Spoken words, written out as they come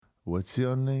What's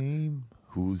your name?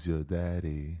 Who's your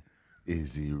daddy?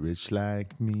 Is he rich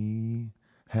like me?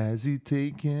 Has he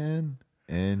taken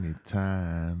any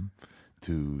time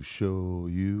to show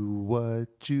you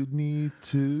what you need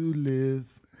to live?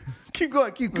 Keep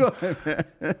going, man.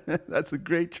 That's a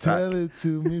great track. Tell it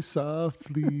to me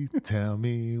softly. Tell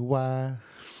me why.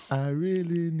 I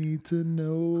really need to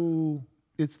know.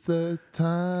 It's the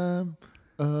time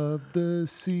of the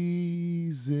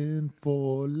season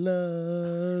for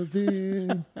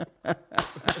loving.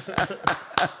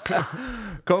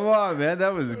 Come on, man.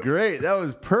 That was great. That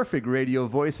was perfect radio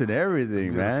voice and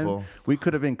everything, Beautiful. man. We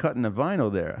could have been cutting a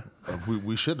vinyl there.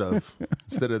 We should have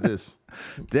instead of this.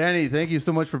 Danny, thank you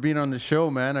so much for being on the show,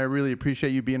 man. I really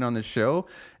appreciate you being on the show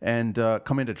and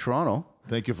coming to Toronto.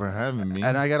 Thank you for having me.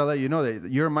 And I got to let you know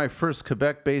that you're my first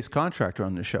Quebec-based contractor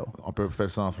on the show. On peut faire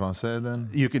ça en français then?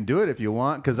 You can do it if you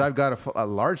want, because I've got a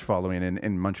large following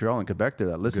in Montreal and Quebec there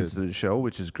that listens to the show,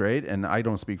 which is great. And I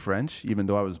don't speak French, even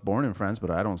though I was born in France, but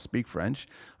I don't speak French.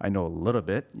 I know a little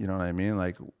bit, you know what I mean?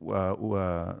 Like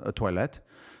a toilette.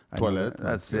 Toilette.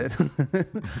 That's it.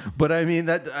 But I mean,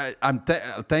 I'm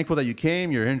thankful that you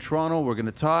came. You're in Toronto. We're going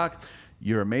to talk.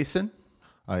 You're a mason.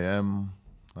 I am.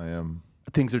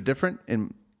 Things are different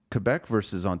in Quebec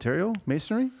versus Ontario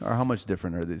masonry, or how much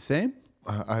different are they? The same?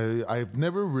 I've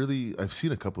never really. I've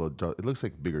seen a couple of. It looks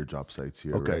like bigger job sites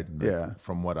here. Okay. Right? Yeah.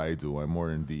 From what I do, I'm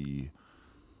more in the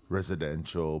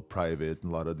residential, private.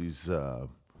 And a lot of these,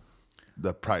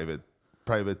 the private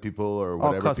people or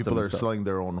whatever people are stuff. selling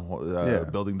their own,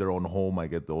 building their own home. I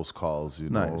get those calls. You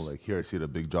know, Nice. like here I see the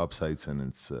big job sites, and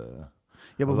it's.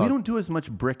 Yeah, but we don't do as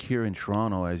much brick here in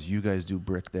Toronto as you guys do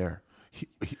brick there.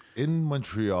 In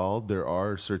Montreal, there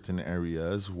are certain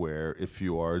areas where if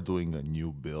you are doing a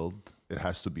new build, it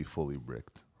has to be fully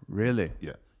bricked. Really?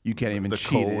 Yeah. You can't even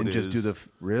cheat it and just do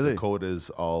really? The code is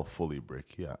all fully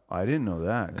brick, yeah. I didn't know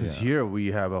that, because here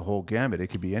we have a whole gamut. It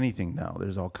could be anything now.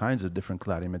 There's all kinds of different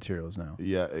cladding materials now.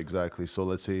 Yeah, exactly. So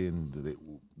let's say in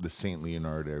the St.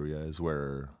 Leonard area is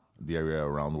where the area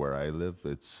around where I live,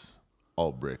 it's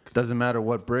all brick. Doesn't matter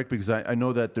what brick, because I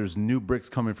know that there's new bricks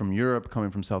coming from Europe, coming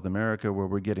from South America, where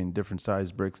we're getting different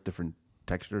size bricks, different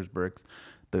textures bricks,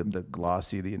 the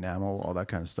glossy, the enamel, all that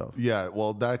kind of stuff. Yeah,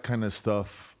 well, that kind of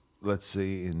stuff, let's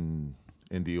say in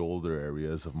the older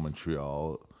areas of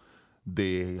Montreal,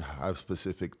 they have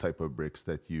specific type of bricks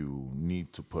that you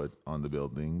need to put on the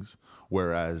buildings,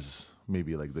 whereas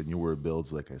maybe like the newer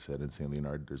builds, like I said, in St.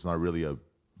 Leonard, there's not really a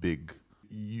big...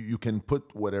 You can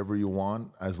put whatever you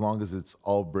want as long as it's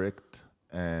all bricked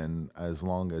and as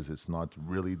long as it's not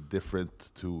really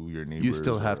different to your neighbors. You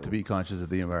still have to be conscious of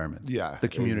the environment. Yeah. The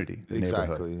community. The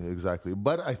neighborhood. Exactly.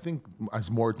 But I think as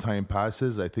more time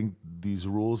passes, I think these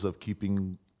rules of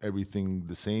keeping everything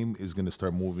the same is going to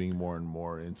start moving more and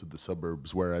more into the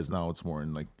suburbs, whereas now it's more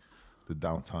in like the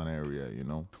downtown area, you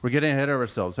know? We're getting ahead of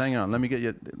ourselves. Hang on. Let me get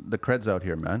you the creds out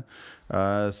here, man.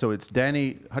 So it's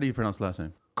Danny. How do you pronounce the last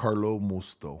name? Carlo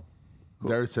Musto.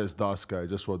 There it says Dosca. I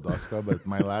just wrote Dosca, but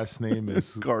my last name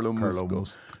is Carlo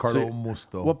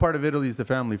Musto. What part of Italy is the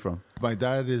family from? My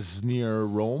dad is near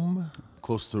Rome,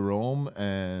 close to Rome,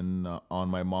 and on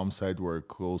my mom's side, we're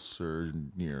closer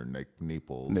near like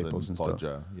Naples and stuff.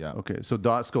 Foggia. Yeah. Okay, so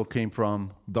Dosco came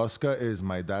from... Dosca is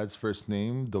my dad's first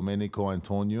name, Domenico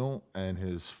Antonio, and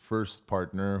his first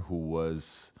partner,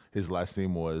 his last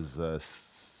name was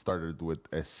started with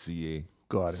SCA.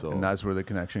 Got it. So, and that's where the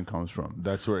connection comes from.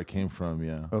 That's where it came from,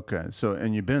 yeah. Okay. So,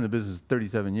 and you've been in the business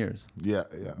 37 years. Yeah.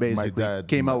 Basically, my dad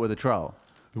came out with a trowel.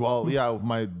 Well, yeah,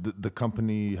 the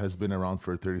company has been around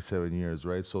for 37 years,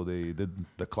 right? So they did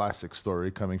the classic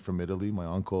story coming from Italy. My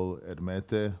uncle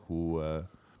Ermete, who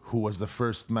was the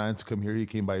first man to come here. He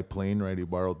came by plane, right? He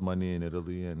borrowed money in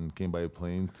Italy and came by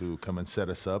plane to come and set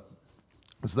us up.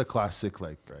 It's the classic,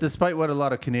 like... Right? Despite what a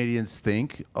lot of Canadians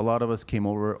think, a lot of us came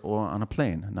over on a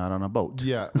plane, not on a boat.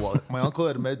 Yeah, well, my uncle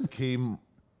Ahmed came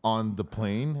on the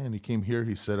plane, and he came here.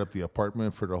 He set up the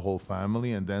apartment for the whole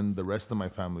family, and then the rest of my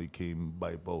family came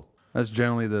by boat. That's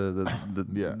generally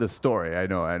the story. I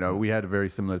know. We had a very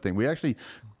similar thing. We actually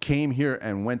came here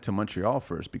and went to Montreal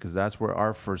first because that's where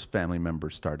our first family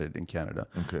members started in Canada.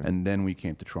 Okay. And then we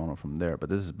came to Toronto from there. But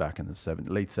this is back in the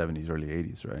late 70s, early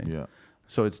 80s, right? Yeah.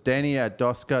 So it's Danny at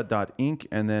Dosca.inc,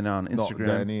 and then on Instagram.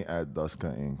 No, Danny at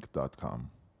Doscainc.com.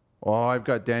 Oh, I've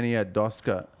got Danny at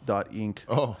Dosca.inc.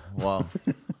 Oh, wow.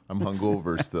 I'm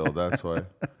hungover still. That's why.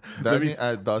 Danny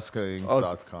at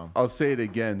doscainc.com. I'll say it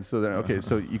again. So then, okay,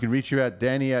 so you can reach you at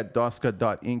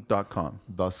danny@dosca.inc.com.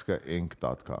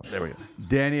 Doscainc.com. There we go.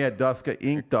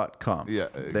 Danny@doscainc.com. Yeah,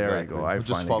 exactly. There we go. I just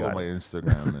finally follow got my it.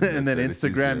 Instagram. And then it's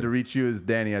Instagram easier. to reach you is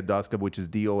Danny@Dosca, which is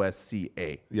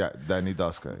Dosca. Yeah, Danny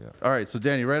Dosca. Yeah. All right, so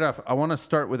Danny, right off, I want to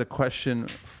start with a question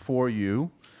for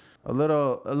you. A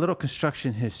little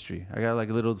construction history. I got like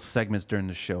little segments during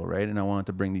the show, right? And I wanted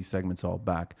to bring these segments all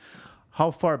back. How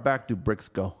far back do bricks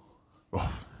go?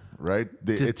 Right?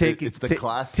 It's the ta-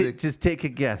 classic. just take a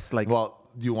guess. Like, Well,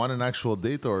 do you want an actual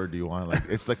date or do you want like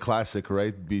it's the classic,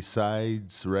 right?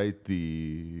 Besides, right,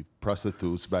 the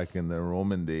prostitutes back in the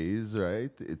Roman days, right?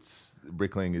 It's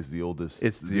bricklaying is the oldest.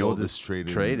 it's the oldest trade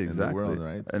trade in exactly. the world,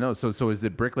 right? I know. So is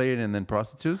it bricklaying and then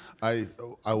prostitutes? I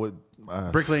would.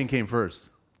 Bricklaying came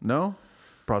first. No,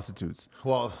 prostitutes.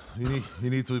 Well, you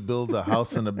need to build a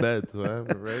house and a bed,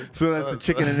 whatever, right? So that's a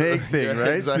chicken and egg thing, Yeah,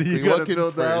 right? Exactly. So you What got to came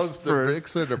build the house the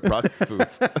first. bricks or the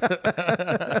prostitutes?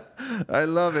 I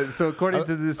love it. So according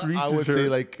to this researcher, I would say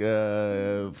like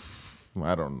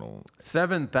I don't know.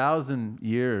 7,000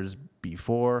 years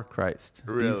before Christ,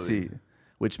 Really? BC,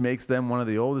 which makes them one of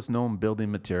the oldest known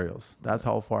building materials. That's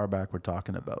how far back we're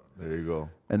talking about. There you go.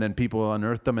 And then people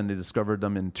unearthed them and they discovered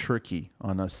them in Turkey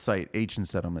on a site, ancient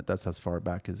settlement. That's as far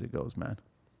back as it goes, man.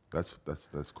 That's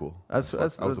cool. That's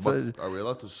Are we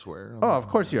allowed to swear? Oh, of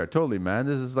course you are. Totally, man.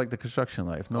 This is like the construction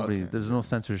life. Okay. There's no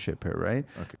censorship here, right?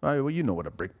 Okay. All right, well, you know what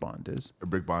a brick bond is. A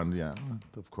brick bond, yeah,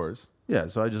 of course. Yeah,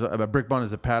 so a brick bond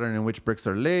is a pattern in which bricks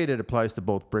are laid. It applies to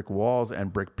both brick walls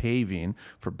and brick paving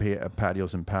for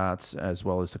patios and paths, as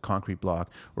well as to concrete block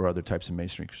or other types of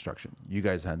masonry construction. You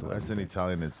guys handle As it. in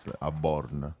Italian, it's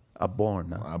aborna.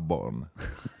 Aborna. Aborna.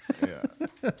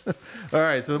 Yeah. All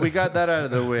right, so we got that out of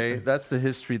the way. That's the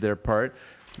history there part.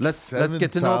 Let's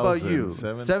get to know about you.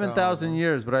 7,000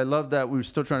 years, but I love that we were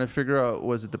still trying to figure out,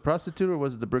 was it the prostitute or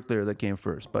was it the bricklayer that came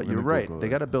first? But you're right. Google They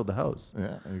it. got to build the house.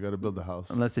 Yeah, you got to build the house.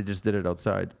 Unless they just did it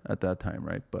outside at that time,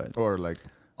 right? But Or like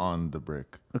on the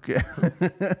brick. okay.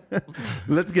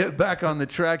 Let's get back on the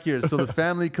track here. So the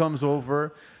family comes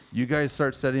over. You guys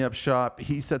start setting up shop.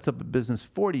 He sets up a business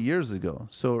 40 years ago.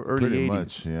 So early Pretty 80s.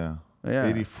 much, yeah. Yeah.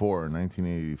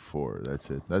 1984.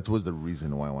 That's it. That was the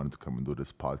reason why I wanted to come and do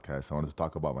this podcast. I wanted to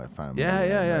talk about my family.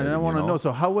 Yeah. And I want to you know.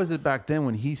 So how was it back then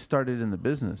when he started in the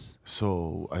business?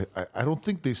 So I don't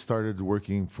think they started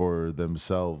working for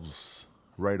themselves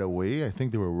right away. I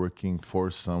think they were working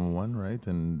for someone, right?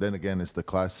 And then again, it's the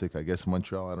classic, I guess,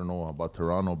 Montreal. I don't know about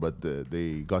Toronto, but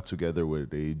they got together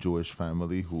with a Jewish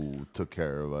family who took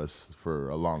care of us for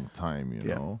a long time, you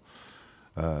know.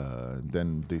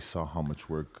 Then they saw how much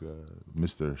work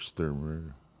Mr.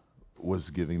 Sturmer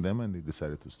was giving them, and they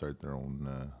decided to start their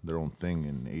own thing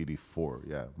in '84.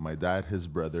 Yeah, my dad, his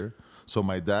brother. So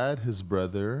my dad, his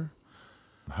brother,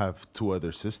 have two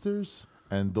other sisters,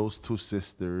 and those two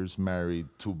sisters married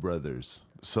two brothers.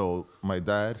 So my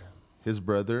dad, his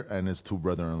brother, and his two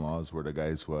brother-in-laws were the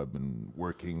guys who have been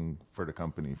working for the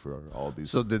company for all these.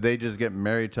 So did they just get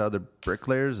married to other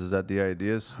bricklayers? Is that the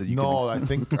idea? So that you No,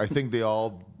 can I think they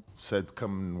all said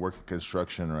come and work in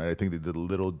construction, right? I think they did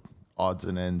little odds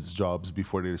and ends jobs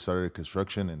before they started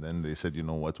construction, and then they said, you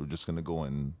know what, we're just gonna go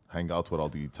and hang out with all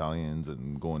the Italians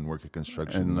and go and work at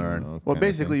construction and learn. you know, Well, kinda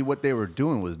basically, thing. what they were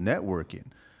doing was networking.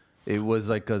 It was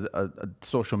like a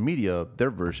social media, their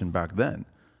version back then.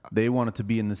 They wanted to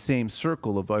be in the same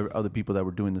circle of other people that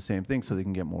were doing the same thing so they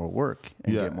can get more work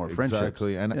and get more friendships.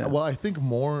 Exactly. And Yeah. well, I think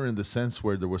more in the sense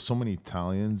where there were so many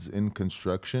Italians in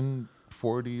construction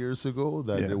 40 years ago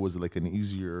that Yeah. it was like an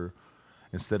easier,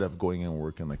 instead of going and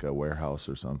working like a warehouse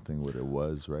or something, what it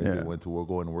was, right? Yeah. They went to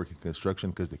go and work in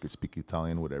construction because they could speak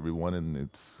Italian with everyone, and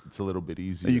it's a little bit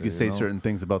easier. You could say know? certain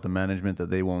things about the management that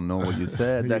they won't know what you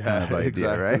said, that kind of idea,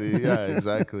 exactly. right? Yeah,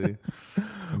 exactly.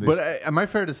 And they But am I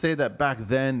fair to say that back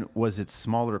then, was it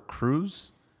smaller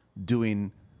crews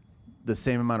doing the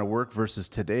same amount of work versus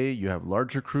today you have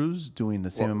larger crews doing the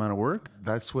same amount of work?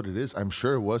 that's what it is. I'm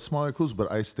sure it was smaller crews, but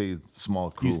I stayed small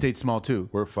crew. You stayed small too.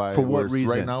 We're five. For what reason?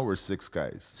 Right now, we're six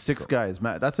guys. Six guys.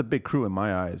 Matt, that's a big crew in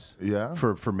my eyes. Yeah.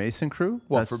 For Mason crew?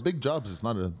 Well, That's- for big jobs, it's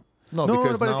not a no,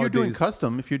 because but if you're doing nowadays-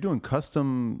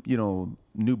 custom,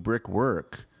 new brick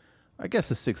work, I guess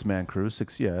a 6-man crew,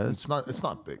 It's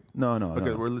not big. No.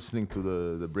 Okay, we're listening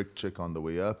to the brick chick on the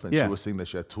way up, and Yeah. she was saying that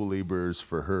she had two laborers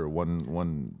for her.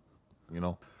 One,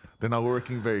 they're not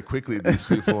working very quickly. These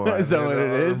people. Is that what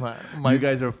it is? My You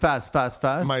guys are fast.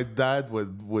 my dad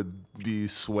would be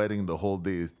sweating the whole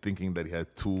day, thinking that he had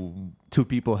Two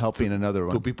people helping another two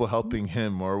one. people helping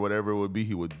him or whatever it would be.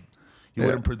 He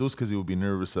wouldn't produce because he would be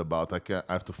nervous about. I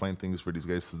have to find things for these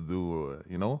guys to do.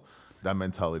 that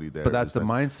mentality there. But that's is the that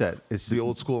mindset. It's the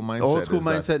old school mindset. The old school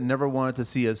is that- mindset never wanted to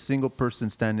see a single person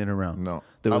standing around. No,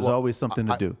 There was well, always something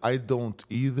to do. I don't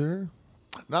either.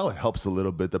 Now it helps a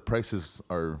little bit. The prices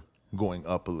are going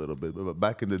up a little bit, but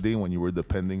back in the day when you were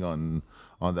depending on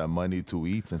that money to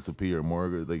eat and to pay your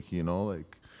mortgage,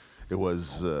 like it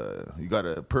was you got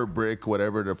a per brick,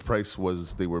 whatever the price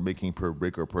was they were making per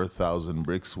brick or per 1,000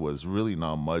 bricks was really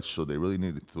not much. So they really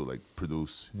needed to like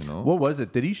produce. What was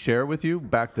it? Did he share with you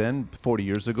back then, 40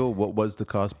 years ago? What was the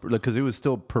cost? Because it was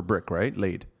still per brick, right?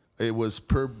 Laid. It was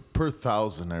per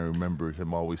 1,000. I remember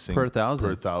him always saying Per 1,000?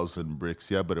 per 1,000 bricks.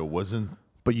 Yeah, but it wasn't.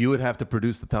 But you would have to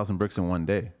produce 1,000 bricks in one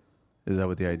day. Is that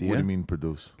what the idea? What do you mean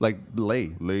produce? Like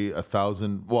lay. Lay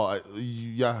 1,000. Well,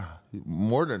 yeah,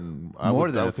 more than I More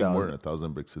would, than I would think more 1,000. than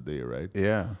 1,000 bricks a day, right?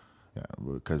 Yeah. Yeah,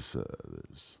 because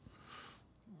there's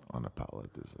on a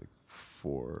pallet there's like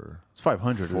It's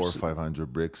 500. four or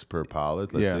 500 bricks per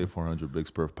pallet. Let's Yeah. say 400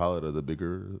 bricks per pallet of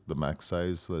the max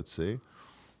size. Let's say.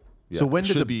 Yeah, So when it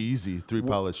did should the- be easy? 3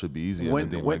 pallets should be easy. When,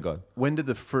 And then, when, my God. when did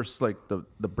the first like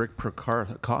the brick per car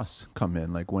cost come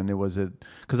in? Like when it was it?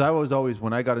 Because I was always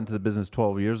when I got into the business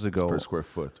 12 years ago. Per square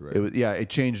foot, right? It was, it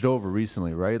changed over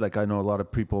recently, right? Like I know a lot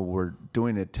of people were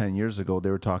doing it 10 years ago. They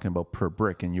were talking about per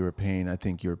brick, and I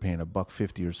think you were paying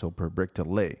 $1.50 or so per brick to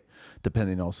lay,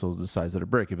 depending also the size of the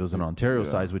brick. If it was an Ontario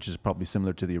size, which is probably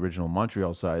similar to the original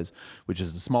Montreal size, which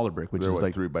is the smaller brick, which They're is what,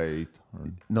 like 3 by 8.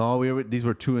 no, these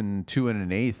were 2 and 1/8, 2 and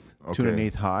Okay.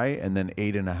 1/8 high, and then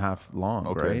 8.5 long,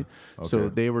 Okay. right? So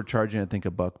Okay. they were charging, I think,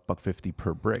 $1.50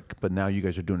 per brick, but now you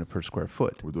guys are doing it per square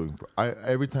foot. We're doing.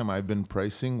 Every time I've been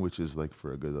pricing, which is like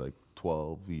for a good like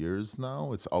 12 years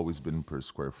now, it's always been per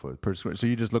square foot. Per square. So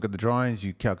you just look at the drawings,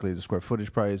 you calculate the square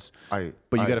footage price,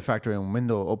 but you got to factor in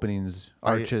window openings,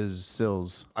 arches,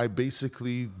 sills. I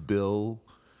basically bill.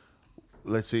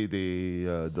 Let's say they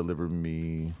deliver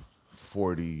me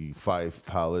 45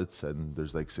 pallets, and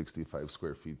there's like 65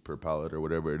 square feet per pallet or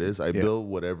whatever it is. I bill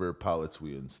whatever pallets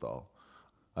we install.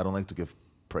 I don't like to give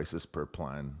prices per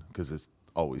plan because it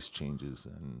always changes.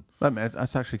 And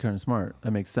That's actually kind of smart.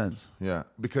 That makes sense. yeah,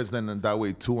 because then in that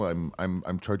way too,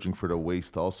 I'm charging for the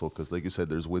waste also, because like you said,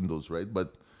 there's windows, right?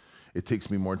 But it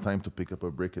takes me more time to pick up a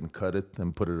brick and cut it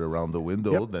and put it around the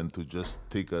window than to just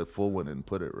take a full one and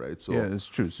put it, right? So Yeah, it's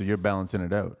true. So you're balancing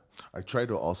it out. I try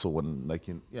to also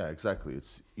yeah, exactly.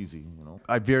 It's easy,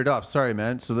 I veered off. Sorry,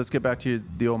 man. So let's get back to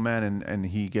the old man and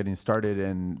he getting started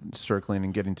and circling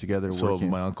and getting together. So working.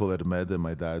 my uncle Ahmed and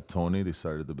my dad Tony, they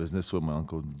started the business with my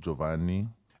uncle Giovanni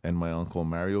and my uncle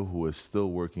Mario, who is still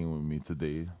working with me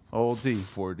today. How old's he?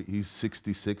 40. He's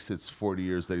 66. It's 40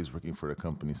 years that he's working for the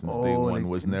company since day Oh, one.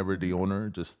 Was never the owner,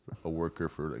 just a worker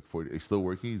for like 40. He's still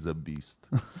working. He's a beast.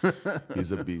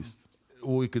 He's a beast.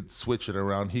 We could switch it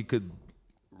around. He could,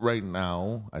 right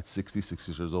now, at 66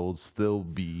 years old, still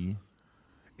be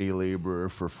a laborer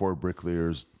for 4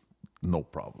 bricklayers. No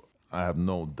problem. I have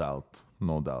no doubt.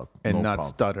 No doubt. And no not problem.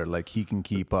 stutter, like he can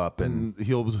keep up and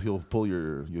He'll pull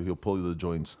he'll pull the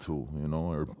joints too,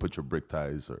 or put your brick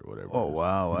ties or whatever. Oh, it is.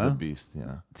 wow, He's huh? a beast.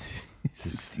 Yeah,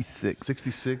 66.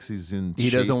 66. He's in. He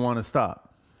shape. doesn't want to stop.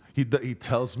 He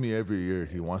tells me every year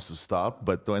he wants to stop,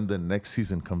 but when the next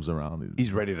season comes around,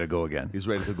 He's ready to go again. he's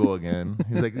ready to go again.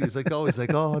 He's like, oh,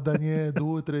 Daniel,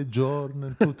 2-3 giorni,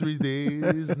 2-3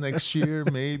 days next year,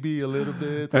 maybe a little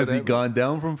bit. Has he whatever. gone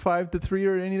down from 5 to 3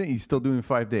 or anything? He's still doing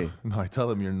 5 day. No, I tell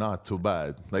him you're not too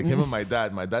bad. Like him and my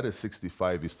dad. My dad is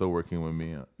 65. He's still working with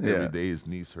me every day. His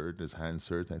knees hurt, his hands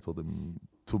hurt. I told him,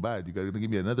 too bad. You got to give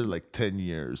me another like 10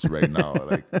 years right now.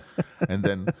 And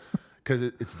then, because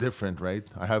it's different, right?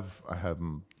 I have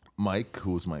Mike,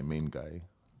 who's my main guy.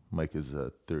 Mike is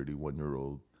a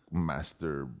 31-year-old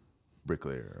master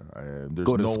bricklayer. There's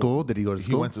Go to school? Did he go to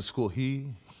school? He went to school. He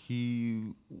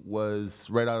was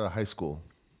right out of high school.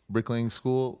 Bricklaying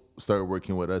school, started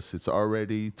working with us. It's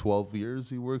already 12 years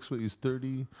he works with. He's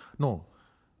 30. No,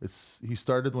 he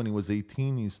started when he was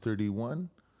 18. He's 31.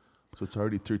 So it's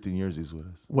already 13 years he's with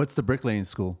us. What's the bricklaying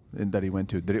school that he went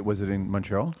to? Was it in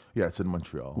Montreal? Yeah, it's in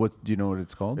Montreal. Do you know what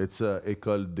it's called? It's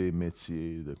École des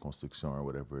métiers de construction or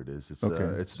whatever it is. It's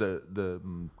it's the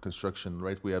construction,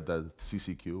 right? We have that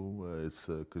CCQ. It's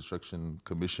the Construction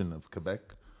Commission of Quebec.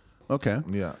 Okay.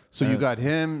 Yeah. So you got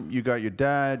him, you got your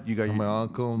dad, you got my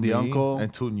uncle, the me, uncle,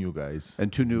 and 2 new guys.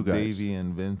 and 2 new guys. Davey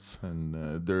and Vince,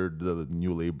 and they're the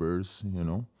new laborers,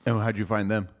 And how'd you find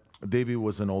them? Davey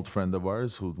was an old friend of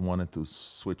ours who wanted to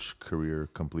switch career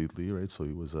completely, right? So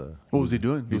he was What was he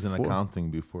doing He was in before? accounting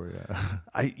before,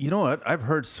 yeah. You know what? I've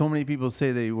heard so many people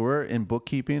say they were in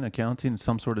bookkeeping, accounting,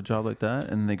 some sort of job like that,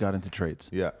 and they got into trades.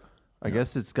 Yeah. I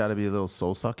guess it's got to be a little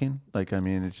soul sucking. Like, I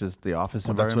mean, it's just the office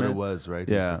Well, that's environment. what it was, right?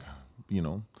 Yeah.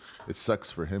 it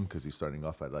sucks for him because he's starting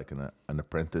off at like an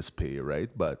apprentice pay, right?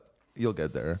 But you'll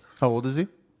get there. How old is he?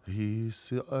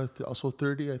 He's also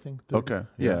 30, I think. 30. Okay.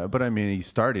 Yeah. But I mean, he's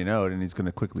starting out and he's going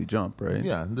to quickly jump, right?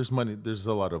 Yeah, and there's money. There's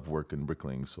a lot of work in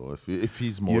bricklaying. So if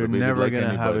he's You're motivated, never like going to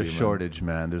have a anybody, man, shortage,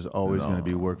 man. There's always going to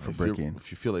be work for bricking.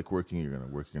 If you feel like working, you're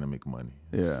gonna work. You're gonna make money.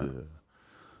 It's,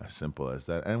 as simple as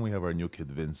that. And we have our new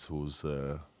kid Vince, who's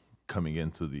coming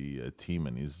into the team,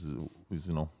 and he's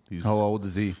How old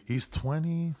is he? He's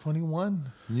 20,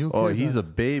 21. New Oh, kid, he's a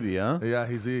baby, huh? Yeah,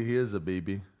 he is a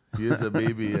baby. He is a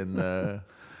baby, and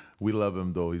we love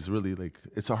him though. He's really like,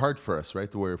 it's hard for us,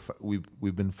 right? Where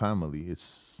we've been family.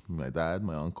 It's my dad,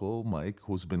 my uncle, Mike,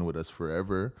 who's been with us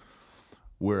forever.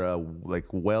 We're a like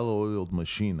well-oiled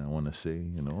machine, I want to say,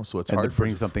 So it's hard to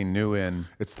bring something new in.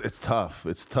 It's tough.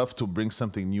 It's tough to bring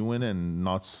something new in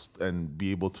and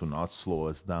be able to not slow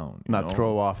us down. Not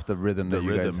throw off the rhythm that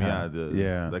you guys have.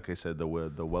 Like I said, the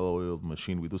well-oiled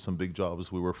machine. We do some big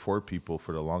jobs. We were 4 people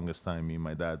for the longest time. Me,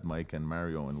 my dad, Mike, and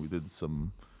Mario, and we did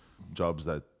some jobs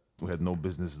that we had no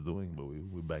business doing, but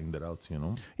we banged it out,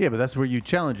 Yeah, but that's where you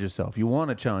challenge yourself. You want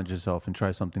to challenge yourself and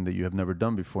try something that you have never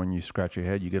done before, and you scratch your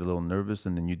head, you get a little nervous,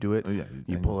 and then you do it. Yeah,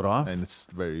 you pull it off. And it's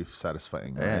very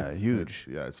satisfying. Yeah, right? huge.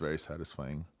 It's very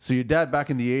satisfying. So your dad back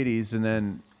in the 80s, and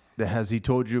then has he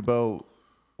told you about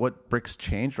what bricks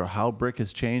changed or how brick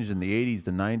has changed in the 80s,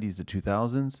 the 90s, the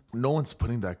 2000s? No one's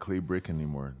putting that clay brick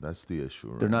anymore. That's the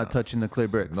issue. They're not touching the clay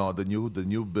bricks. No, the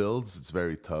new builds, it's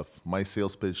very tough. My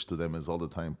sales pitch to them is all the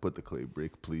time, put the clay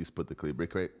brick, please put the clay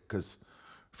brick, right? Because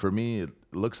for me, it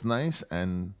looks nice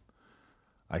and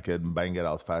I can bang it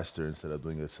out faster instead of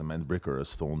doing a cement brick or a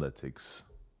stone that takes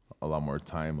a lot more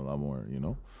time, a lot more,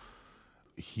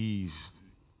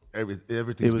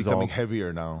 Everything's becoming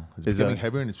heavier now. It's becoming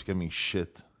heavier and it's becoming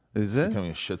shit. Is it?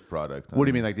 Becoming a shit product. What do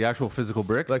you mean, like the actual physical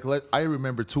brick? Like I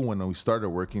remember too when we started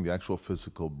working the actual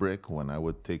physical brick, when I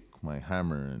would take my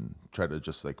hammer and try to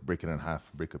just like break it in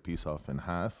half, break a piece off in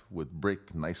half with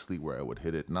brick nicely where I would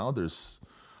hit it. Now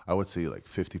I would say like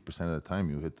 50% of the time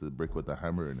you hit the brick with the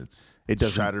hammer and it's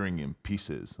shattering in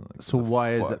pieces. Like, so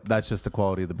why is that? That's just the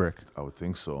quality of the brick? I would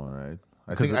think so, right?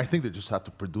 I think they just have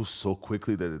to produce so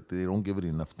quickly that they don't give it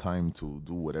enough time to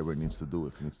do whatever it needs to do.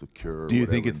 If it needs to cure. Do you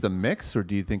think it's the mix, or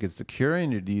do you think it's the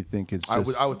curing, or do you think it's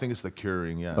just... I would think it's the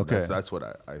curing. Yeah. Okay. That's what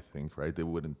I think. Right. They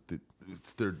wouldn't.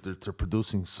 They're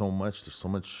producing so much. There's so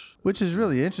much. Which is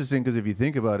really interesting because if you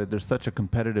think about it, there's such a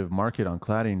competitive market on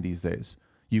cladding these days.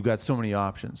 You've got so many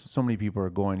options. So many people are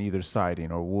going either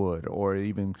siding or wood or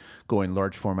even going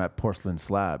large format porcelain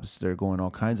slabs. They're going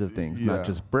all kinds of things, not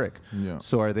just brick. Yeah.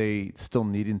 So are they still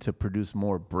needing to produce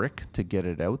more brick to get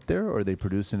it out there, or are they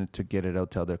producing it to get it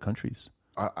out to other countries?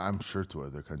 I'm sure to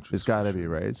other countries. It's got to be,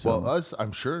 right? So. Well,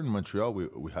 I'm sure in Montreal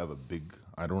we have a big.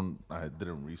 I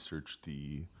didn't research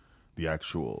the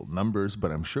actual numbers,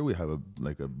 but I'm sure we have a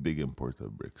big import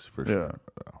of bricks for sure.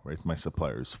 Right, my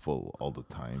supplier is full all the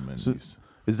time, and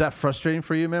is that frustrating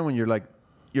for you, man? When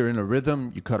you're in a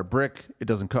rhythm, you cut a brick, it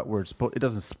doesn't cut where it's supposed. It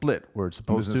doesn't split where it's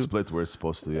supposed to. It doesn't split where it's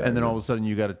supposed to. Yeah. And then all of a sudden,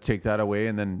 you got to take that away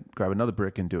and then grab another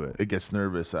brick and do it. It gets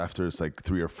nervous after it's like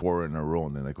 3 or 4 in a row,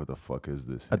 and then like, what the fuck is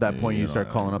this? At that point, you start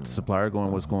calling up the supplier,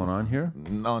 going, "What's going on here?"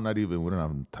 No, not even. We don't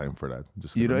have time for that.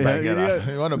 Just you don't bang it out.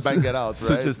 You want to bang it out,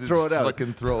 so right? just throw it out.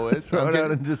 Fucking throw it. Throw it out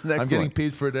and just next. I'm getting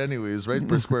paid for it anyways, right?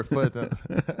 Per square foot.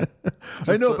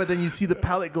 I know, but then you see the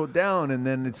pallet go down, and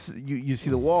then it's you see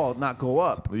the wall not go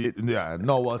up. Yeah,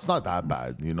 no, well, it's not that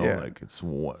bad, like it's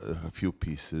a few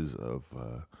pieces of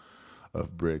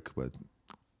brick, but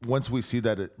once we see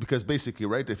that, because basically,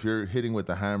 right, if you're hitting with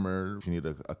the hammer, you need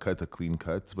a clean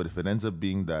cut, but if it ends up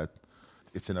being that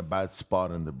it's in a bad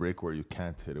spot on the brick where you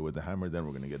can't hit it with the hammer, then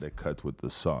we're going to get a cut with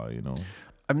the saw,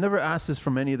 I've never asked this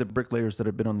from any of the bricklayers that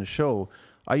have been on the show.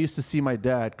 I used to see my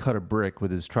dad cut a brick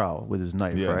with his trowel, with his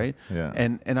knife, right? Yeah.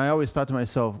 And I always thought to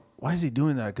myself, why is he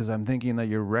doing that? Because I'm thinking that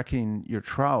you're wrecking your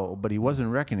trowel, but he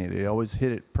wasn't wrecking it. He always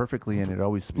hit it perfectly and it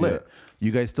always split. Yeah.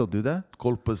 You guys still do that?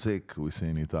 Colpo secco, we say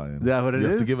in Italian. Is that what it is? You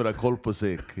have to give it a colpo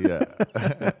secco,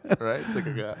 yeah.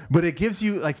 Right? But it gives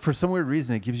you, like, for some weird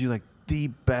reason, it gives you, like, the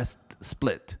best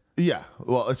split. Yeah.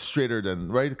 Well, it's straighter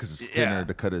than, right? Because it's thinner.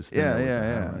 The cut is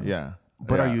thinner. Yeah.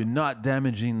 But are you not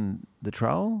damaging the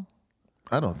trowel?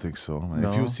 I don't think so. No.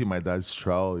 If you would see my dad's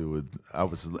trowel, you would. I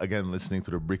was again listening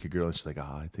to the Bricky Girl, and she's like,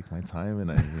 I take my time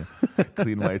and I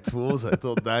clean my tools. I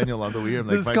told Daniel on the way here, I'm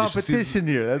like, there's competition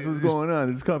here. That's what's going on.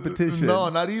 There's competition. No,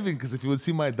 not even, because if you would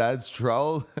see my dad's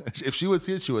trowel, if she would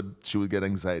see it, she would get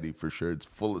anxiety for sure. It's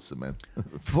full of cement.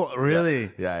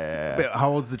 Really? Yeah. But how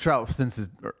old's the trowel since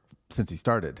he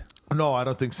started? No, I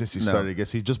don't think since he started. I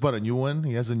guess he just bought a new one.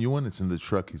 He has a new one. It's in the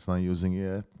truck. He's not using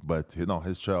it yet. But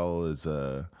his trowel is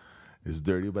is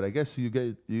dirty. But I guess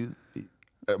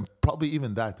probably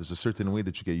even that. There's a certain way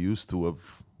that you get used to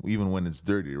of even when it's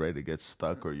dirty, right? It gets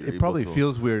stuck, or It probably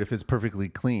feels weird if it's perfectly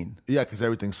clean. Yeah, because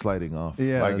everything's sliding off.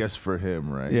 Yeah, I guess for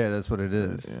him, right? Yeah, that's what it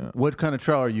is. Yeah. What kind of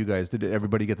trowel are you guys? Did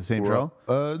everybody get the same trowel?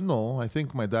 No, I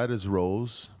think my dad is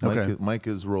rose. Okay. Mike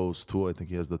is rose too. I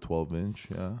think he has the 12-inch.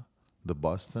 Yeah, the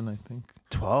Boston. I think.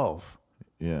 12.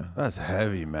 Yeah, That's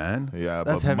heavy, man. Yeah,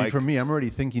 that's but heavy Mike- for me. I'm already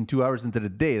thinking 2 hours into the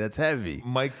day. That's heavy.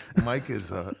 Mike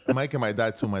is Mike and my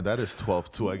dad too. My dad is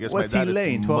 12 too. I guess What's my dad he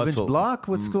laying? 12-inch muscle. block?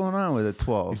 What's going on with a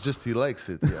 12? He's just he likes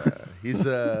it. Yeah, he's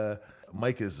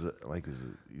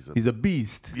He's a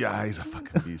beast. yeah, he's a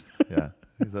fucking beast. Yeah,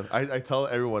 I tell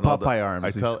everyone Popeye arms.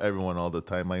 I tell everyone all the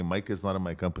time. My Mike is not in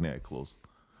my company. I close.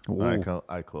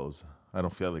 I close. I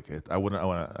don't feel like it. I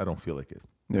don't feel like it.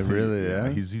 Yeah, really? Yeah.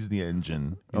 He's the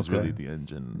engine. He's Okay. really the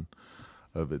engine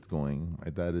of it going.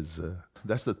 My dad is.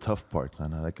 That's the tough part,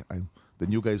 man. The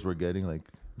new guys we're getting, like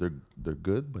they're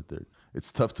good, but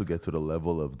it's tough to get to the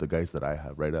level of the guys that I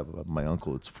have. Right, my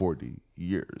uncle, it's 40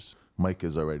 years. Mike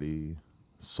is already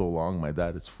so long. My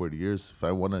dad, it's 40 years. If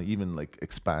I want to even like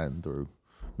expand or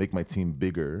make my team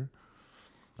bigger,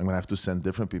 I'm gonna have to send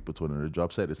different people to another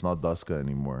job site. It's not Dosca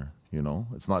anymore. You know,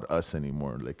 it's not us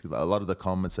anymore. Like a lot of the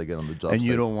comments I get on the job And site.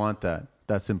 you don't want that.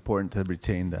 That's important to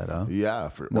retain that, huh? Yeah.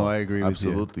 I agree with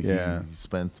you. absolutely. Yeah.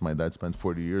 My dad spent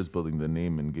 40 years building the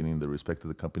name and getting the respect of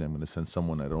the company. I'm going to send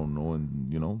someone I don't know and,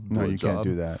 do No, a you job. can't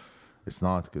do that. It's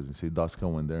not, because you see,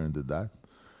 Dosca went there and did that.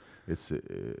 It's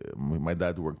my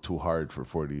dad worked too hard for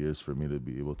 40 years for me to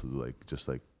be able to just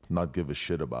not give a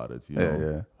shit about it. You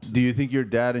know? Yeah. Do you think your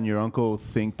dad and your uncle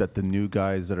think that the new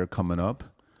guys that are coming up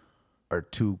are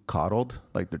too coddled?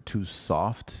 Like they're too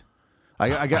soft?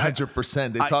 I got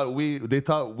 100%. They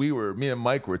thought we were, me and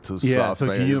Mike were too Yeah, soft. so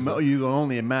right? can you can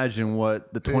only imagine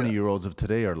what the 20-year-olds of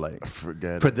today are like.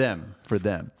 Forget For it. them.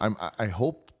 I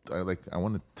hope I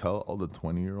want to tell all the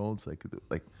 20-year-olds like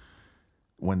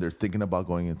when they're thinking about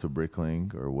going into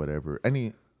bricklaying or whatever,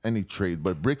 any trade,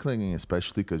 but bricklaying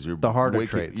especially, because you're The harder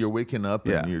trades. You're waking up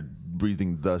Yeah. and you're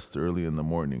breathing dust early in the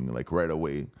morning, like right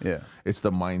away. Yeah. It's the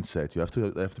mindset. You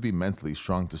have to be mentally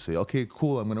strong to say, okay,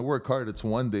 cool, I'm gonna work hard. It's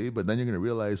one day, but then you're gonna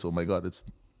realize, oh my god,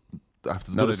 I have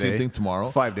to do the same thing tomorrow.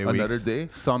 5-day weeks. Another day.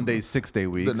 Some days 6-day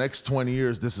weeks. The next 20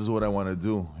 years, this is what I want to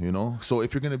do, So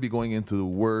if you're going to be going into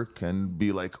work and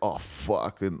be like, oh,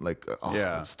 fuck, and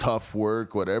it's tough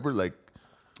work, whatever,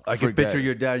 I can forget picture it.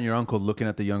 your dad and your uncle looking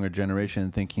at the younger generation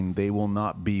and thinking they will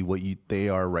not be what they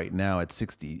are right now at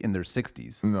 60, in their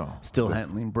 60s. No. Still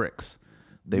handling bricks.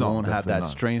 They No, won't have definitely that not.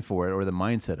 strength for it or the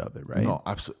mindset of it, right? No,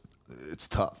 absolutely. It's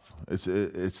tough.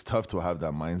 It's tough to have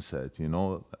that mindset,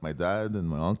 My dad and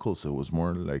my uncles, it was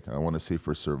more like, I want to say,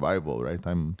 for survival, right?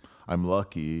 I'm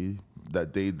lucky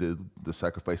that they did the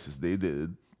sacrifices they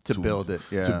did To build it,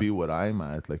 yeah. to be what I'm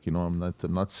at.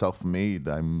 I'm not self-made.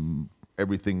 I'm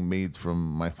everything made from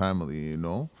my family,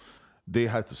 They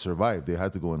had to survive. They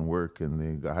had to go and work, and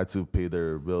they had to pay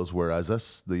their bills. Whereas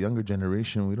us, the younger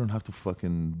generation, we don't have to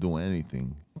fucking do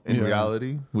anything. In Yeah.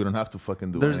 reality, we don't have to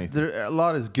fucking do anything. A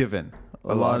lot is given.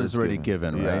 A lot is already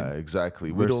given, right? Yeah, exactly.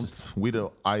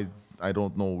 I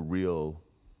don't know real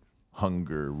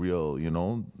hunger,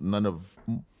 none of,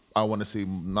 I want to say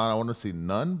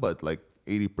none, but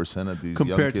 80% of these young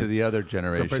Compared kids, to the other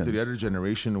generations. compared to the other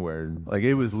generation where Like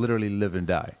it was literally live and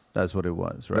die. That's what it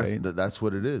was, right? that's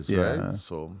what it is, Yeah. right?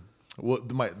 So,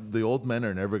 the old men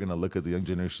are never gonna look at the young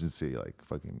generation and say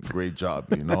fucking great job,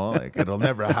 it'll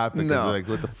never happen. 'Cause they're like,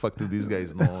 what the fuck do these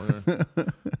guys know?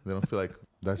 They don't feel like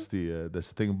that's the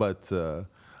thing. But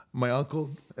my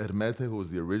uncle Hermete, who was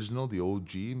the original, the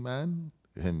OG man,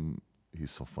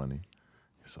 he's so funny.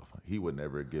 He would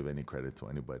never give any credit to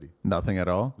anybody. Nothing at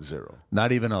all? Zero.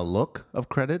 Not even a look of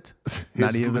credit?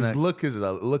 His look is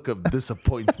a look of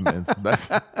disappointment.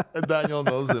 Daniel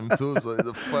knows him too, so he's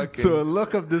a fucking. So a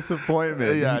look of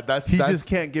disappointment. Yeah, he just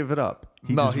can't give it up.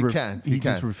 He can't. He can't.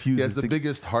 just refuses. He has the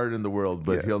biggest heart in the world,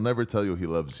 but he'll never tell you he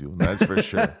loves you. That's for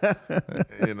sure.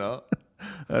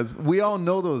 We all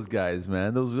know those guys,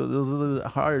 man. Those are the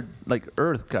hard,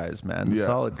 earth guys, man. The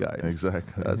solid guys.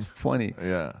 Exactly. That's funny.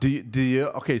 Yeah. Do you?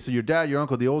 Okay, so your dad, your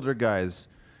uncle, the older guys,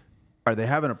 are they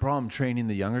having a problem training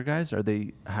the younger guys? Are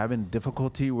they having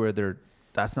difficulty where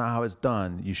that's not how it's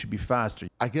done? You should be faster.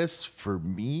 I guess for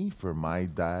my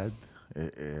dad,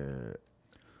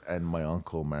 and my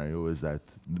uncle Mario, is that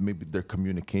maybe their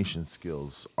communication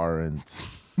skills aren't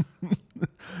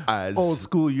as Old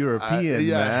school European,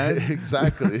 man.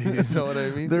 Exactly. You know what I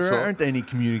mean? There aren't any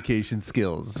communication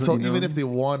skills. So even if they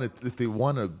want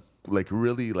to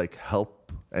really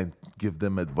help and give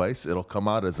them advice, it'll come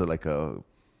out as a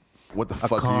what the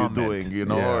fuck comment. are you doing, you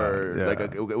know, Yeah, or yeah. like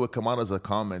it would come out as a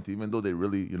comment, even though they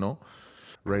really, you know.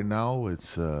 Right now,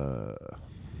 it's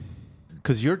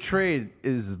Because your trade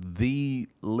is the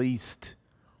least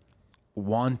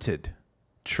wanted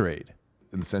trade.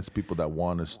 in the sense people that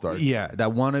want to start. Yeah,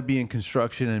 that want to be in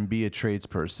construction and be a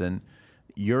tradesperson.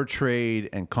 Your trade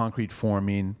and concrete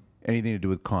forming, anything to do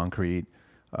with concrete,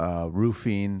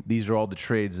 roofing, these are all the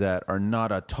trades that are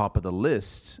not at top of the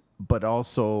list, but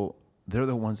also they're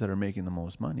the ones that are making the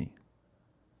most money.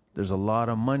 There's a lot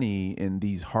of money in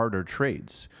these harder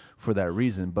trades for that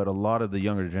reason, but a lot of the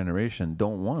younger generation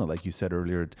don't want to, like you said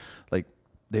earlier, like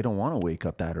they don't want to wake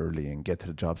up that early and get to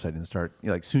the job site and start,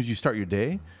 like as soon as you start your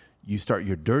day, you start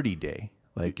your dirty day.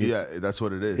 Like Yeah, that's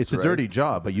what it is. it's a right? dirty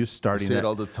job, but you're I starting say it that,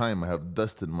 all the time. I have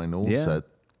dust in my nose Yeah. at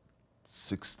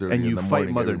 6:30 and in you the fight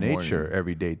morning Mother every Nature morning.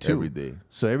 every day too. Every day.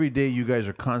 So every day you guys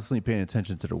are constantly paying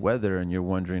attention to the weather, and you're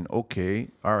wondering, okay,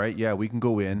 all right, yeah, we can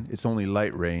go in. It's only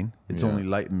light rain. It's Yeah. only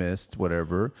light mist,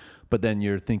 whatever. But then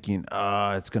you're thinking,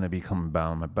 it's going to be coming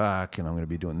down my back, and I'm going to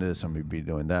be doing this. I'm going to be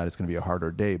doing that. It's going to be a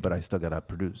harder day, but I still got to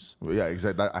produce. Well, yeah,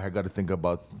 exactly. I got to think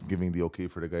about giving the okay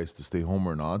for the guys to stay home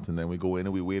or not, and then we go in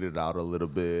and we wait it out a little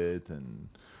bit, and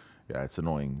yeah, it's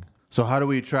annoying. So how do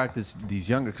we attract these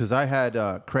younger? Because I had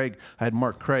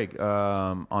Mark Craig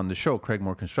on the show, Craig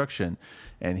Moore Construction,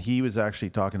 and he was actually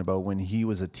talking about when he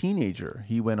was a teenager,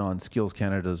 he went on Skills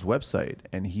Canada's website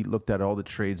and he looked at all the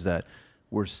trades that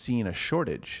were seeing a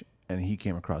shortage, and he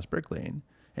came across bricklaying,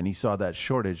 and he saw that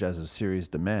shortage as a serious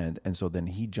demand, and so then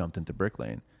he jumped into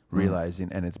bricklaying, realizing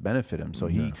and it's benefited him. So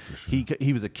he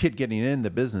was a kid getting in the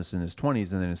business in his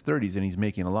 20s and then his 30s, and he's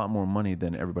making a lot more money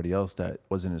than everybody else that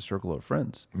was in his circle of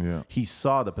friends. Yeah. He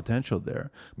saw the potential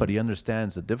there, but he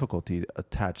understands the difficulty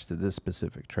attached to this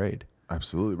specific trade.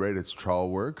 Absolutely right. It's trial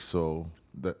work, so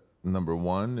that number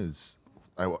one is,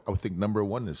 I would think number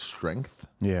one is strength.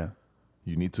 Yeah.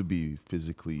 You need to be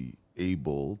physically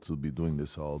able to be doing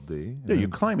this all day. Yeah, you're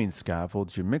climbing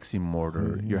scaffolds, you're mixing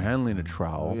mortar, you're handling a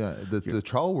trowel. Yeah, the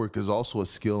trowel work is also a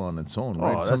skill on its own,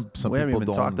 right? We haven't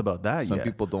even talked about that Some yet.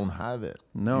 people don't have it.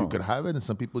 No. You could have it, and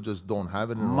some people just don't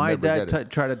have it. And My will never dad get it.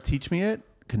 tried to teach me it.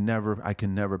 I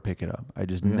can never pick it up. I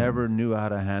just never knew how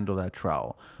to handle that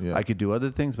trowel. Yeah. I could do other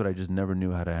things, but I just never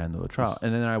knew how to handle the trowel.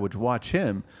 And then I would watch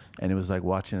him, and it was like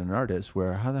watching an artist.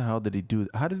 Where how the hell did he do?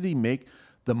 How did he make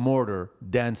the mortar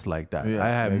dance like that? Yeah, I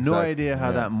have no exactly. idea how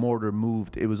Yeah. that mortar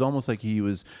moved. It was almost like he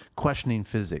was questioning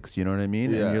physics. You know what I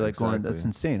mean? Yeah, and you're like going, "That's exactly.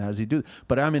 insane. How does he do it?"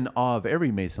 But I'm in awe of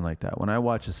every mason like that. When I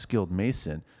watch a skilled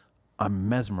mason, I'm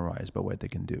mesmerized by what they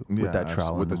can do with that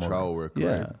trowel. with and the mortar. trowel work,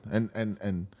 Yeah. right?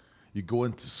 And you go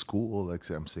into school, like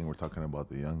I'm saying, we're talking about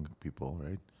the young people,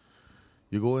 right?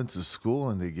 You go into school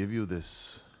and they give you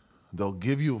this. They'll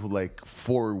give you like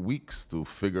 4 weeks to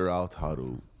figure out how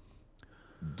to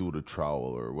do the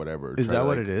trowel or whatever. Is that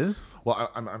what it is? Well,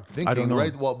 I'm thinking, don't know.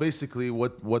 right? Well, basically,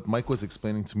 what Mike was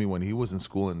explaining to me when he was in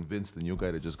school, and Vince, the new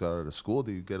guy that just got out of school,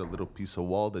 that you get a little piece of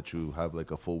wall that you have like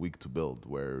a full week to build,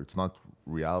 where it's not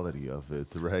reality of it,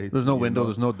 right? There's no You window, know?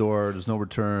 there's no door, there's no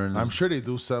return. I'm sure they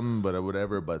do some, but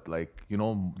whatever. But like, you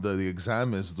know, the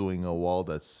exam is doing a wall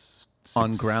that's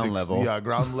On ground level. Yeah,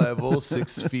 ground level,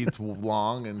 6 feet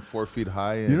long and 4 feet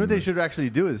high. And You know what they should actually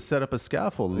do is set up a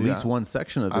scaffold, at least Yeah. one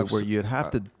section of it where you'd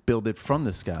have to build it from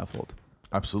the scaffold.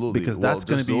 Absolutely, Because Well, that's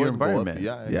going to just be do your it and go up. environment.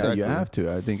 Yeah, exactly. you have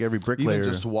to. I think every bricklayer. Even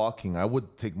just walking, I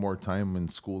would take more time in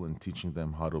school and teaching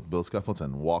them how to build scaffolds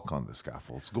and walk on the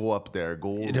scaffolds. Go up there,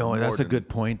 go. You know, that's a good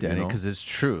point, Danny, know? because it's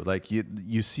true. Like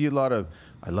you see a lot of.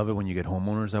 I love it when you get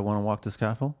homeowners that want to walk the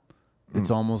scaffold. It's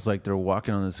almost like they're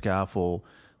walking on the scaffold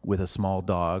with a small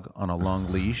dog on a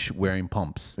long leash wearing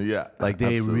pumps. Yeah, Like they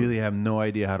absolutely. really really have no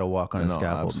idea how to walk on a No,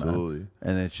 scaffold, absolutely. man.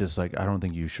 And it's just like, I don't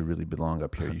think you should really belong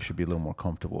up here. You should be a little more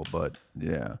comfortable. But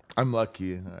yeah. I'm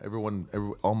lucky.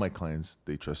 All my clients,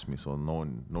 they trust me, so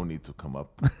no need to come up.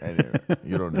 Anyway,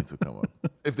 you don't need to come up.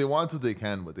 If they want to, they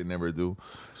can, but they never do.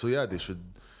 So yeah, they should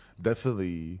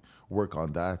definitely work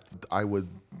on that. I would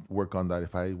work on that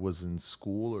if I was in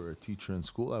school or a teacher in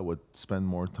school. I would spend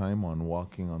more time on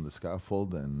walking on the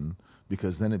scaffold, and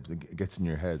because then it gets in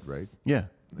your head, right? Yeah.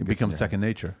 It gets becomes in your second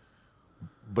nature.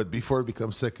 But before it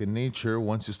becomes second nature,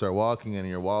 once you start walking and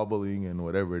you're wobbling and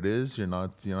whatever it is, you're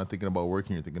not thinking about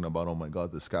working. You're thinking about, oh my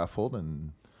God, the scaffold,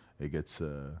 and it gets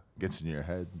in your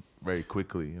head very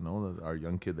quickly. You know, our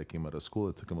young kid that came out of school,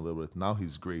 it took him a little bit. Now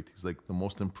he's great. He's like the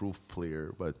most improved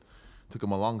player, but it took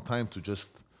him a long time to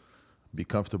just be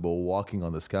comfortable walking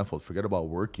on the scaffold. Forget about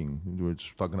working. We were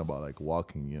just talking about like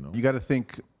walking. You know. You got to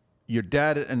think your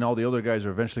dad and all the other guys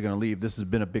are eventually going to leave. This has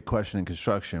been a big question in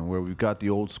construction where we've got the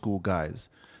old school guys.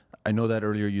 I know that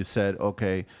earlier you said,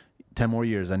 okay, 10 more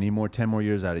years. I need 10 more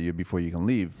years out of you before you can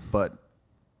leave. But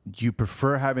do you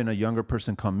prefer having a younger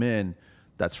person come in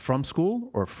that's from school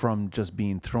or from just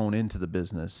being thrown into the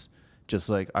business? Just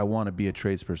like, I want to be a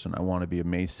tradesperson, I want to be a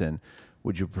mason.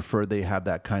 Would you prefer they have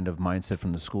that kind of mindset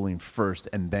from the schooling first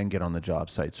and then get on the job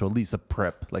site? So at least a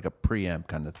prep, like a preamp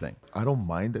kind of thing. I don't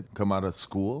mind it come out of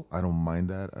school. I don't mind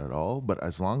that at all. But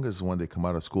as long as when they come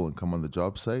out of school and come on the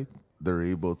job site, they're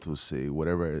able to say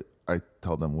whatever I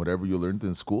tell them, whatever you learned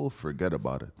in school, forget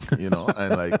about it,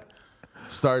 and like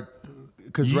start.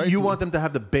 Because You want them to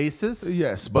have the basis?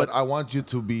 Yes, but I want you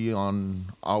to be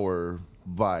on our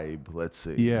vibe, let's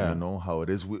say. Yeah. You know how it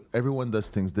is. Everyone does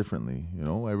things differently,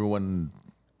 everyone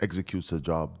executes a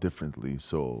job differently.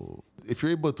 So if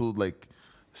you're able to like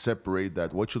separate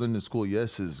that, what you learn in school,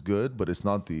 yes, is good, but it's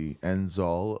not the ends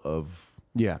all of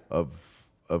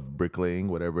bricklaying,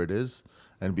 whatever it is,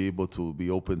 and be able to be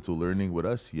open to learning with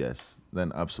us, yes,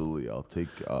 then absolutely I'll take,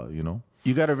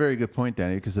 You got a very good point,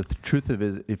 Danny, because the truth of it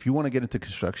is, if you want to get into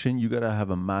construction, you got to have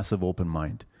a massive open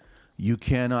mind. You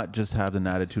cannot just have an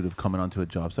attitude of coming onto a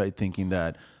job site thinking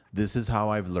that this is how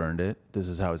I've learned it, this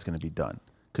is how it's going to be done,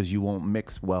 because you won't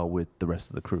mix well with the rest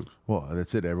of the crew. Well,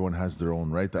 that's it. Everyone has their own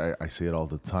right. I say it all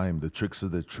the time. The tricks of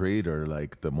the trade are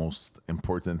like the most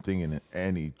important thing in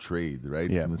any trade, right?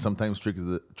 Yeah. And sometimes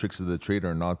tricks of the trade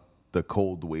are not the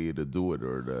cold way to do it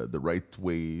or the right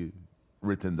way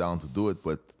written down to do it,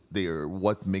 but they are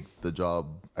what make the job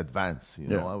advance.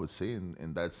 I would say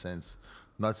in that sense,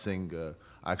 not saying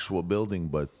actual building,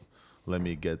 but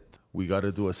we got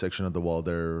to do a section of the wall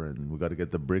there and we got to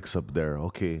get the bricks up there.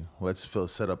 Okay, let's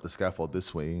set up the scaffold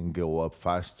this way and go up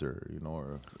faster,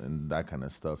 and that kind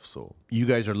of stuff. So you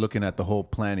guys are looking at the whole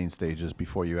planning stages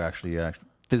before you actually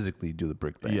physically do the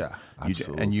bricklaying. Yeah,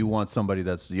 absolutely. And you want somebody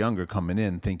that's younger coming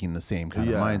in thinking the same kind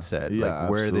of mindset. Yeah, like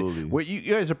absolutely. Where you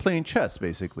guys are playing chess,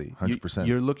 basically. 100%.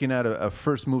 You're looking at a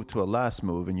first move to a last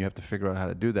move, and you have to figure out how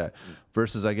to do that.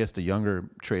 Versus, I guess, the younger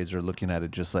trades are looking at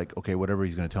it just like, okay, whatever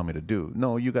he's going to tell me to do.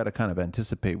 No, you got to kind of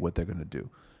anticipate what they're going to do.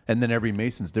 And then every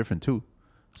mason's different, too.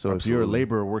 So if you're a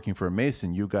laborer working for a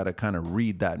mason, you got to kind of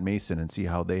read that mason and see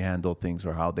how they handle things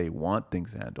or how they want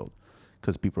things handled.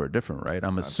 Because people are different, right?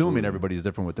 I'm assuming everybody's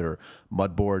different with their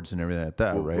mud boards and everything like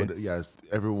that, right? Yeah,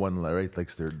 everyone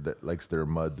likes their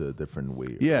mud a different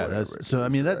way. Yeah,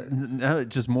 that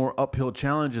just more uphill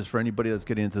challenges for anybody that's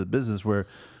getting into the business where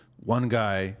one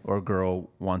guy or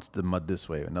girl wants the mud this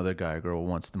way, another guy or girl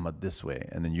wants the mud this way,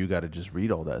 and then you got to just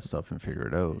read all that stuff and figure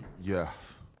it out. Yeah,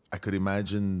 I could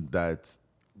imagine that.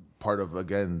 Part of,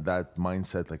 again, that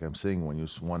mindset, like I'm saying, when you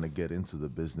want to get into the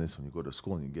business, when you go to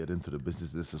school and you get into the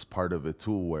business, this is part of it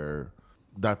too, where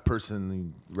that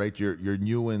person, right, you're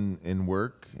new in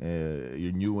work,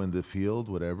 you're new in the field,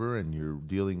 whatever, and you're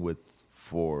dealing with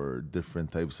 4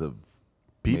 different types of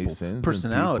people, masons,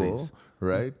 personalities, and people,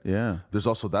 right? Yeah. There's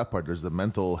also that part. There's the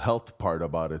mental health part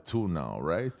about it too now,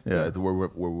 right? Yeah. That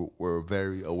we're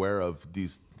very aware of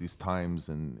these times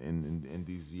and in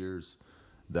these years.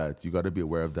 That you got to be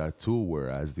aware of that too.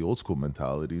 Whereas the old school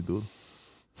mentality, dude,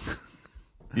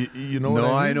 you know. No, what I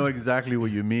mean? I know exactly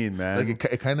what you mean, man. Like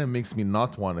it kind of makes me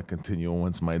not want to continue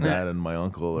once my dad and my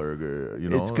uncle are,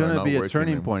 It's going to be a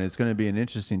turning point. It's going to be an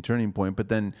interesting turning point. But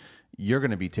then you're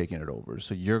going to be taking it over,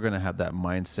 so you're going to have that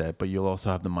mindset. But you'll also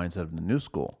have the mindset of the new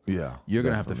school. Yeah, you're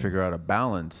going to have to figure out a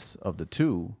balance of the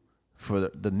two for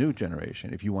the new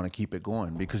generation if you want to keep it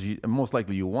going. Because most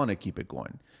likely you want to keep it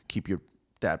going. Keep your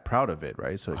dad proud of it,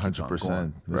 right? So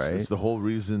 100%, right? It's the whole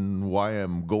reason why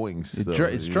I'm going. Still,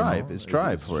 it's drive. It's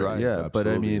drive for it. Yeah, absolutely. but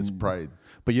I mean, it's pride.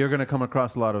 But you're going to come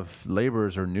across a lot of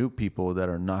laborers or new people that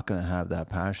are not going to have that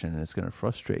passion, and it's going to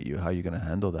frustrate you. How are you going to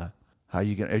handle that? Are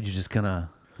you just going to?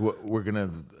 We're gonna,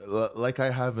 like I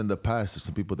have in the past. There's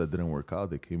some people that didn't work out.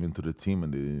 They came into the team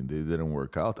and they didn't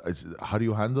work out. How do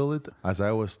you handle it? As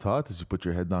I was taught, is you put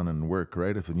your head down and work.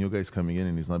 Right? If a new guy's coming in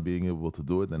and he's not being able to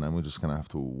do it, then I'm just gonna have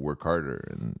to work harder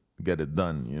and get it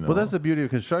done. Well, that's the beauty of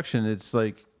construction. It's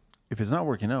like if it's not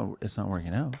working out, it's not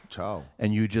working out. Ciao.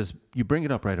 And you bring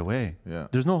it up right away. Yeah.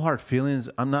 There's no hard feelings.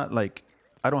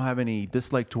 I don't have any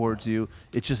dislike towards you.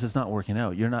 It's just it's not working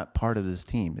out. You're not part of this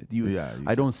team.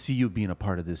 I don't see you being a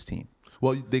part of this team.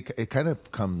 Well, it kind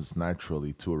of comes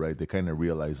naturally too, right? They kind of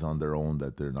realize on their own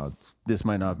that they're not. This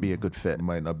might not be a good fit.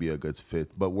 Might not be a good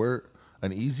fit. But we're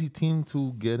an easy team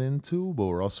to get into, but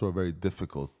we're also a very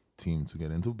difficult team to get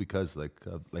into because,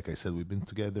 like I said, we've been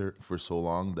together for so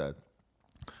long that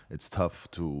it's tough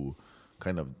to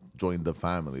kind of join the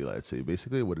family, let's say.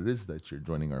 Basically what it is that you're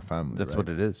joining our family. That's right? what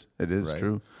it is. It is right?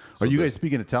 true. So are you guys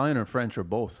speaking Italian or French or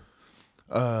both?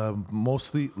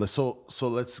 Mostly. So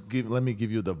let me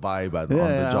give you the vibe on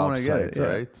the job site,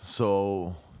 right?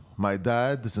 So My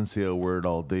dad doesn't say a word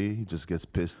all day. He just gets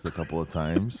pissed a couple of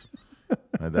times.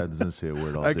 My dad doesn't say a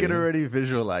word all day. I can already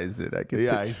visualize it.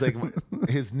 Yeah, he's like,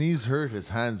 his knees hurt, his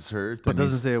hands hurt. But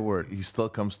doesn't say a word. He still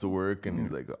comes to work and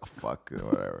he's like, oh, fuck,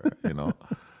 whatever, you know.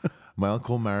 My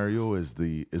Uncle Mario is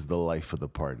the life of the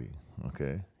party,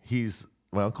 okay?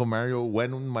 My Uncle Mario,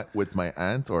 with my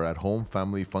aunt or at home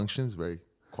family functions, very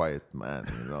quiet man,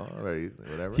 you know, very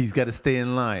whatever. He's got to stay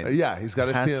in line. Yeah, he's got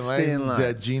to stay in line.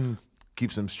 That gene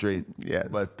keeps him straight. Yes.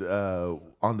 But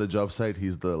on the job site,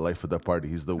 he's the life of the party.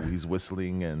 He's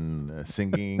whistling and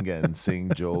singing and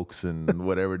saying jokes and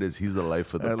whatever it is. He's the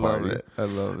life of the party. I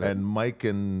love it. And Mike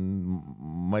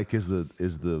is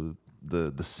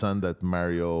the son that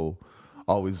Mario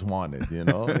always wanted, you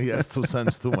know. He has two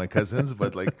sons too, my cousins,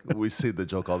 but like we say the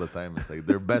joke all the time. It's like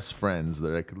they're best friends.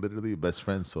 They're like literally best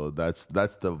friends. So that's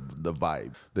the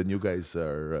vibe. Then you guys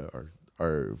are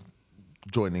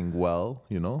joining well,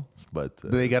 you know, but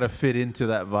they got to fit into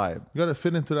that vibe. You got to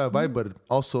fit into that vibe, but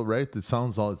also, right, it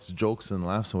sounds all it's jokes and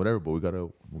laughs and whatever, but we got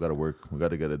to work. We got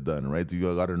to get it done, right?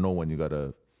 You got to know when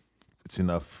it's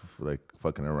enough like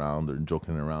fucking around or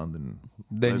joking around, and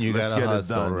then you got to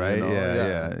hustle, done, right? You know?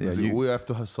 Yeah. We have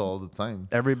to hustle all the time.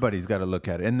 Everybody's got to look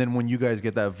at it. And then when you guys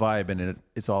get that vibe and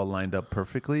it's all lined up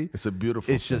perfectly, it's a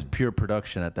beautiful It's just pure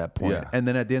production at that point. Yeah. And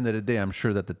then at the end of the day, I'm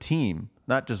sure that the team,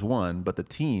 not just one, but the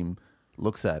team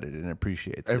looks at it and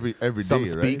appreciates every it. Some day,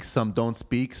 speak, right? Some don't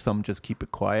speak, some just keep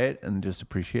it quiet and just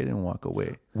appreciate it and walk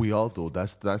away. We all do.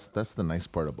 That's the nice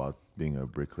part about being a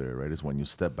bricklayer, right? Is when you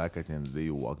step back at the end of the day,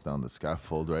 you walk down the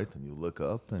scaffold, right, and you look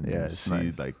up and you see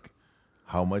nice. Like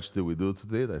how much did we do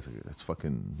today? That's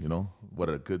fucking, you know, what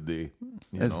a good day.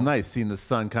 It's nice seeing the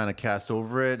sun kind of cast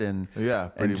over it and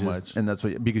pretty much. And that's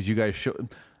what, because you guys show.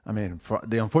 I mean,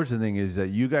 the unfortunate thing is that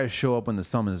you guys show up when the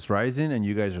sun is rising and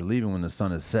you guys are leaving when the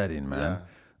sun is setting, man.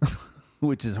 Yeah.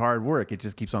 Which is hard work. It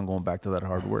just keeps on going back to that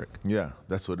hard work. Yeah,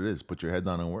 that's what it is. Put your head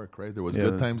down and work, right? There was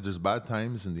good times, there's bad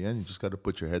times. In the end, you just got to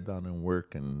put your head down and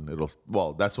work, and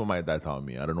that's what my dad taught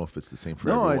me. I don't know if it's the same for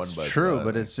everyone. No, it's true,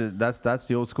 but it's just that's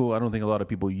the old school. I don't think a lot of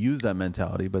people use that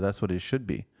mentality, but that's what it should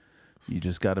be. You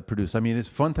just got to produce. I mean, it's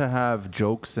fun to have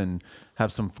jokes and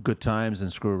have some good times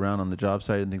and screw around on the job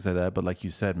site and things like that. But like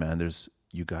you said, man,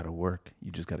 you got to work.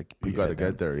 You just got to. You got to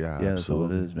get there. Yeah, absolutely. That's all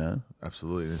it is, man.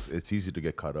 Absolutely. It's easy to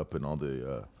get caught up in all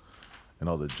the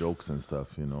jokes and stuff,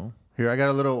 you know. Here, I got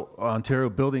a little Ontario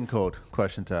building code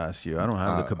question to ask you. I don't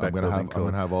have the Quebec building code. I'm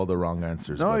gonna have all the wrong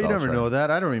answers. No, you never know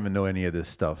that. I don't even know any of this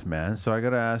stuff, man. So I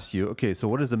got to ask you. Okay, so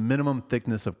what is the minimum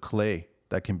thickness of clay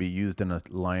that can be used in a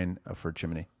line for a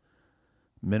chimney?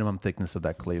 Minimum thickness of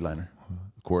that clay liner.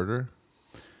 Quarter?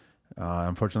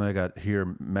 Unfortunately, I got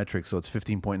here metric, so it's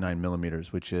 15.9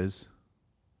 millimeters, which is...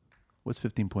 What's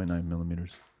 15.9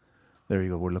 millimeters? There you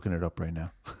go. We're looking it up right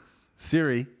now.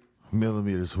 Siri.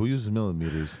 Millimeters. Who uses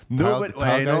millimeters? No,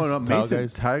 Mason,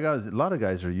 tile guys, a lot of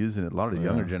guys are using it. A lot of the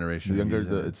younger generation.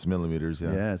 It's millimeters,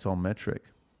 yeah. Yeah, it's all metric.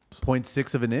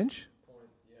 0.6 of an inch?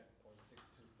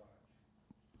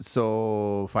 0.625.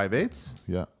 So 5/8?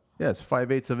 Yeah. Yeah, it's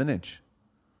 5/8 of an inch.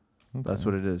 Okay. That's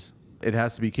what it is. It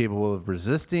has to be capable of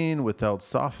resisting without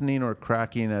softening or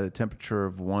cracking at a temperature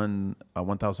of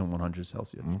 1,100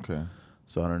 Celsius. Okay.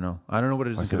 So I don't know. I don't know what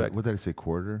it is in Quebec. What did I say?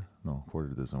 Quarter? No,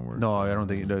 quarter doesn't work. No, I don't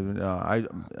think it does.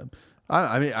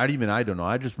 I mean, I don't know.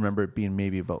 I just remember it being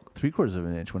maybe about 3/4 of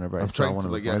an inch whenever I saw one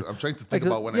of those. I'm trying to think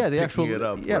about when I'm picking it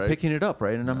up. Yeah, right? Picking it up,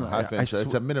 right? And I'm half inch.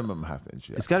 It's a minimum half inch.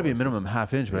 Yeah, it's got to be a minimum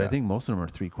half inch, but I think most of them are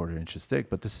 3/4 inches thick.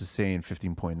 But this is saying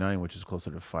 15.9, which is closer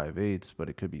to 5/8, but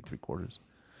it could be 3/4.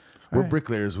 We're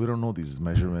bricklayers. We don't know these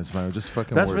measurements, man. We're just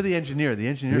fucking. That's for the engineer. The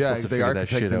engineer. Yeah, the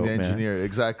architect and the engineer. Man.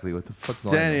 Exactly. What the fuck?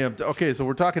 Danny. Okay, so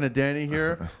we're talking to Danny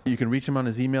here. You can reach him on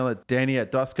his email at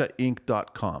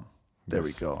danny@doscainc.com. There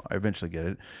we go. I eventually get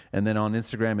it. And then on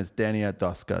Instagram, it's Danny at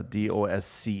Dosca,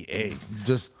 Dosca.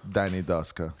 Just Danny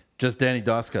Dosca. Just Danny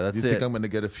Dosca. That's it. You think I'm going to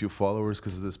get a few followers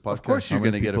because of this podcast? Of course you're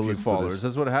going to get a few followers.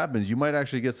 That's what happens. You might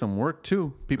actually get some work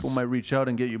too. People might reach out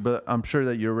and get you, but I'm sure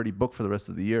that you're already booked for the rest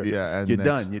of the year. Yeah, and you're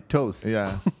done. You're toast.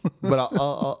 Yeah, but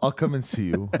I'll come and see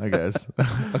you. I guess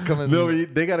I'll come and. No,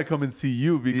 they got to come and see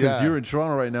you because you're in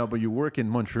Toronto right now, but you work in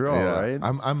Montreal, right?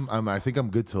 I think I'm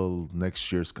good till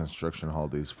next year's construction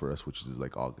holidays for us, which is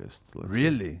like August.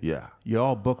 Really? Yeah. You're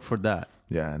all booked for that.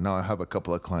 Yeah, now I have a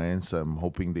couple of clients. I'm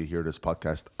hoping they hear this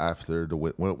podcast after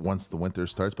once the winter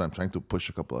starts, but I'm trying to push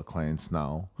a couple of clients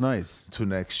now. Nice. To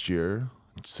next year.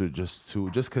 So just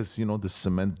because the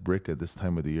cement brick at this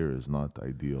time of the year is not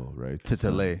ideal, right?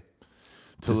 To lay.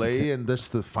 To lay, and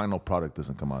just the final product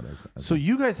doesn't come out as so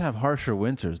you guys have harsher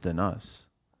winters than us.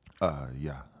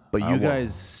 Yeah. But you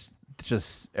guys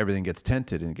just everything gets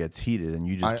tented and gets heated, and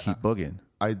you just keep booging.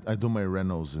 I do my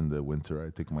renos in the winter. I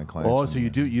take my clients. Oh, from so you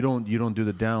there. do you don't do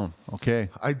the down? Okay.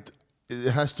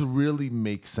 It has to really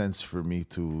make sense for me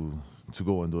to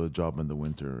go and do a job in the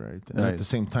winter, right? And Right. at the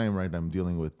same time, right, I'm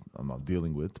not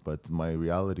dealing with, but my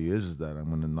reality is that I'm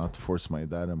gonna not force my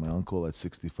dad and my uncle at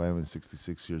 65 and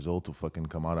 66 years old to fucking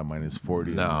come out at minus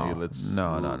 40. No. And, hey,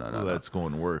 No. let's go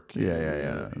and work.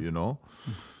 Yeah. You know,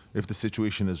 if the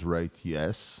situation is right,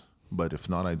 yes. But if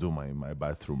not, I do my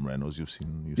bathroom renos. You've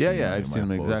seen I've seen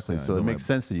them posts. exactly. Yeah, I So do it my- makes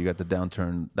sense that you got the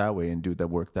downturn that way and do that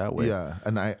work that way. Yeah,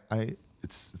 and I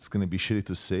it's gonna be shitty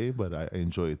to say, but I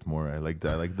enjoy it more. I like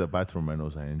that. I like the bathroom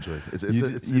renos. I enjoy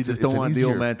it. You just don't want the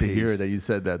old man to hear pace. that you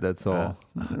said that. That's all.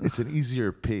 It's an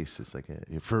easier pace. It's like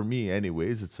for me,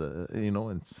 anyways.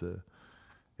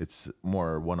 It's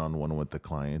more one-on-one with the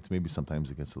client. Maybe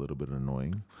sometimes it gets a little bit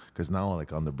annoying because now,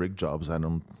 like on the brick jobs, I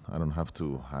don't have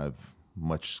to have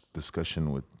much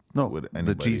discussion with The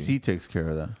anybody. GC takes care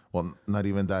of that. Well, not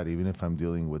even that. Even if I'm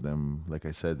dealing with them, like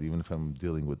I said, even if I'm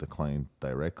dealing with the client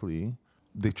directly,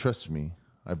 they trust me.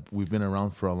 We've been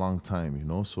around for a long time, you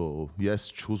know. So yes,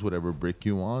 choose whatever brick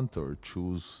you want or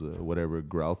choose whatever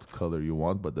grout color you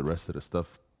want, but the rest of the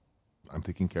stuff, I'm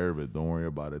taking care of it. Don't worry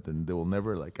about it. And they will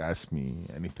never like ask me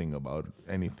anything about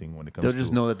anything when it comes. They'll just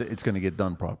to know that it's going to get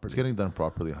done properly. it's getting done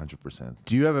properly, 100%.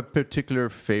 Do you have a particular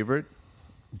favorite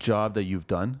job that you've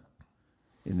done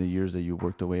in the years that you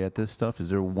worked away at this stuff? Is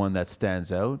there one that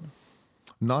stands out?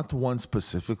 Not one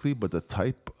specifically, but the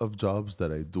type of jobs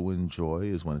that I do enjoy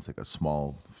is when it's like a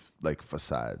small, like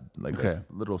facade, like Okay. a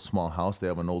little small house. They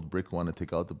have an old brick, want to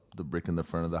take out the brick in the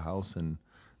front of the house and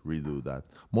redo that.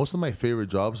 Most of my favorite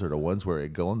jobs are the ones where I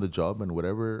go on the job and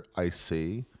whatever I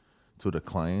say to the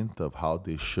client of how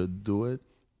they should do it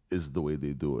is the way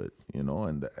they do it, you know,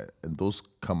 and those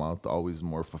come out always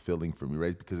more fulfilling for me,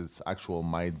 right? Because it's actual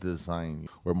my design.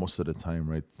 Where most of the time,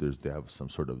 right, they have some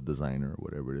sort of designer or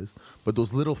whatever it is. But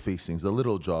those little facings, the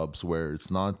little jobs where it's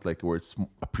not like where it's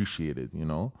appreciated, you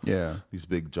know. Yeah. These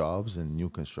big jobs and new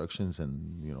constructions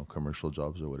and commercial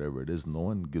jobs or whatever it is, no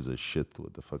one gives a shit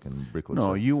what the fucking brick looks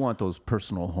No, like. you want those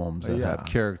personal homes that Yeah. have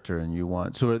character, and you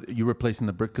want. So are you replacing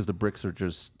the brick because the bricks are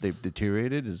they've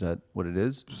deteriorated? Is that what it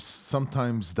is?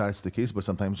 Sometimes that's the case, but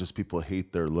sometimes just people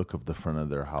hate their look of the front of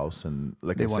their house, and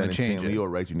like They I wanna said in change St. it. Leo,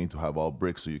 right? You need to have all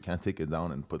brick, so you can't take it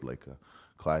down and put like a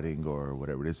cladding or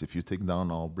whatever it is. If you take down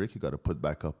all brick, you got to put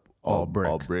back up All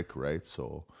brick. right?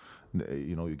 So,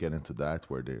 you get into that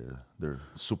where they're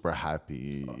super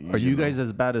happy. Are you know. guys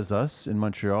as bad as us in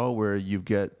Montreal, where you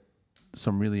get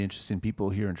some really interesting people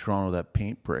here in Toronto that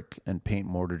paint brick and paint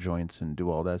mortar joints and do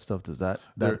all that stuff? Does that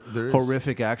There is-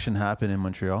 horrific action happen in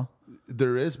Montreal?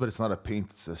 There is, but it's not a paint;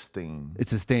 it's a stain.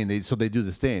 It's a stain. So they do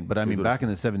the stain. But I mean, do back the in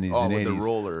the 70s Oh, and with the 80s,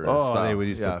 roller and they stuff. would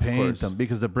used Yeah, to of paint course. them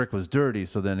because the brick was dirty.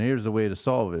 So then here's a way to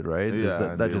solve it, right? Yeah, that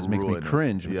and they just makes me ruin it.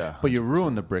 cringe. Yeah, But you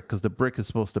ruin the brick because the brick is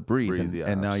supposed to breathe, Breathe, yeah,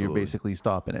 and now you're absolutely. basically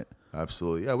stopping it.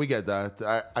 Absolutely. Yeah, we get that.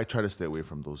 I try to stay away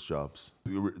from those jobs.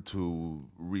 To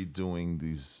redoing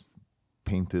these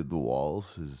painted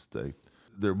walls is like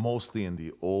they're mostly in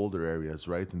the older areas,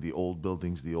 right? In the old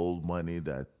buildings, the old money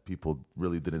that people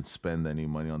really didn't spend any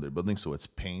money on their buildings. So it's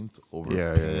paint over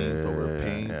paint over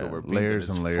paint over paint. Layers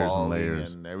it's and layers and falling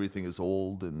layers. and everything is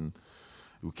old, and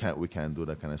we can't do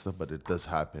that kind of stuff, but it does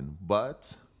happen.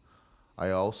 But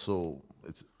I also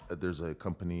there's a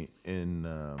company in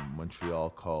Montreal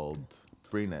called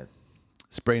Spraynet.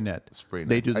 Spray net.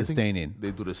 They do I the think staining.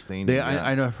 They do the staining. yeah.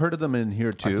 I know. I've heard of them in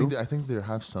here too. I think they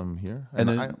have some here. And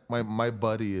And then- my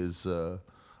buddy is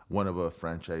one of a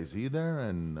franchisee there,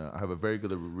 and I have a very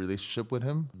good relationship with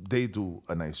him. They do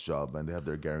a nice job, and they have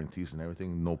their guarantees and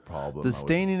everything. No problem. The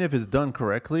staining, if it's done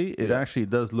correctly, it Yeah. actually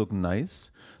does look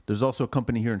nice. There's also a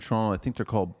company here in Toronto. I think they're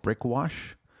called Brick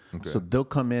Wash. So they'll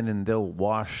come in and they'll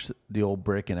wash the old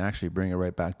brick and actually bring it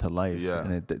right back to life. Yeah.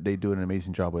 And they do an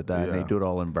amazing job with that. And they Yeah. do it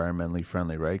all environmentally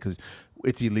friendly, right? Because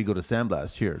it's illegal to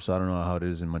sandblast here. So I don't know how it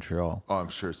is in Montreal. Oh, I'm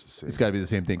sure it's the same. It's got to be the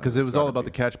same thing because it It's was all gotta about be.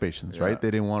 the catch basins, Yeah. right? They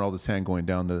didn't want all the sand going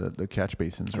down the catch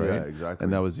basins, right? Yeah, exactly.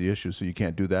 And that was the issue. So you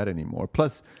can't do that anymore.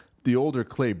 Plus, the older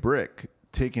clay brick,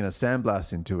 taking a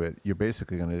sandblast into it, you're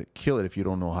basically going to kill it if you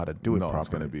don't know how to do it No,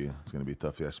 properly. it's gonna be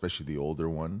tough. Yeah, especially the older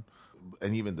one,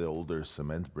 and even the older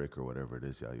cement brick or whatever it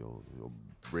is. Yeah, you'll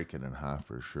break it in half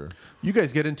for sure. You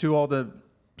guys get into all the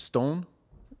stone?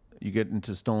 You get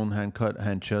into stone, hand cut,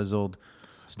 hand chiseled,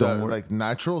 stone work? Like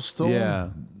natural stone. Yeah.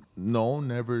 No,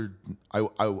 never.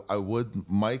 I would.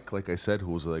 Mike, like I said,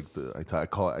 who was like I tell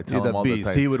He's him the all beast.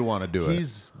 the time. He would wanna do it.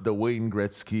 He's the Wayne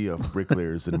Gretzky of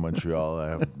bricklayers in Montreal. I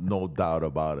have no doubt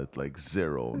about it. Like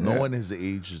zero. No one his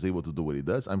age is able to do what he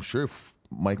does. I'm sure if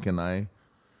Mike and I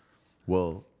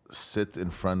will sit in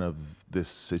front of this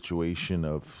situation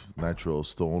of natural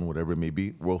stone, whatever it may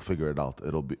be, we'll figure it out.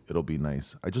 It'll be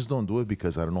nice. I just don't do it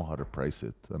because I don't know how to price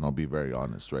it, and I'll be very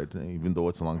honest, right? Even though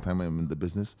it's a long time I'm in the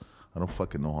business, I don't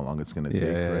fucking know how long it's gonna take.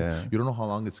 Right? Yeah. You don't know how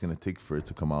long it's gonna take for it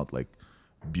to come out like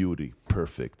beauty,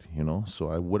 perfect, you know. So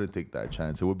I wouldn't take that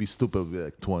chance. It would be stupid. It would be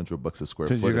like $200 a square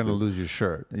foot. Because you're gonna lose your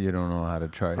shirt. You don't know how to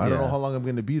try. I don't know how long I'm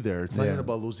gonna be there. It's not Yeah. even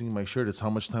about losing my shirt. It's how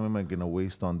much time am I gonna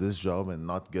waste on this job and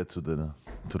not get to the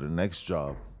next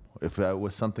job. If that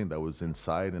was something that was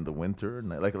inside in the winter, and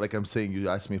like I'm saying, you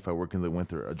asked me if I work in the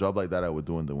winter. A job like that I would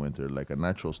do in the winter, like a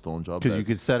natural stone job. Because you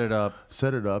could set it up.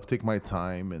 Take my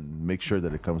time, and make sure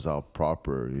that it comes out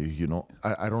proper. You know,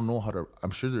 I don't know how to.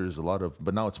 I'm sure there's a lot of,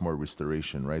 but now it's more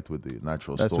restoration, right, with the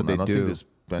natural That's stone. what they I don't do. think there's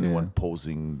anyone Yeah.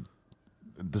 posing.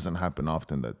 It doesn't happen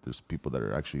often that there's people that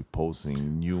are actually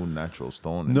posing new natural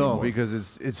stone. No, anymore.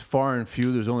 because it's far and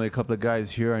few. There's only a couple of guys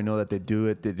here. I know that they do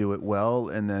it. They do it well.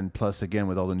 And then plus, again,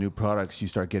 with all the new products, you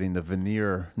start getting the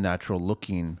veneer, natural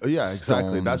looking. Yeah,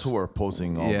 exactly. stones. That's what we're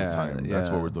posing all Yeah, the time. That's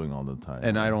yeah. what we're doing all the time.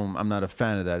 And I'm not a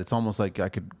fan of that. It's almost like I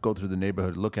could go through the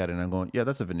neighborhood, look at it, and I'm going, yeah,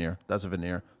 that's a veneer. That's a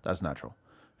veneer. That's natural.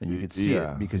 And you could see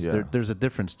Yeah, it because yeah. there's a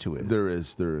difference to it. There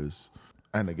is.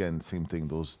 And again, same thing.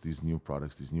 These new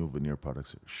products, these new veneer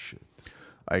products are shit.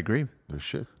 I agree. They're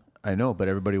shit. I know, but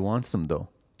everybody wants them though.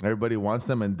 Everybody wants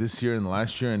them, and this year and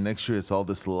last year and next year, it's all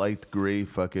this light gray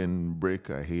fucking brick.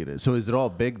 I hate it. So is it all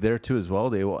big there too as well?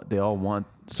 They all want.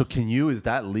 So is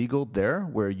that legal there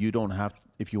where you don't have,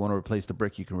 if you want to replace the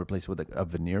brick, you can replace it with a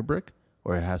veneer brick,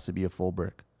 or it has to be a full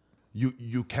brick?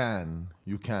 You can,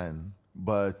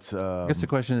 but I guess the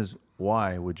question is,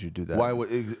 why would you do that? why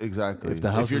would exactly? If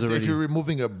the house is if already- you're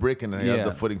removing a brick and you Yeah. have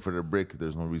the footing for the brick,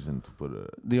 there's no reason to put a.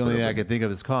 The only put thing a- I can think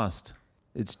of is cost.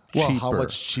 It's Well, cheaper. how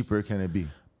much cheaper can it be?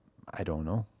 I don't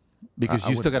know, because I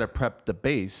you still would- got to prep the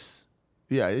base.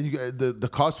 Yeah, the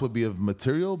cost would be of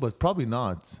material, but probably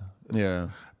not. Yeah.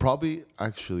 Probably,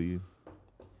 actually,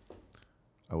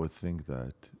 I would think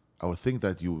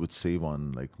that you would save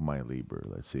on like my labor.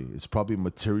 Let's say it's probably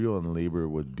material and labor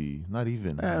would be not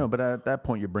even. I know, but at that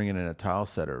point, you're bringing in a tile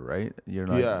setter, right? You're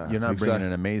not. Yeah, You're not exactly. bringing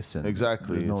in a mason.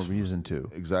 Exactly. There's no It's- reason to.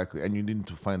 Exactly, and you need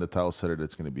to find a tile setter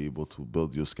that's going to be able to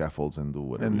build your scaffolds and do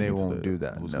whatever. And you they need to won't do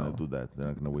that, Who's no. going to do that? They're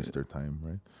not going to waste their time,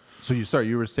 right? So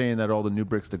you were saying that all the new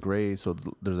bricks, the gray. So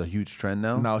there's a huge trend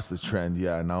now. Now it's the trend.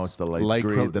 Yeah, now it's the light, Light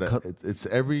gray. col- It's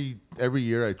every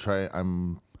year I try.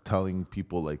 I'm telling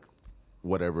people like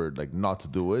whatever, like not to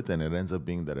do it, and it ends up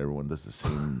being that everyone does the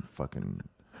same fucking.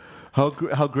 How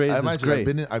gray I is this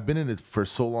imagine gray? I've been in it for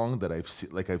so long that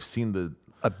I've seen the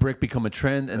A brick become a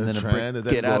trend, and then a trend, brick and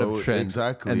then get out go- of trend,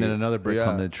 exactly. and then another brick Yeah.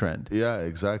 come to trend. Yeah,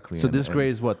 exactly. So And- this and- gray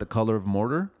is what, the color of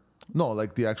mortar? No,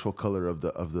 like the actual color of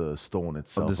the stone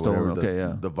itself. the or stone, whatever. okay,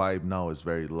 yeah. The vibe now is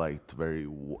very light,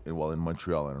 well in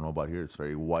Montreal. I don't know about here. It's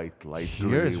very white, light Here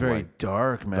gray. it's very white.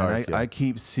 dark, man. Dark, yeah. I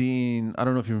keep seeing. I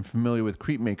don't know if you're familiar with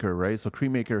Creepmaker, right? So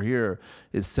Creepmaker here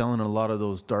is selling a lot of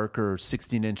those darker,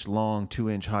 16-inch long,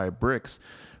 2-inch high bricks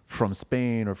from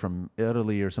Spain or from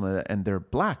Italy or something like that, and they're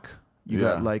black. You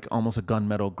got Yeah. like almost a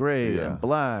gunmetal gray Yeah. and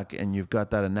black, and you've got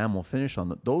that enamel finish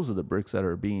on it. Those are the bricks that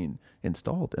are being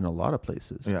installed in a lot of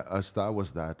places. Yeah, that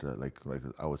was like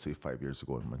I would say 5 years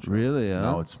ago in Montreal. Really, yeah?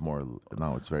 Now it's more.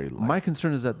 Now it's very light. My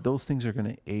concern is that those things are going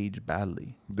to age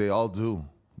badly. They all do.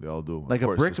 Like Of a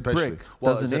course, brick especially- brick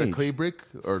Well, doesn't is it age. a clay brick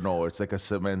or no? It's like a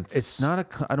cement. It's not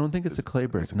I don't think it's a clay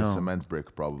brick. It's like No. a cement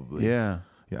brick, probably. Yeah.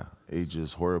 Yeah,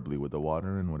 ages horribly with the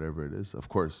water and whatever it is. Of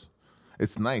course,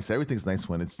 it's nice. Everything's nice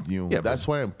when it's new. Yeah, That's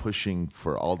why I'm pushing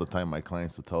for all the time my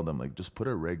clients to tell them like just put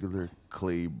a regular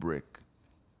clay brick.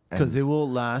 Because it will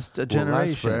last a Will generation.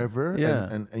 last forever. Yeah.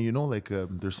 And you know, like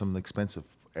there's some expensive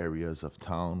areas of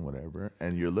town, whatever,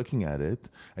 and you're looking at it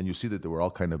and you see that they were all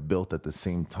kind of built at the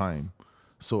same time.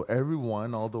 So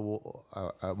everyone,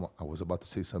 I was about to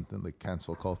say something like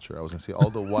cancel culture. I was gonna say all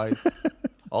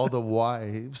the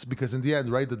wives, because in the end,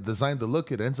 right, the design, the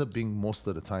look, it ends up being most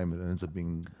of the time, it ends up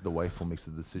being the wife who makes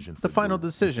the decision. The final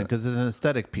decision, because it's an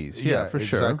aesthetic piece. Yeah, for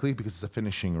sure. Exactly, because it's a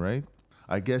finishing, right?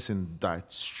 I guess in that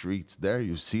street there,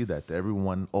 you see that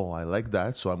everyone, oh, I like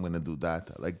that, so I'm going to do that.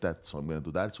 I like that, so I'm going to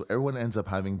do that. So everyone ends up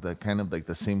having the kind of like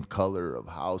the same color of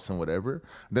house and whatever.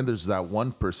 Then there's that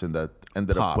one person that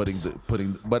ended up Pops.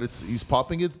 but he's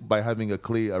popping it by having a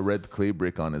red clay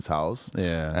brick on his house.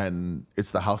 Yeah. And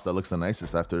it's the house that looks the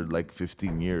nicest after like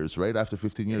 15 years, right? After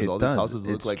 15 years, It all does. these houses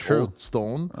look It's like true. old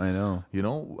stone. I know. You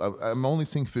know, I'm only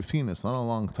saying 15. It's not a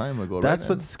long time ago, That's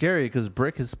right? what's scary, because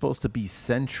brick is supposed to be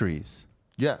centuries.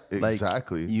 Yeah, Like,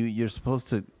 exactly. You're supposed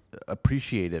to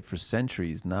appreciate it for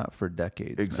centuries, not for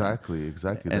decades. man.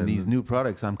 Exactly. And these new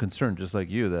products, I'm concerned, just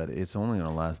like you, that it's only going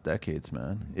to last decades,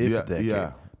 man. If decades.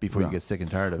 yeah. before you Yeah. get sick and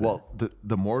tired of it. Well,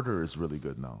 the mortar is really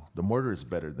good now. The mortar is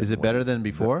better. Than Is it what better than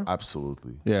before?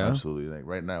 Absolutely. Yeah. Absolutely. Like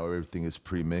right now, everything is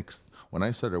pre-mixed. When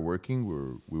I started working,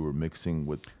 we were mixing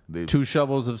with 2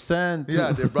 shovels of sand.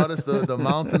 Yeah, they brought us the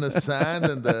mountain of sand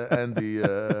and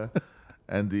the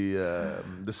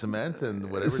cement and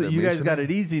whatever. So the you guys masonry. got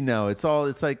it easy now. It's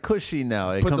like cushy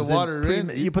now. It Put the comes water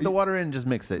in, You put the water in, just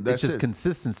mix it. That's It's just it.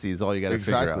 consistency is all you got to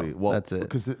figure Exactly. out. Well, that's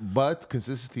it. But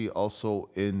consistency also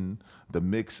in the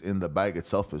mix in the bag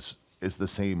itself is the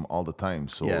same all the time.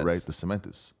 So Yes. right, the cement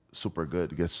is super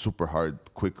good. It gets super hard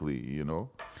quickly, you know.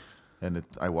 And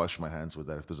I wash my hands with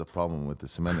that. If there's a problem with the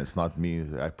cement, it's not me.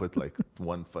 I put like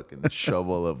one fucking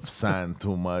shovel of sand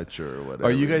too much or whatever.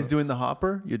 Are you guys know? doing the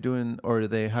hopper? You're doing, or are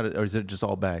they? Or is it just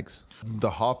all bags? The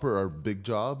hopper are big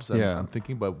jobs. Yeah. I'm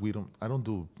thinking, but I don't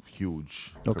do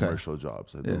huge Okay. commercial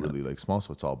jobs. I do Yeah. really like small,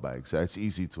 so it's all bags. It's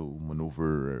easy to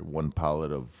maneuver one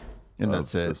pallet of. And of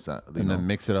that's it. the sa- you And know. then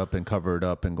mix it up and cover it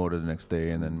up and go to the next day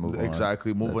and then move on.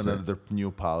 Exactly. Move That's it. another new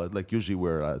pallet. Like usually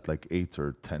we're at like 8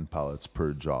 or 10 pallets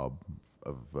per job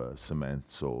of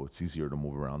cement, so it's easier to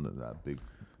move around than that big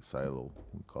silo,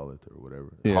 we call it, or whatever.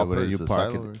 Yeah, Hopper but you is a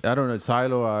park silo, it. I don't know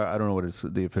silo. I don't know what is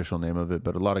the official name of it,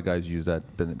 but a lot of guys use that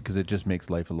because it just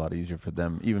makes life a lot easier for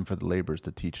them, even for the laborers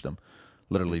to teach them.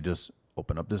 Literally, just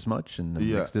open up this much and then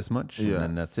Yeah. mix this much, Yeah. and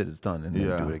then that's it. It's done. And then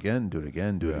Yeah. do it again, do it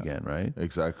again, do it Yeah. again. Right?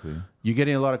 Exactly. You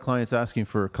getting a lot of clients asking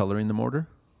for coloring the mortar?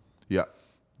 Yeah.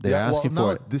 They're asking now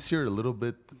for it. This year, a little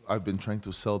bit, I've been trying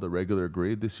to sell the regular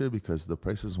grade this year because the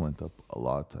prices went up a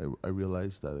lot. I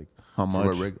realized that. Like, How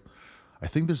for a much? I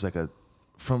think there's like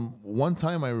from one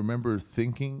time I remember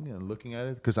thinking and looking at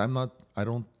it, because I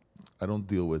don't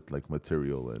deal with like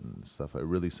material and stuff. I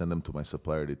really send them to my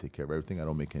supplier. They take care of everything. I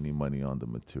don't make any money on the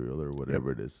material or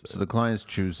whatever it is. So the clients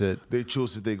choose it. They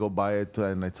choose it, they go buy it,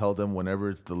 and I tell them whenever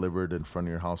it's delivered in front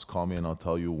of your house, call me and I'll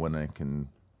tell you when I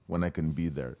can be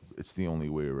there. It's the only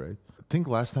way, right? I think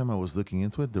last time I was looking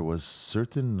into it, there was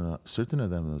certain of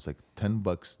them. It was like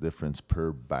 $10 difference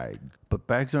per bag. But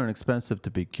bags aren't expensive to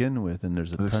begin with, and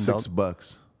there's a Like $10.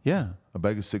 $6. Yeah. A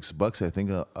bag is $6. I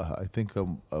think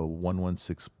a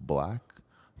 116 black.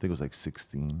 I think it was like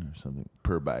 16 or something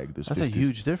per bag. There's That's a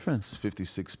huge difference.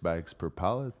 56 bags per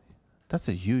pallet. That's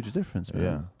a huge difference,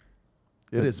 man.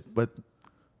 Yeah, it is. But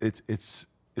it's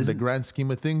in the grand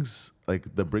scheme of things,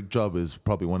 like the brick job is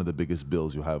probably one of the biggest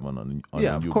bills you have on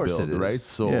Yeah, a of new course build, it is. right?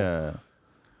 So yeah,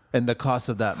 and the cost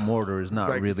of that mortar is not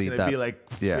like really it's that. gonna be like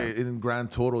yeah, in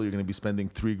grand total, you're gonna be spending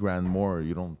 $3,000 more.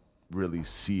 You don't really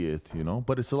see it, you know,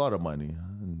 but it's a lot of money,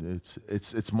 and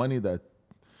it's money that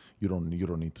you don't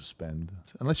need to spend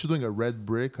unless you're doing a red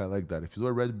brick. I like that. If you do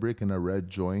a red brick and a red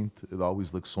joint, it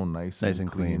always looks so nice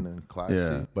and clean and classy.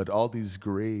 Yeah. But all these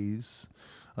grays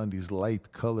on these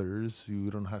light colors, you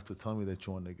don't have to tell me that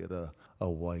you want to get a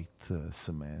white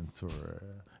cement or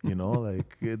you know,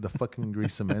 like the fucking gray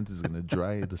cement is gonna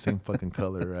dry the same fucking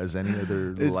color as any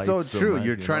other. it's light so true. cement,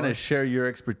 You're you trying know? to share your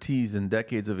expertise and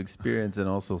decades of experience, and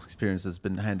also experience that's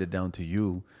been handed down to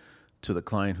you, to the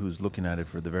client who's looking at it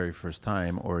for the very first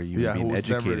time, or you being who's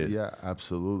educated. yeah,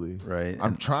 absolutely. Right.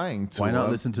 I'm And trying to. Why not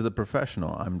listen to the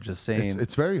professional? I'm just saying.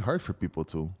 It's very hard for people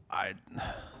to. I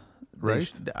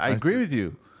Right? I agree with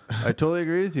you. I totally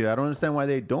agree with you. I don't understand why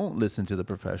they don't listen to the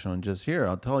professional and just here.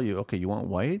 I'll tell you. Okay, you want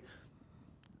white?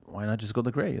 Why not just go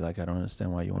the gray? Like I don't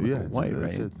understand why you want to Yeah, go white,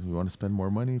 that's right? it. You want to spend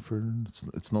more money for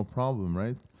it's no problem,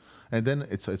 right? And then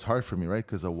it's hard for me, right?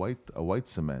 Because a white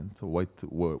cement,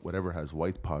 whatever has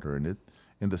white powder in it,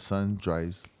 in the sun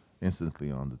dries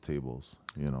instantly on the tables.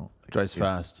 You know, Dries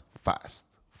fast. fast,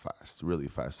 really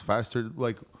fast, faster.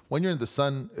 Like when you're in the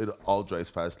sun, it all dries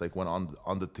fast. Like when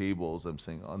on the tables, I'm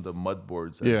saying on the mud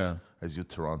boards, as you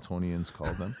Torontonians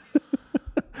call them.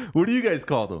 What do you guys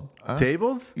call them?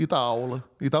 Tables? Itaula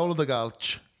de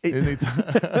galch.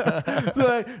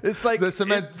 So it's like The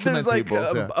cement there's like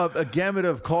tables, a gamut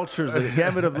of cultures, a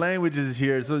gamut of languages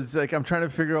here. So it's like I'm trying to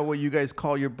figure out what you guys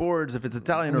call your boards, if it's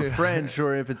Italian or French,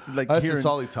 or if it's like Us, here it's in-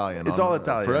 all Italian. It's all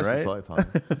Italian, for us. right? It's all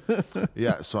Italian.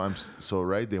 Yeah. So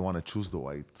right, they want to choose the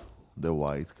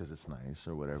white because it's nice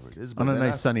or whatever it is. But On a then nice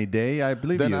after, sunny day, I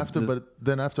believe then you. after,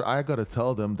 then after, I gotta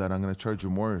tell them that I'm gonna charge you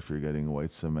more if you're getting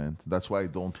white cement. That's why I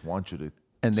don't want you to.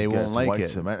 And they to won't get like white it.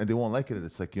 cement, and they won't like it.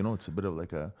 It's like it's a bit of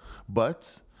like a.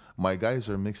 But my guys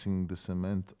are mixing the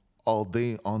cement all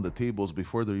day on the tables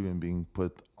before they're even being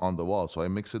put on the wall. So I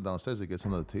mix it downstairs. It gets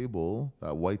on the table.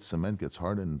 That white cement gets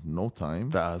hard in no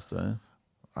time. Fast, eh?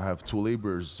 I have 2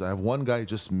 laborers. I have one guy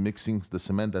just mixing the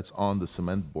cement that's on the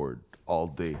cement board all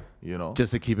day, you know.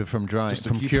 Just to keep it from drying, Just to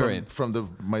from keep curing.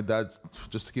 from my dad,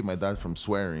 just to keep my dad from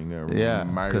swearing. Or Yeah,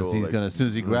 Mario, because he's gonna, as soon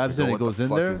as he grabs it and it goes in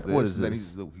there, what is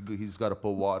this? Then he's got to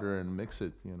put water and mix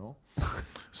it, you know.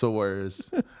 So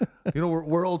whereas, you know,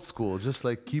 we're old school. Just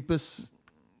like keep it simple.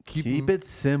 Keep it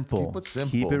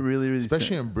simple. Keep it really, really especially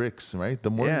simple. in bricks, right? The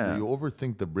more Yeah. you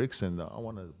overthink the bricks and I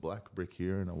want a black brick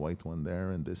here and a white one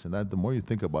there and this and that, the more you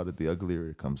think about it, the uglier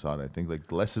it comes out. I think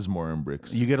like less is more in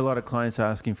bricks. You get a lot of clients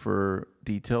asking for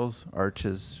details,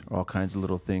 arches, all kinds of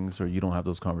little things, or you don't have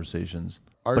those conversations.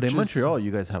 But in Arches- Montreal,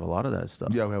 you guys have a lot of that stuff.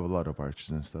 Yeah, we have a lot of arches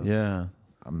and stuff. Yeah.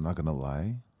 I'm not gonna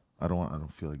lie, I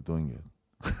don't feel like doing it.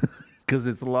 Because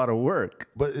it's a lot of work.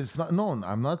 But it's not. No,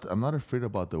 I'm not afraid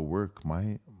about the work.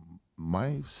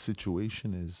 My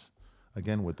situation is,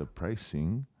 again, with the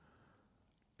pricing,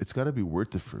 it's got to be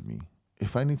worth it for me.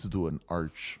 If I need to do an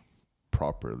arch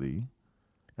properly,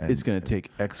 and It's going to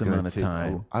take X it's gonna amount of take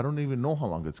time. I don't even know how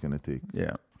long it's going to take.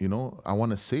 Yeah. You know, I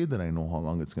want to say that I know how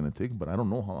long it's going to take, but I don't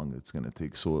know how long it's going to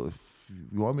take. So if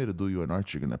you want me to do you an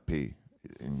arch, you're going to pay,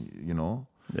 and you know,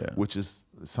 Yeah. which is,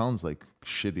 it sounds like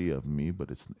shitty of me,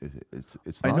 but it's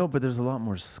I not. know, but there's a lot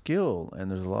more skill and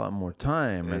there's a lot more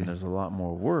time and there's a lot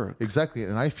more work. Exactly.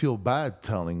 And I feel bad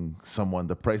telling someone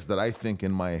the price that I think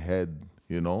in my head,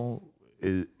 you know,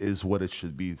 is what it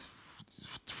should be.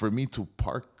 For me to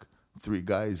park 3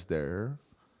 guys there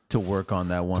To work on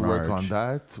that one to work arch. on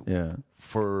that Yeah.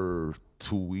 for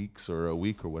 2 weeks or a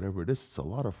week or whatever it is, it's a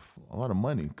lot of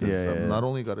money because Yeah, I'm yeah. not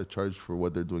only got to charge for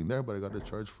what they're doing there, but I got to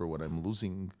charge for what I'm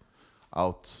losing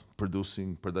out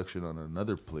production on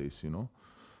another place, you know.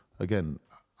 Again,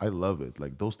 I love it.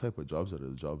 Like those type of jobs are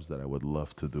the jobs that I would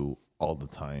love to do all the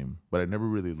time, but I never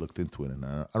really looked into it, and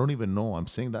I don't even know. I'm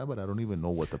saying that, but I don't even know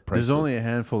what the price. There's only a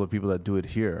handful of people that do it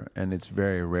here, and it's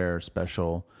very rare,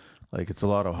 special. Like it's a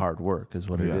lot of hard work, is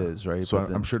what it is, right? So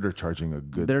But I'm sure they're charging a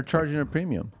good. they're charging a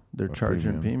premium. They're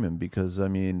charging a premium because I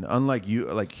mean, unlike you,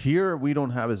 like here, we don't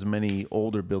have as many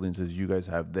older buildings as you guys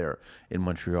have there in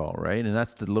Montreal, right? And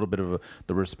that's the little bit of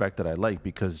the respect that I like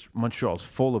because Montreal's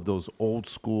full of those old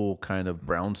school kind of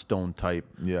brownstone type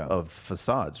of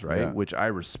facades, right? Yeah. Which I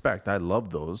respect. I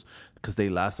love those because they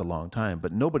last a long time.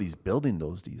 But nobody's building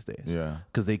those these days, Yeah.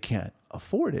 because they can't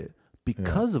afford it.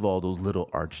 Because of all those little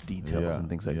arch details and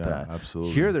things like that.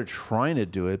 Absolutely. Here they're trying to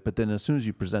do it, but then as soon as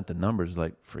you present the numbers,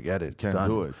 like forget it. It's Can't done.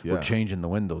 do it, We're yeah. changing the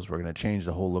windows. We're going to change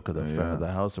the whole look of the front of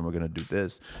the house, and we're going to do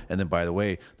this. And then, by the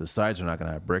way, the sides are not going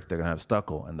to have brick; they're going to have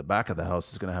stucco, and the back of the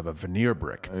house is going to have a veneer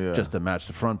brick just to match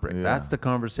the front brick. That's the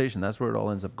conversation. That's where it all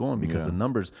ends up going because the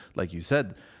numbers, like you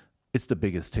said. It's the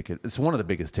biggest ticket. It's one of the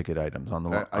biggest ticket items on the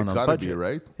on It's the gotta budget. be,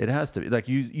 right? It has to be. Like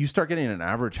you start getting an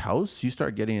average house, you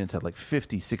start getting into like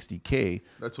 50, 60K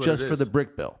That's what just it for is. the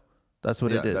brick bill. That's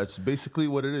what it is. That's basically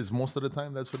what it is. Most of the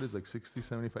time, that's what it is, like 60,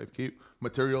 75K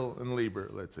material and labor,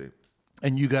 let's say.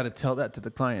 And you got to tell that to the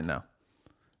client now.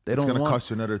 They It's don't going to want.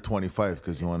 cost you another 25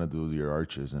 because you want to do your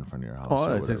arches in front of your house. Oh, or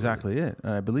that's whatever. exactly it.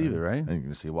 And I believe it, right? And you're going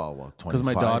to say, wow, 25. Because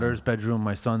my daughter's bedroom,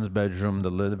 my son's bedroom,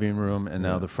 the living room, and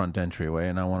now the front entryway,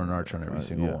 and I want an arch on every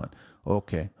single one.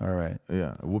 Okay, all right.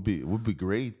 Yeah, it would be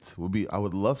great. I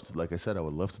would love to, like I said, I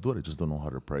would love to do it. I just don't know how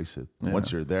to price it.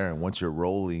 Once you're there and once you're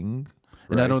rolling.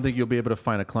 And I don't think you'll be able to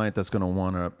find a client that's going to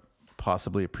want to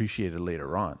possibly appreciate it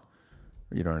later on.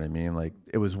 You know what I mean? Like,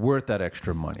 it was worth that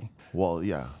extra money. Well,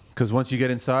 yeah. Because once you get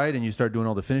inside and you start doing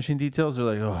all the finishing details, they're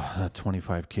like, oh, that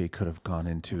 25K could have gone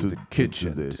into the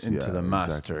kitchen, into the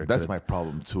master. Exactly. That's my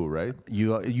problem too, right?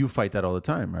 You fight that all the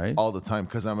time, right? All the time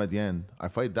because I'm at the end. I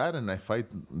fight that and I fight,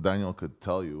 Daniel could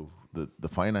tell you, the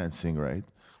financing, right?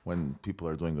 When people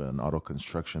are doing an auto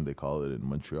construction, they call it in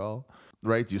Montreal,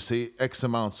 right? You say X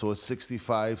amount, so it's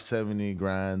 65, 70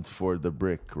 grand for the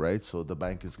brick, right? So the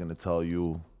bank is going to tell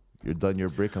you, you're done your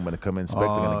brick. I'm going to come inspect.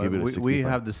 I'm going to give you the 65. We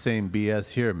have the same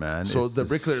BS here, man. So It's the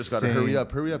bricklayer's got to hurry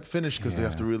up, finish because they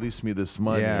have Yeah. to release me this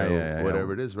money or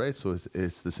whatever it is, right? So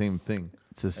it's the same thing.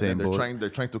 It's the same. They're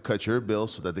trying to cut your bill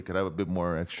so that they could have a bit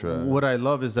more extra. What I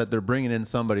love is that they're bringing in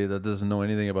somebody that doesn't know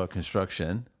anything about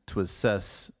construction to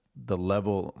assess the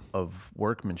level of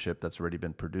workmanship that's already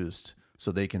been produced,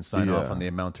 so they can sign off on the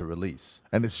amount to release.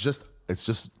 And it's just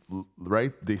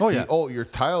right. They see, your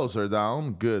tiles are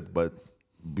down, good, but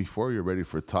before you're ready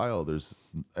for tile, there's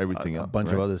everything else. A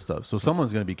bunch of other stuff. So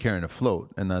someone's going to be carrying a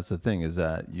float, and that's the thing is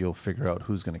that you'll figure out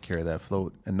who's going to carry that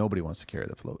float, and nobody wants to carry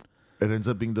the float. It ends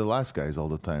up being the last guys all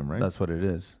the time, right? That's what it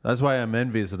is. That's why I'm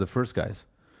envious of the first guys.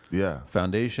 Yeah.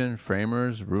 Foundation,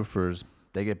 framers, roofers,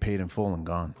 they get paid in full and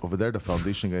gone. Over there, the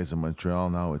foundation guys in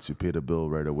Montreal now, it's you pay the bill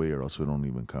right away or else we don't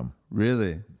even come.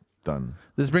 Really? Done.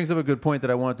 This brings up a good point that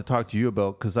I wanted to talk to you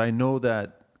about because I know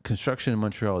that construction in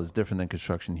Montreal is different than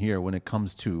construction here when it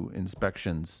comes to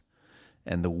inspections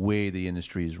and the way the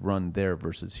industry is run there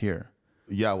versus here.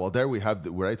 Yeah, well, there we have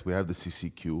we have the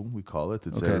CCQ, we call it.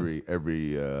 It's Okay.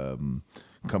 every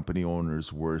company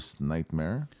owner's worst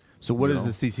nightmare. So what You does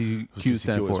know? the CCQ CCQ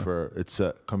stand is for? it's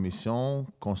a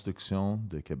Commission Construction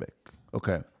de Québec.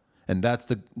 Okay. And that's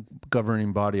the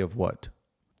governing body of what?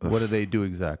 What do they do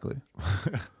exactly?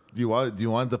 Do you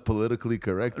want the politically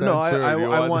correct No, answer? or do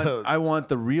you I want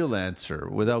the real answer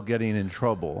without getting in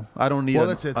trouble. I don't need Well,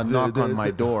 that's it. a knock on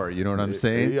my door. You know what I'm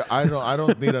saying? Yeah, I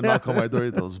don't need a knock on my door.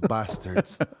 Those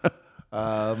bastards.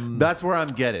 That's where I'm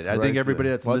getting. I think Right? everybody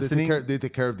that's Well, listening. they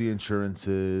take care of the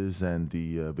insurances and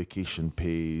the vacation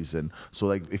pays, and so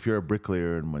like if you're a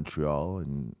bricklayer in Montreal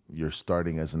and you're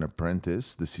starting as an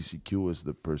apprentice, the CCQ is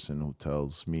the person who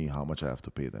tells me how much I have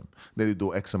to pay them. Then they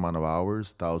do X amount of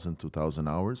hours, 1,000, 2,000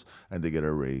 hours, and they get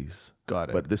a raise. Got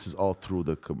it. But this is all through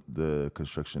the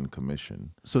construction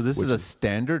commission. So this is a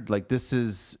standard. Like this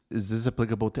is this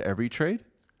applicable to every trade?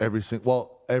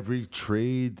 Every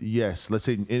trade, yes. Let's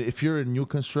say if you're in new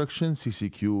construction,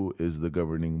 CCQ is the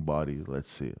governing body.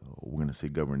 Let's say we're gonna say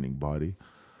governing body,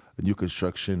 new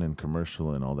construction and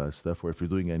commercial and all that stuff. Or if you're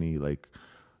doing any like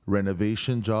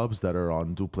renovation jobs that are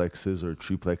on duplexes or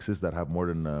triplexes that have more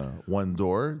than one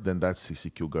door, then that's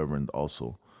CCQ governed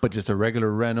also. But just a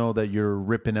regular reno that you're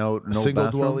ripping out, no Single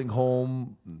bathroom? dwelling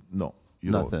home, no,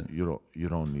 Nothing. You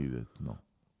don't need it. No,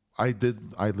 I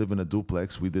live in a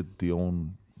duplex. We did the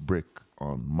own brick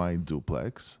on my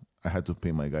duplex. I had to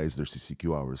pay my guys their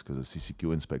CCQ hours because a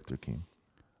CCQ inspector came.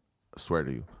 I swear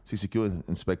to you, CCQ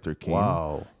inspector came.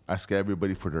 Wow. Ask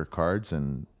everybody for their cards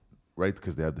and right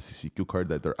because they have the CCQ card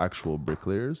that they're actual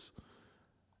bricklayers.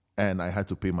 And I had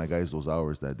to pay my guys those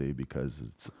hours that day because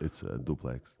it's a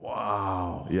duplex.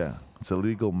 Wow. Yeah, it's a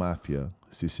legal mafia.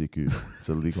 CCQ. It's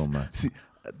a legal mafia. See,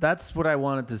 that's what I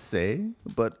wanted to say,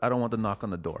 but I don't want to knock on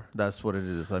the door. That's what it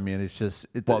is. I mean, it's just...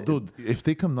 Well, dude, if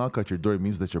they come knock at your door, it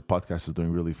means that your podcast is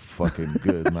doing really fucking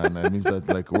good, man. That means that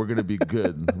like we're gonna be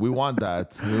good. We want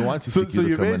that. We want CCQ So to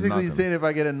you're come and knock basically on. saying if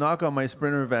I get a knock on my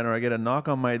Sprinter van or I get a knock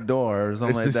on my door or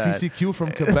something like It's the that... CCQ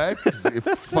from Quebec.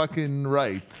 It's fucking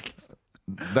right.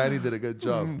 Danny did a good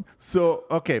job. So,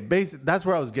 okay, that's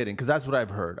where I was getting, because that's what I've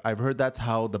heard. I've heard that's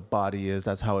how the body is,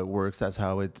 that's how it works, that's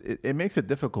how it makes it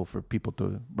difficult for people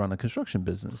to run a construction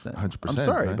business then. 100%, I'm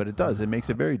sorry, right? but it does. It makes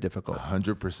it very difficult.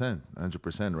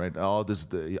 100%, right?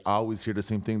 I always hear the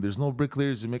same thing. There's no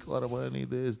bricklayers. You make a lot of money.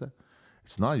 This, that.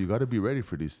 It's not. You got to be ready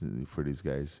for these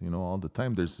guys. You know, all the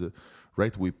time.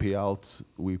 Right. We pay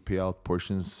out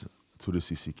portions to the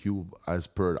CCQ as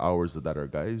per hours that our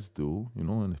guys do. You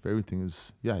know, and if everything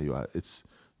is it's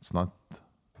not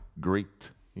great.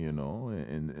 You know,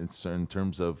 in certain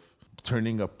terms of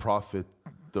turning a profit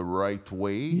the right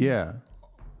way. Yeah.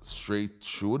 Straight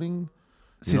shooting.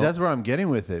 See, that's where I'm getting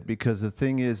with it, because the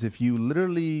thing is, if you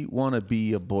literally want to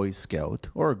be a Boy Scout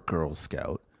or a Girl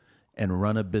Scout and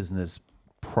run a business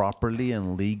properly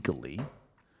and legally,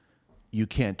 you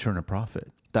can't turn a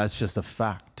profit. That's just a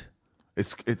fact.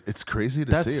 It's crazy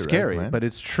to That's say, scary, right, man? but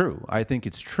it's true. I think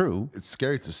it's true. It's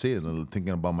scary to say it. And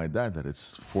thinking about my dad, that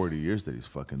it's 40 years that he's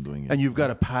fucking doing it. And you've got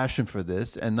a passion for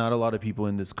this, and not a lot of people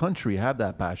in this country have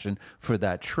that passion for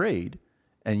that trade,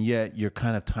 and yet you're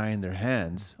kind of tying their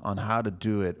hands on how to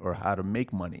do it or how to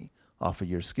make money off of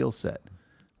your skill set,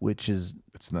 which is...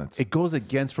 It's nuts. It goes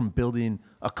against from building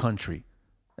a country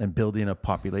and building a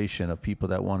population of people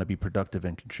that want to be productive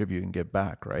and contribute and give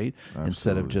back, right? Absolutely.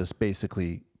 Instead of just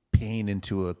basically paying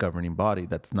into a governing body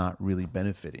that's not really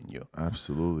benefiting you.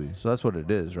 Absolutely. So that's what it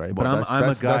is, right? Well, but I'm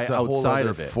a guy that's a whole outside other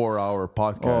of it. 4-hour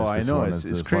podcast. Oh, I if know, you wanted it's to-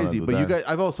 if you crazy. wanna do But you that. guys,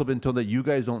 I've also been told that you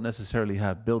guys don't necessarily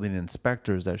have building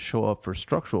inspectors that show up for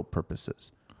structural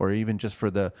purposes, or even just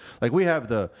for the, like we have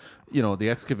the, the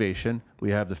excavation,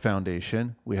 we have the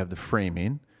foundation, we have the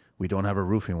framing. We don't have a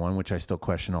roofing one, which I still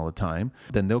question all the time.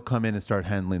 Then they'll come in and start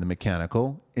handling the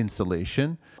mechanical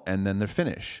installation, and then they're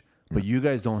finished. But you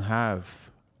guys don't have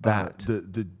that.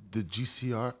 The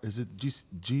GCR, is it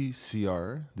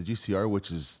GCR? The GCR,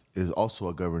 which is also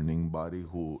a governing body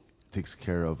who takes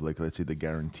care of, like, let's say, the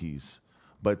guarantees.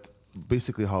 But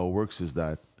basically how it works is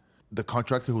that the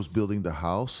contractor who's building the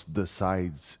house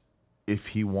decides if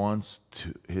he wants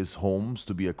his homes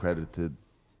to be accredited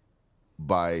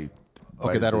by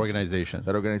that organization.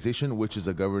 That organization, which is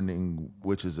a government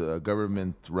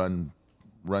run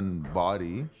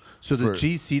body. So the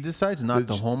GC decides, not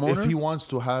the homeowner? If he wants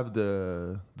to have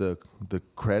the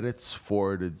credits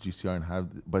for the GCR and have,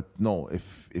 but no,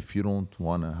 if you don't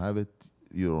want to have it,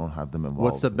 you don't have them involved.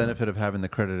 What's the benefit of having the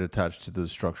credit attached to the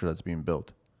structure that's being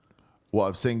built? Well,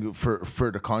 I'm saying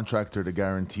for the contractor, the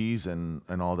guarantees and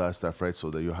all that stuff, right? So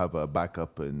that you have a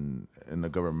backup in a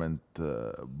government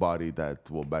body that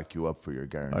will back you up for your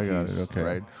guarantees, okay.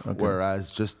 right? Okay.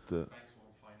 Whereas just Banks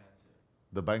won't finance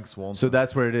it. the banks won't. So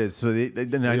that's where it is. So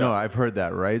and I know Yeah. I've heard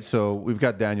that, right? So we've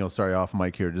got Daniel, sorry, off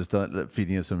mic here, just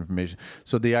feeding us some information.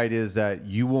 So the idea is that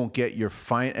you won't get your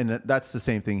fine, and that's the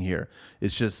same thing here.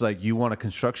 It's just like you want a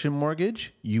construction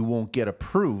mortgage, you won't get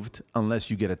approved unless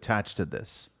you get attached to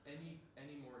this.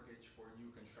 Any mortgage for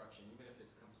new construction, even if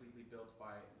it's completely built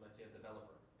by, let's say, a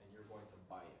developer, and you're going to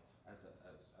buy it as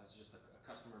just a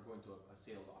customer going to a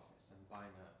sales office and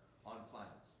buying on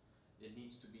plans, it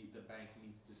needs to be, the bank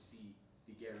needs to see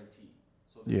the guarantee.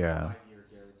 So there's Yeah. a 5-year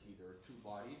guarantee. There are two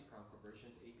bodies, Crown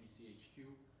Corporations, APCHQ,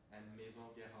 and Maison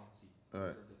Garantie.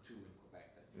 Those are the two in Quebec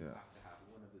that you have to have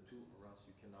one of the two, or else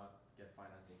you cannot get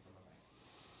financing from a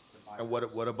bank. And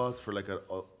what about for like a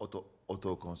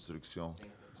auto construction?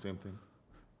 Same thing.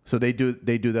 So they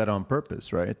do that on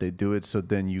purpose, right? They do it so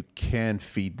then you can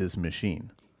feed this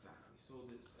machine. Exactly. So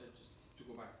this, just to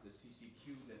go back to the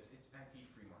CCQ, it's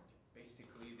anti-free market.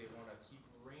 Basically, they want to keep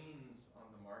reins on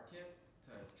the market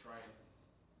to try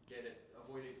and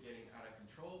avoid it getting out of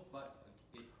control, but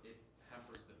it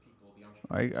hampers the people, the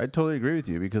entrepreneurs. I totally agree with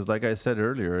you because, like I said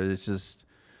earlier, it's just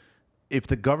if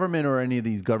the government or any of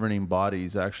these governing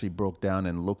bodies actually broke down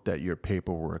and looked at your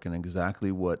paperwork and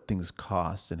exactly what things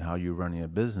cost and how you're running a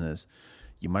business,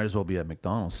 you might as well be at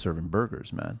McDonald's serving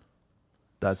burgers, man.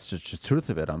 That's just the truth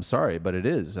of it. I'm sorry, but it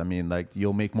is. I mean, like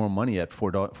you'll make more money at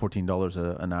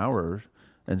 $14 an hour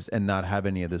and not have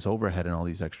any of this overhead and all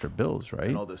these extra bills, right?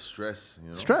 And all the stress,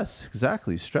 Stress,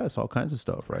 exactly. Stress, all kinds of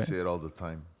stuff, I right? say it all the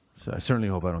time. So I certainly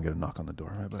hope I don't get a knock on the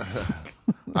door, right? But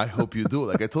I hope you do.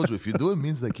 Like I told you, if you do, it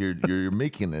means like you're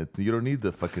making it. You don't need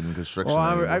the fucking construction. well,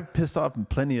 anymore. I've pissed off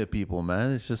plenty of people,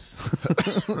 man. It's just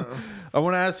I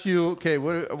want to ask you. Okay,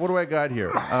 what do I got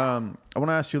here? I want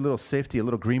to ask you a little safety, a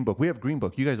little green book. We have green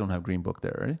book. You guys don't have green book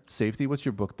there, right? Safety. What's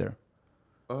your book there?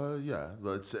 Yeah,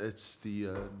 but it's the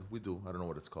we do. I don't know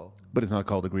what it's called. But it's not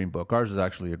called a green book. Ours is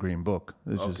actually a green book.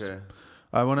 It's Okay. just.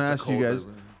 I want to It's a ask you code, guys.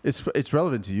 It's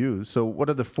relevant to you. So, what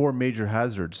are the 4 major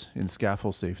hazards in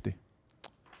scaffold safety?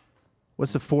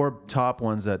 What's the 4 top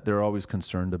ones that they're always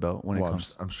concerned about when it Well,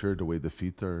 comes? I'm sure the way the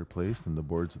feet are placed and the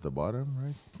boards at the bottom,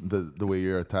 right? The way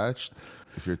you're attached.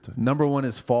 If you're Number 1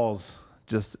 is falls.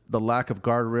 Just the lack of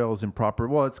guardrails, improper.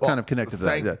 Well, it's kind of connected to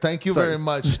that. Yeah. Thank you Sorry. very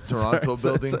much, Toronto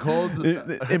Building Code.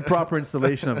 Improper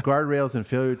installation of guardrails and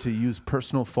failure to use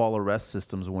personal fall arrest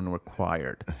systems when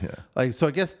required. Yeah. Like so,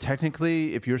 I guess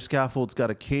technically, if your scaffold's got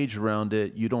a cage around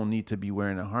it, you don't need to be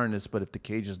wearing a harness. But if the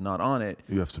cage is not on it,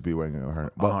 You have to be wearing a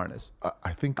harness. a harness.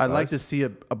 I think I'd like to us- see a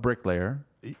bricklayer.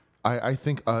 I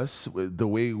think us, the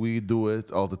way we do it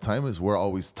all the time is we're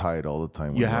always tied all the time.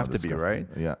 when You we're have on to the be, scaffold. right?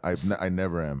 Yeah, I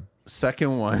never am.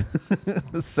 Second one,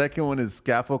 the second one is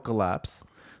scaffold collapse.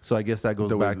 So I guess that goes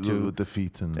The way back to with the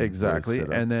feet and exactly, the way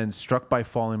it's set up. and then struck by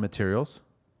falling materials.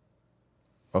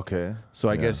 Okay. So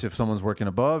I Yeah. guess if someone's working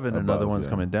above and another Above, one's yeah.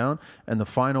 coming down, and the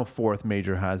final 4th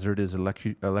major hazard is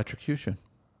electrocution.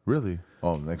 Really?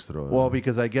 Oh, next to the Well,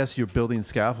 because I guess you're building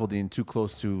scaffolding too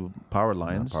close to power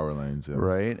lines, power lines. Yeah.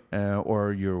 right?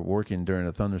 Or you're working during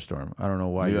a thunderstorm. I don't know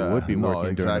why Yeah, you would be no,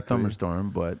 working during a exactly.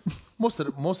 thunderstorm, but Most of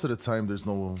the time,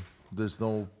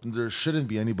 there shouldn't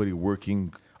be anybody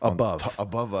working on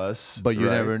above us. but you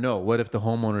right? never know. What if the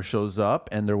homeowner shows up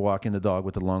and they're walking the dog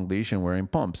with a long leash and wearing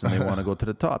pumps, and they want to go to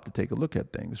the top to take a look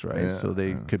at things, right? Yeah, So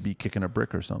they could be kicking a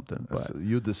brick or something. But So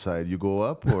you decide. You go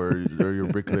up or your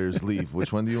bricklayers leave.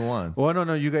 Which one do you want? well,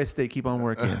 no, you guys stay, keep on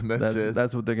working. That's it.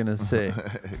 That's what they're gonna say.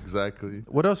 Exactly.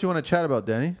 What else you want to chat about,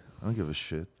 Danny? I don't give a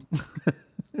shit.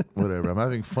 Whatever. I'm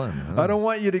having fun. I don't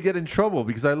want you to get in trouble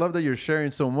because I love that you're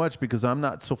sharing so much because I'm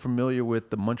not so familiar with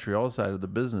the Montreal side of the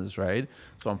business, right?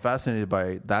 So I'm fascinated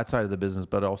by that side of the business,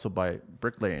 but also by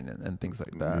bricklaying and things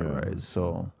like that, Yeah. right?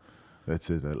 So That's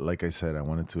it. Like I said, I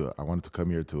wanted to come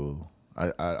here to.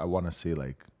 I want to say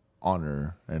like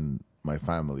honor and my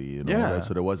family. You know, Yeah. that's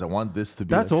what it was. I want this to be.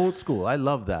 that's old school. I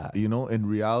love that. You know, in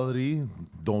reality,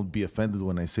 don't be offended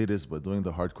when I say this, but doing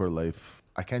the hardcore life,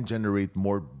 I can generate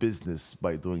more business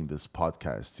by doing this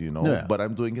podcast, you know? Yeah. But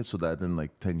I'm doing it so that in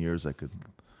like 10 years, I could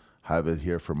have it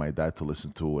here for my dad to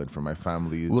listen to and for my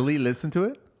family. Will he listen to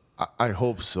it? I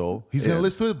hope so. He's going Yeah. to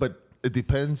listen to it, but it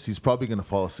depends. He's probably going to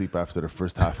fall asleep after the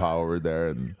first half hour we're there.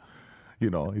 And, you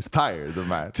know, he's tired, the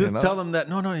man. Just you know? tell him that,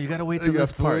 no, you got to wait till You this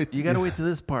have to part. wait. You got to wait till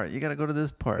this part. You got to go to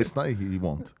this part. It's not, he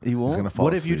won't. He won't? He's going to fall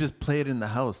What asleep. if you just play it in the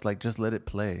house? Like, just let it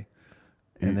play.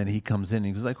 And then he comes in and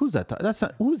he goes like, who's that?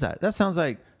 Who's that? That sounds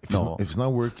like, If he's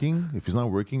not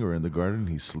working or in the garden,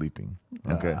 he's sleeping.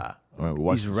 Okay.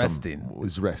 Watch He's resting.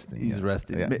 He's resting. He's yeah.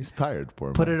 resting. Yeah, he's tired.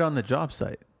 Poor Put man. it on the job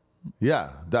site. Yeah,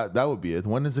 that would be it.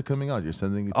 When is it coming out? You're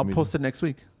sending it to I'll me? post it next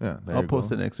week. Yeah, there I'll you post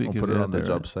go. it next week. I'll if put it you're on the there.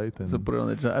 job site. And So put it on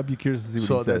the job. I'd be curious to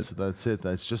see what so he says. that's it.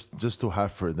 That's just to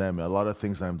have for them. A lot of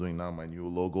things I'm doing now, my new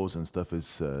logos and stuff is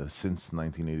since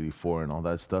 1984 and all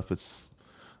that stuff. It's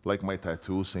like my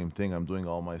tattoo, same thing. I'm doing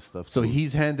all my stuff. So too.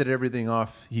 he's handed everything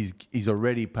off. He's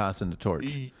already passing the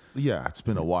torch. Yeah, it's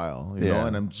been a while, you Yeah. know,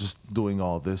 and I'm just doing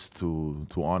all this to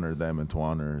honor them and to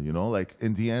honor, you know, like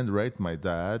in the end, right? My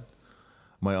dad,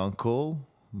 my uncle,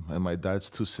 and my dad's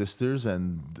two sisters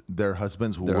and their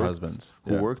husbands who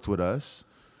Yeah. worked with us.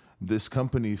 This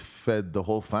company fed the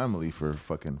whole family for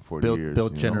fucking 40 years.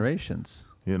 Built you know? generations.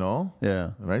 You know?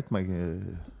 Yeah. Right?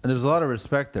 And there's a lot of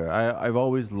respect there. I've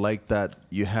always liked that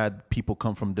you had people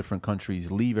come from different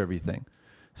countries, leave everything,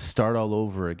 start all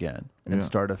over again, and Yeah.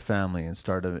 start a family and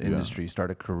start an industry, start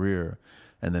a career,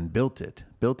 and then built it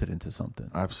into something.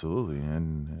 Absolutely.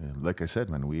 And like I said,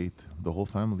 man, we ate, the whole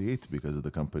family ate because of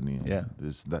the company. And Yeah.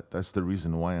 That's the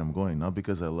reason why I'm going. Not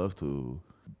because I love to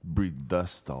breathe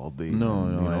dust all day. No,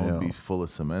 and, I know. be full of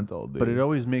cement all day. But it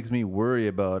always makes me worry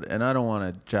about, and I don't want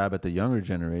to jab at the younger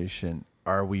generation.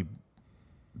 Are we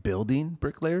building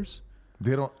bricklayers?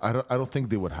 I don't think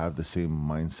they would have the same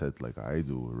mindset like I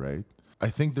do, right? I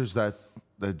think there's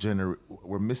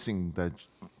we're missing that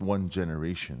one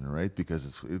generation, right?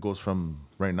 Because it goes from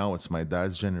right now it's my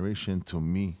dad's generation to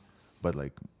me, but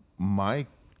like my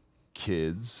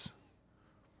kids,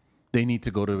 They need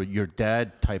to go to your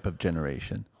dad type of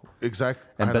generation. exactly.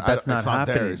 But that's not it's not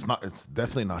there. happening. It's not. It's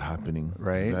definitely not happening.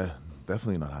 Right?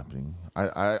 Definitely not happening.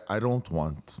 I don't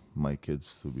want my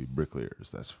kids to be bricklayers.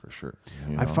 That's for sure.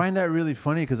 You I know? find that really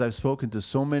funny because I've spoken to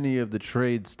so many of the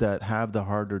trades that have the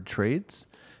harder trades,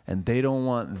 and they don't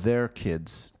want their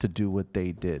kids to do what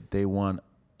they did. They want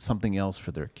something else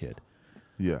for their kid.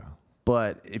 Yeah.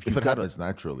 But if If you it got happens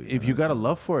naturally. if you got a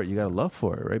love for it, you got a love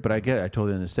for it, right? But I get it. I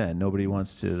totally understand. Nobody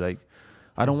wants to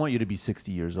I don't want you to be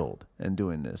 60 years old and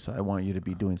doing this. I want you to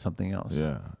be doing something else.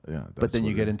 Yeah. But then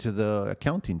you get into into the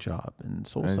accounting job and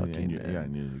soul sucking.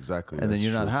 exactly. And then That's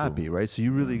you're not true, too. happy, right? So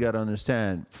you really got to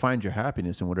understand, find your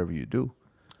happiness in whatever you do.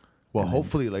 Well,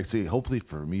 hopefully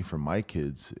for me, for my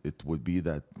kids, it would be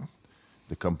that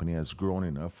the company has grown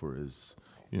enough or is,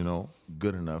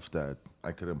 good enough that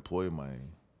I could employ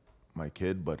my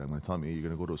kid, but I'm going to tell him, hey, you're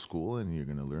going to go to school and you're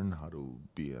going to learn how to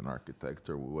be an architect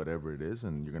or whatever it is,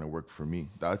 and you're going to work for me.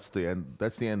 That's the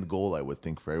end goal, I would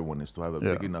think, for everyone, is to have a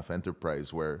big enough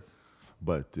enterprise where,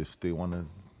 but if they want to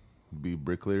be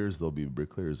bricklayers, they'll be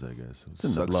bricklayers, I guess. It It's in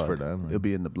the sucks blood. for them. It'll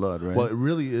be in the blood, right? Well, it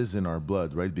really is in our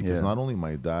blood, right? Because Yeah. not only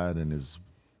my dad and his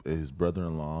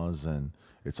brother-in-laws, and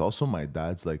it's also my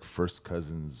dad's like first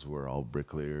cousins were all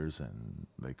bricklayers, and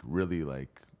like really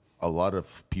like a lot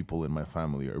of people in my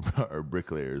family are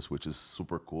bricklayers, which is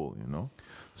super cool, you know?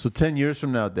 So 10 years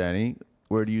from now, Danny,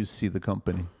 where do you see the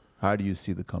company? How do you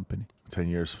see the company? 10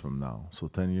 years from now. So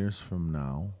 10 years from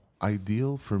now,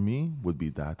 ideal for me would be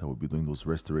that I would be doing those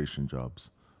restoration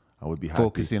jobs. I would be happy.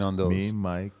 Focusing on those. Me,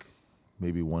 Mike,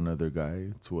 maybe one other guy,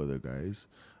 two other guys,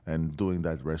 and doing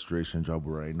that restoration job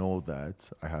where I know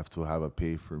that I have to have a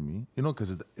pay for me.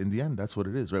 Because in the end, that's what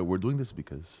it is, right? We're doing this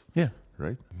because, Yeah.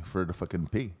 right? For the fucking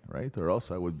pay, right? Or else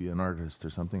I would be an artist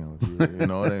or something. I would be, you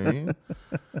know what I mean?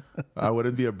 I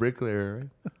wouldn't be a bricklayer,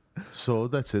 right? So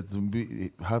that's it.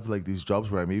 Have like these jobs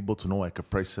where I'm able to know I could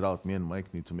price it out. Me and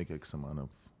Mike need to make X amount of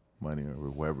money or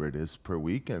whatever it is per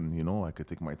week, and I could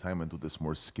take my time and do this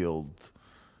more skilled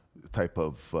type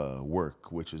of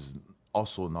work, which is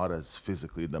also not as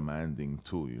physically demanding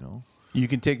too. You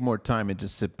can take more time and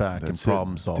just sit back and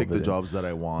problem solve. Take the jobs that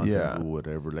I want Yeah. and do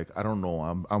whatever. Like I don't know.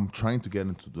 I'm trying to get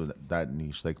into that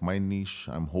niche. Like my niche,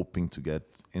 I'm hoping to get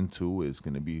into is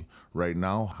going to be right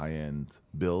now high end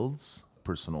builds,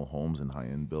 personal homes and high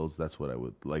end builds. That's what I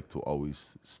would like to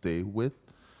always stay with,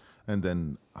 and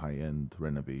then high end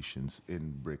renovations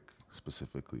in brick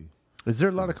specifically. Is there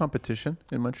a lot of competition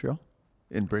in Montreal,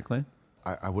 in bricklaying?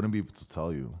 I wouldn't be able to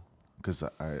tell you because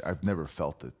I've never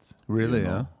felt it. Really,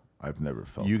 huh? I've never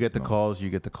felt You it, get the no. calls,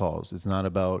 you get the calls. It's not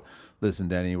about, listen,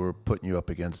 Danny, we're putting you up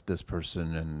against this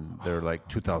person and they're like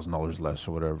 $2,000 less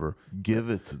or whatever. Give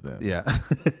it to them. Yeah.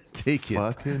 Take it.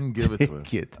 Fucking give it to them.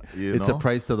 Take it. You It's a know?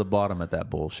 price to the bottom at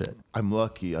that bullshit. I'm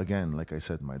lucky. Again, like I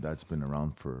said, my dad's been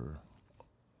around for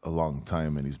a long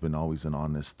time and he's been always an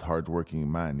honest,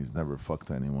 hardworking man. He's never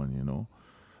fucked anyone,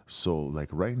 So like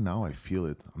right now I feel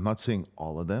it. I'm not saying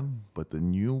all of them, but the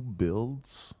new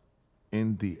builds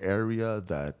in the area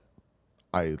that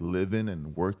I live in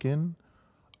and work in,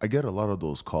 I get a lot of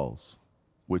those calls,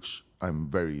 which I'm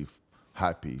very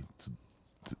happy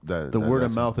that The word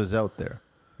of that's- mouth is out there.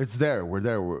 It's there. We're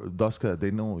there. Dosca,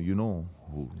 they know,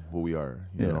 who we are,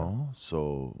 you Yeah. know?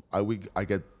 So I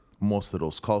get most of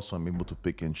those calls, so I'm able to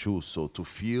pick and choose. So to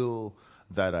feel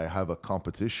that I have a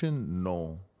competition,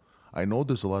 no. I know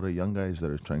there's a lot of young guys that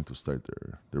are trying to start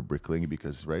their bricklaying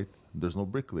because, right, there's no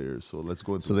bricklayers. So let's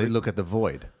go into So they look at the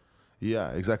void. Yeah,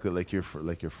 exactly. Like your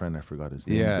friend, I forgot his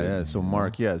name. Yeah, did, yeah. So you know?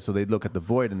 Mark, yeah. So they look at the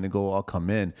void and they go, "I'll come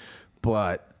in,"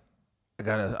 but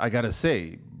I gotta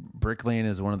say, bricklaying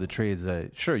is one of the trades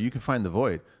that sure you can find the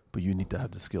void, but you need to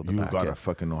have the skill to You back gotta it.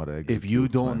 fucking know how to execute. If you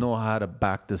don't man. know how to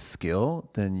back the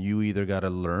skill, then you either gotta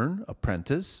learn,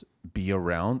 apprentice, be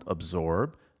around,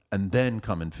 absorb, and then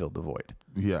come and fill the void.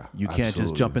 Yeah, You can't just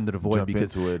absolutely. jump into the void Jump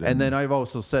because, into it and then I've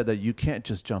also said that you can't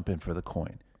just jump in for the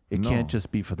coin. It can't No.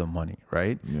 just be for the money,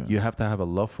 right? Yeah. You have to have a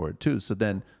love for it too. So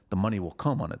then the money will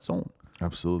come on its own.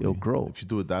 absolutely it'll grow. If you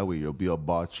do it that way, you'll be a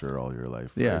botcher all your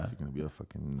life. Yeah. Right? You're gonna be a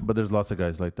fucking. But there's lots of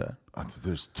guys like that.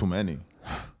 There's too many.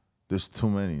 There's too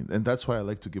many, and that's why I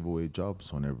like to give away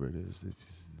jobs whenever it is.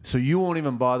 So you won't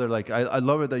even bother. Like I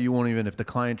love it that you won't even, if the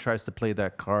client tries to play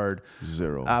that card,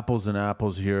 Zero. apples and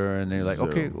apples here, and they're like, Zero.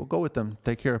 okay, we'll go with them.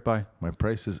 Take care. Bye. My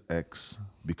price is X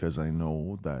because I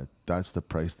know that that's the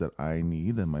price that I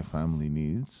need and my family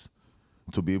needs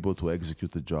to be able to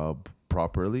execute the job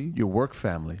properly. Your work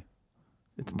family.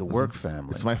 It's the work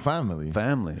family. It's my family.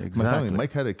 family. My Exactly. family.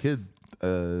 Mike had a kid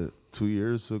 2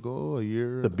 years ago, a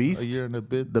year. The beast? A year and a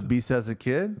bit. The beast as a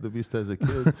kid. The beast as a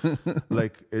kid.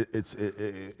 Like,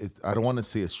 I don't want to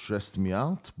say it stressed me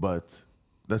out, but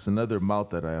that's another mouth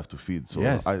that I have to feed. So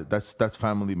Yes. that's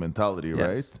family mentality, Yes,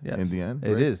 right? yes. In the end.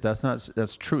 It right? is. That's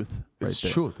truth. It's right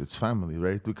there. truth. It's family,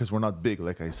 right? Because we're not big,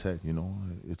 like I said.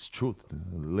 It's truth.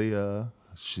 Leah,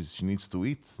 she needs to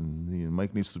eat, and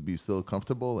Mike needs to be still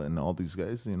comfortable, and all these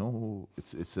guys.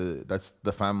 That's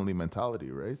the family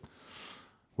mentality, right?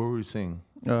 What were we saying?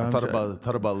 I I'm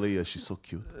thought about Leah. She's so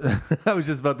cute. I was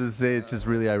just about to say, it's just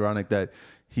really ironic that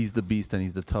he's the beast and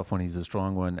he's the tough one, he's the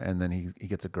strong one, and then he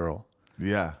gets a girl.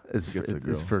 Yeah, His, he gets a his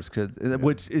girl. first kid,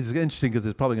 which is interesting because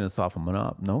it's probably going to soften him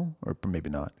up, no? Or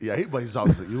maybe not. Yeah, he was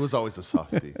always a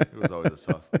softie. He was always a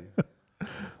softie.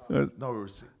 No,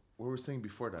 we were saying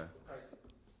before that.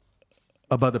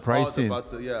 About the pricing. About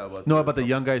the About the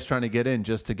young guys trying to get in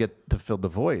just to fill the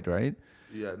void, right?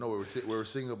 Yeah, no, we were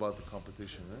saying about the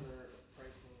competition, right?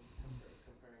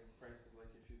 Comparing prices, like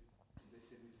if they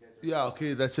see these guys are Yeah,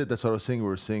 okay, that's it. That's what I was saying. We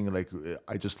were saying like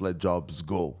I just let jobs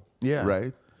go. Yeah.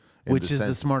 Right. In Which is the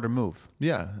sense- smarter move.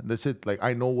 Yeah, that's it. Like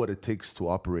I know what it takes to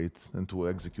operate and to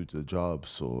execute the job.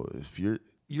 So if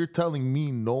you're telling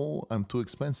me no, I'm too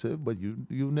expensive, but you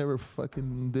never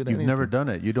fucking did You've anything. never done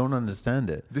it. You don't understand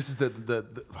it. This is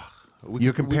the we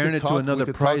You're could- we comparing could it to talk- another we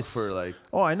could price talk for like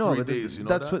Oh, I know. 3 But days, you know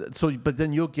that's that? what. So, but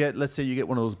then you'll get. Let's say you get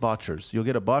one of those botchers. You'll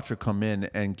get a botcher come in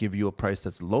and give you a price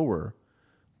that's lower,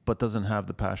 but doesn't have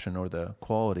the passion or the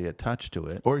quality attached to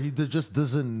it. Or he just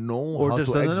doesn't know Or how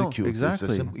just to doesn't know. execute. It's a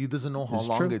Exactly. he doesn't know how It's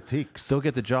long true. it takes. They'll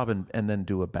get the job and then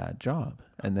do a bad job,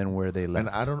 and then where they left.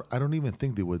 And I don't even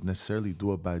think they would necessarily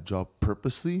do a bad job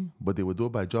purposely, but they would do a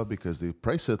bad job because they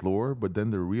price it lower, but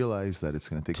then they realize that it's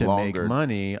going to take to longer. make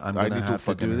money, I'm I going need to to have to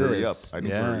fucking do hurry this. up. I need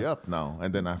to hurry up now,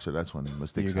 and then after that's when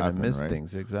mistakes You're going happen, to miss right?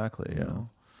 things. Exactly. Yeah.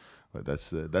 But that's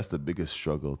the biggest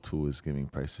struggle too, is giving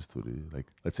prices to the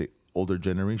let's say older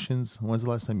generations. When's the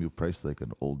last time you priced like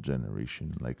an old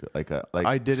generation, like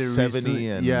I did it 70 recently.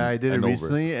 and I did it and over?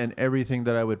 recently, and everything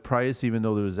that I would price, even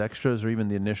though there was extras or even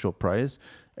the initial price,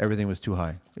 everything was too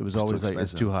high. It was always like,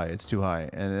 it's expensive. too high.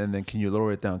 And then, can you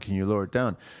lower it down? Can you lower it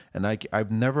down? And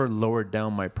I've never lowered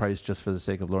down my price just for the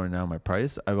sake of lowering down my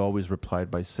price. I've always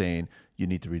replied by saying, you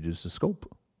need to reduce the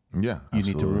scope. Yeah, You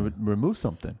need to absolutely. remove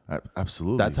something.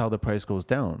 Absolutely. That's how the price goes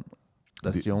down.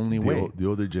 That's the only way. The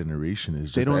older generation is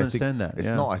just. They don't I think understand that, it's-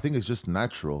 yeah. No, I think it's just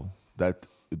natural that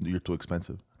you're too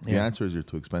expensive. The Yeah. answer is you're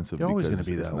too expensive. You're always because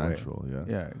going to be it's that way. natural.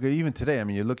 Yeah. Yeah. Even today, I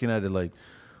mean, you're looking at it like,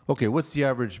 okay, what's the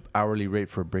average hourly rate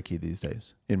for a brickie these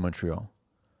days in Montreal?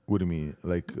 What do you mean?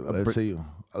 Like, let's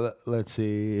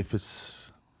say if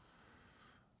it's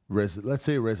let's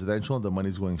say residential, the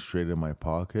money's going straight in my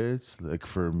pockets. Like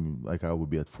I would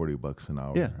be at $40 an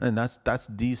hour. Yeah, and that's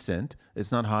decent.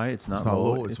 It's not high. It's not not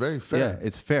low. low, it's very fair. Yeah,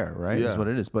 it's fair, right? Is Yeah. what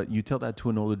it is. But you tell that to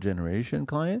an older generation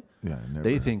client, Yeah, never.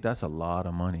 they think that's a lot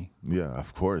of money, Yeah,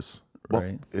 of course. Well,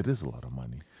 Right. it is a lot of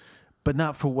money. but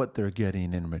not for what they're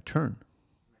getting in return.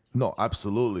 No,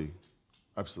 absolutely.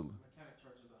 Absolutely. mechanic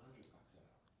charges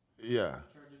 $100 an hour. Yeah.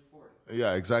 Charging 40.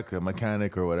 Yeah, exactly. A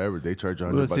mechanic or whatever, they charge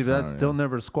 $100 Well, see, an that's hour, they'll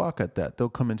never squawk at that. They'll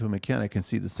come into a mechanic and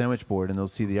see the sandwich board, and they'll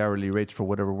see the hourly rates for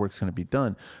whatever work's going to be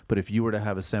done. But if you were to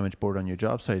have a sandwich board on your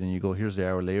job site and you go, "Here's the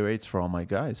hourly rates for all my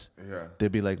guys," Yeah.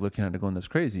 they'd be like looking at it, going, "That's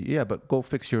crazy." Yeah, but go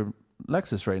fix your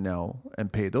Lexus right now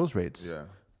and pay those rates. Yeah.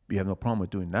 You have no problem with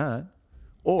doing that.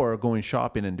 Or going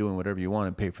shopping and doing whatever you want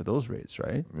and pay for those rates,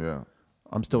 right? Yeah.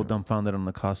 I'm still dumbfounded on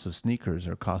the cost of sneakers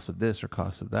or cost of this or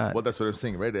cost of that. Well, that's what I'm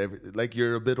saying, right? Like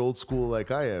you're a bit old school,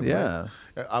 like I am. Yeah.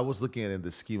 Right? I was looking at it in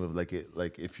the scheme of like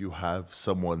if you have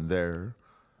someone there,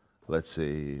 let's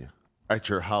say at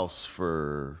your house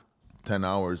for 10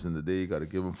 hours in the day, you got to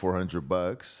give them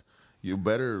 $400. You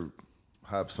better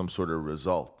have some sort of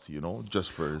result,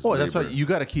 just for his Oh, that's labor. right. You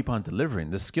got to keep on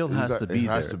delivering. The skill has to be it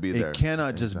has there. to be there. It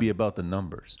cannot just be about the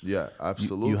numbers. Yeah,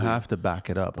 absolutely. You have to back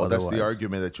it up. Well, that's otherwise. the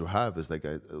argument that you have. Is like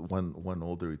one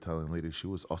older Italian lady. She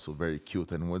was also very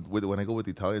cute. And when I go with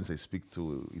Italians, I speak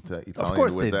to Italian. Of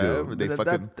course with they them.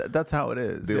 do. That's how it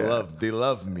is. They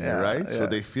love me, Yeah, right? So yeah.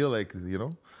 they feel like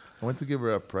I went to give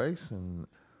her a price, and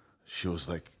she was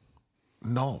like,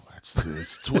 "No, it's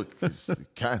too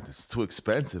it's too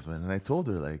expensive." And I told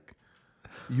her like,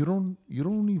 You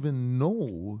don't even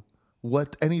know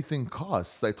what anything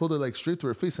costs. I told her like straight to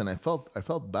her face, and I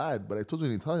felt bad, but I told her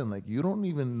in Italian like, you don't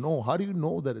even know. How do you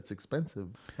know that it's expensive?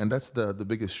 And that's the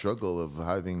biggest struggle of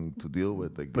having to deal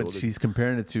with. Like, But she's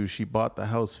comparing it to she bought the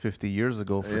house 50 years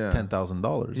ago for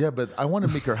 $10,000. Yeah, but I want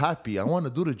to make her happy. I want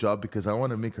to do the job because I want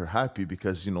to make her happy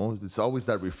because it's always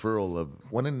that referral of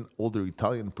when an older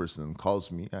Italian person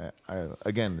calls me. I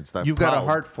again, it's that You've got a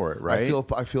heart for it, right?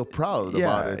 I feel proud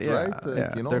about it, right?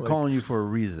 Yeah. They're calling you for a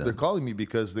reason. They're calling me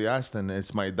because they asked, and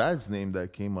it's my dad's name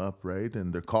that came up, right?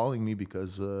 And they're calling me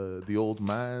because the old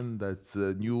man that's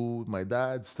knew my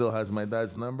dad still has my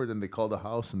dad's number. Then they call the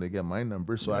house and they get my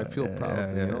number. So I feel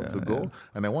proud, to go.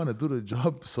 And I want to do the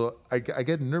job. So I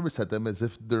get nervous at them as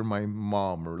if they're my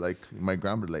mom or like my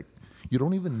grandmother. Like, you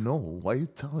don't even know. Why are you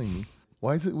telling me?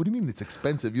 Why is it? What do you mean it's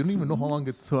expensive? You don't even know how long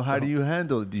it's. So how do you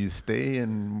handle it? Do you stay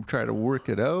and try to work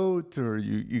it out, or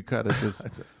you kind of just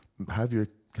have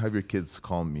your kids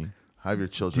call me? Have your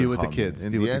children deal with call the kids?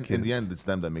 me. In the end, it's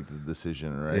them that make the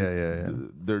decision, right? Yeah.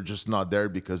 They're just not there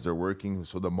because they're working.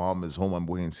 So the mom is home. I'm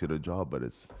going to see the job, but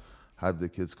it's have the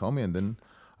kids call me, and then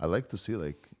I like to see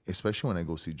like, especially when I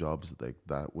go see jobs like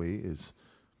that way, is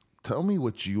tell me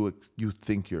what you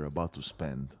think you're about to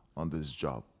spend on this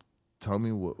job. Tell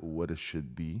me what it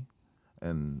should be,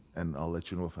 and I'll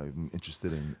let you know if I'm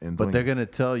interested in But doing they're it. going to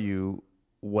tell you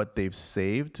what they've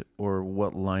saved or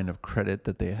what line of credit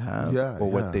that they have or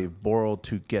what they've borrowed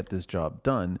to get this job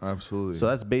done. Absolutely. So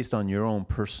that's based on your own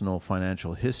personal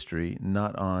financial history,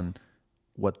 not on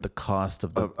what the cost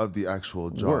of the actual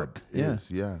job work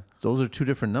is. Yeah. Those are two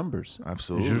different numbers.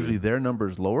 Absolutely. Usually their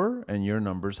number's lower and your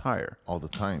number's higher. All the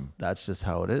time. That's just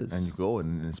how it is. And you go,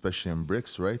 and especially in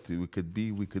bricks, right? We could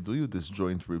do you this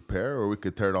joint repair, or we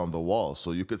could tear down the wall.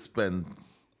 So you could spend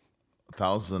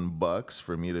 $1,000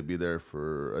 for me to be there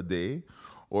for a day,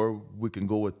 or we can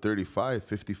go with 35,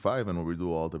 55, and we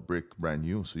do all the brick brand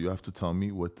new. So you have to tell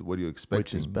me what are you expecting?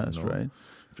 Which is best, right?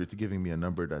 If you're giving me a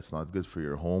number that's not good for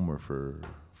your home or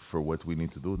for what we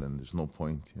need to do, then there's no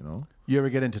point, You ever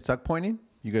get into tuck pointing?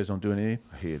 You guys don't do any?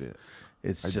 I hate it.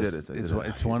 It's I just did it.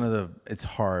 it's one of the it's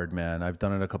hard, man. I've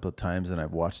done it a couple of times and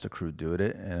I've watched the crew do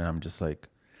it, and I'm just like,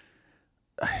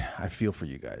 I feel for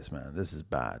you guys, man. This is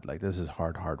bad. Like, this is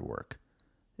hard work.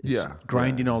 It's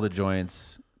grinding all the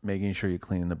joints, making sure you're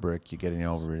cleaning the brick, you're getting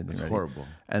over everything. It's ready. horrible.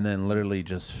 And then literally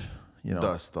just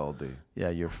Dust all day. Yeah,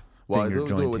 you're. Well, I do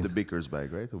it with the baker's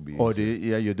bag, right? It'll be Oh, easy.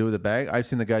 you do the bag? I've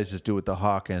seen the guys just do it with the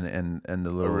hawk and the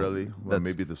little. Oh, really? Well,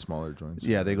 maybe the smaller joints.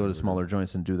 Yeah, they go to smaller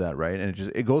joints and do that, right? And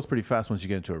it goes pretty fast once you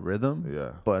get into a rhythm.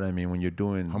 Yeah. But I mean, when you're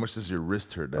doing, How much does your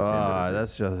wrist hurt? At the end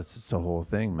of the day? that's the whole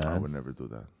thing, man. I would never do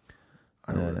that.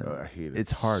 I hate it.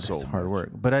 It's hard. So it's hard much. work.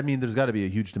 But I mean, there's got to be a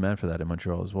huge demand for that in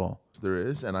Montreal as well. There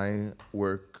is, and I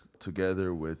work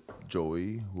together with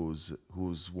Joey,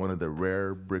 who's one of the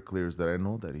rare bricklayers that I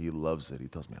know that he loves it. He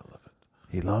tells me I love it.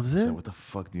 He loves I it. said, what the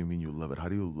fuck do you mean you love it? How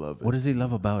do you love it? What does he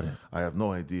love about it? I have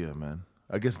no idea, man.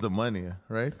 I guess the money,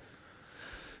 right?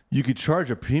 You could charge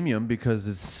a premium because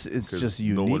it's just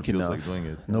unique no one feels enough. like doing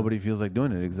it. Nobody feels like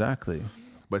doing it. Exactly.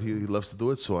 But he loves to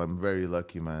do it, so I'm very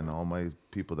lucky, man. All my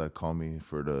people that call me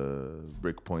for the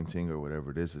brick pointing or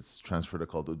whatever it is, it's transferred. I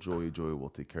call to Joey. Joey will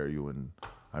take care of you, and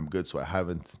I'm good. So I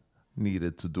haven't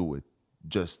needed to do it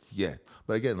just yet.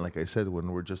 But again, like I said, when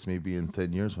we're just maybe in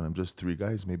 10 years, when I'm just three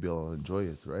guys, maybe I'll enjoy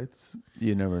it, right?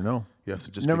 You never know. You have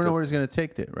to just Never know where it's going to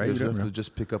take it, right? You You just never have know. to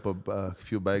just pick up a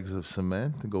few bags of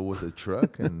cement and go with a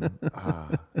truck, and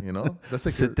that's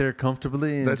like Sit there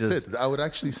comfortably and That's just it. I would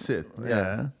actually sit.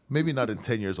 Yeah. Maybe not in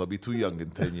 10 years. I'll be too young in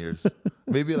 10 years.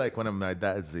 Maybe like when I'm my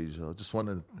dad's age, I'll just want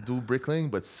to do bricklaying,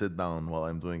 but sit down while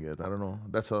I'm doing it. I don't know.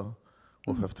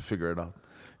 We'll have to figure it out.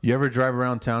 You ever drive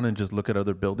around town and just look at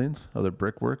other buildings, other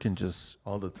brickwork, and just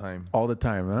All the time. all the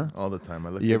time, huh? All the time. I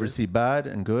look You at ever it. see bad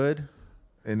and good?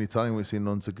 In Italian, we say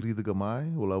non si critica mai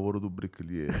o lavoro do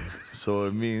bricoliere. So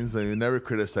it means that you never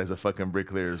criticize a fucking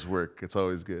bricklayer's work. It's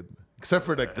always good. Except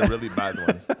for like the really bad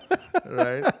ones.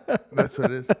 Right? That's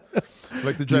what it is.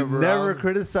 Like to You drive around. never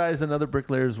criticize another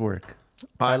bricklayer's work.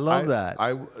 I love that.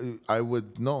 I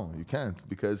would, no, you can't.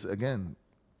 Because again,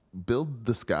 build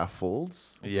the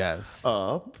scaffolds Yes.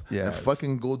 up and Yes.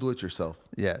 fucking go do it yourself.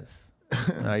 Yes.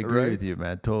 I agree Right? with you,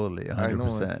 man. Totally. 100%. I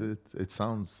know it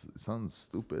sounds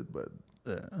stupid, but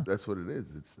that's what it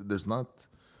is. There's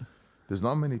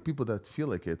not many people that feel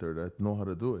like it or that know how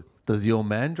to do it. Does the old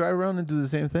man drive around and do the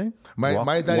same thing?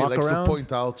 My daddy walk likes around? to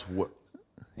point out what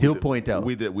He'll point out.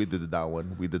 We did that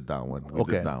one. We did that one. We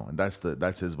Okay. did that one.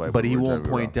 That's his vibe. But when he we're won't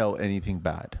driving point around. out anything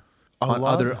bad A on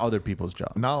lot- other people's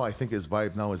jobs. Now I think his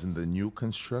vibe now is in the new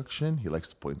construction. He likes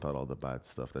to point out all the bad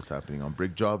stuff that's happening on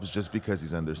brick jobs just because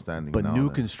he's understanding. But now new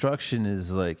that- construction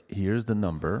is like, here's the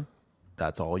number.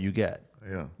 That's all you get.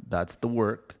 Yeah. That's the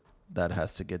work that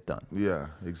has to get done. Yeah,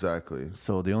 exactly.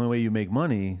 So the only way you make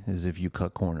money is if you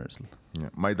cut corners. Yeah.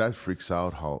 My dad freaks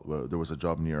out how there was a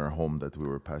job near our home that we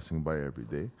were passing by every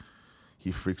day.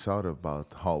 He freaks out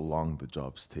about how long the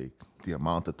jobs take, the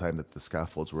amount of time that the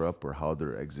scaffolds were up or how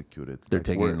they're executed. They're Like,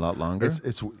 taking a lot longer?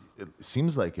 It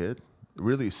seems like it. It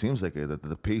really seems like it, that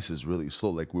the pace is really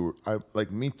slow.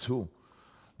 Like me too,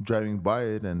 driving by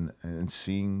it and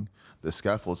seeing the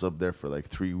scaffolds up there for like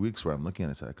 3 weeks where I'm looking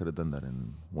at it, I could have done that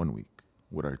in 1 week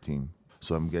with our team.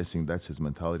 So I'm guessing that's his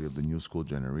mentality of the new school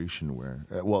generation where,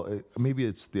 maybe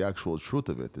it's the actual truth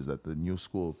of it, is that the new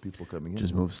school people coming in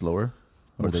Just move slower.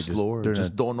 Or move they slower, they're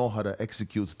just not- don't know how to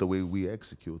execute the way we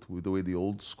execute, with the way the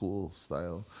old school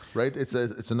style, right?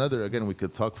 It's another, again, we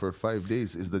could talk for 5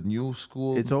 days. Is the new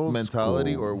school It's old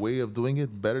mentality school. or way of doing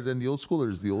it better than the old school, or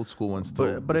is the old school one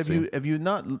still But have you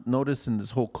not noticed in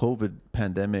this whole COVID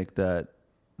pandemic that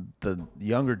the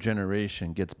younger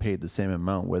generation gets paid the same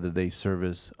amount whether they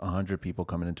service 100 people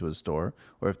coming into a store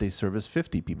or if they service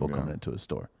 50 people coming into a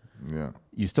store? Yeah.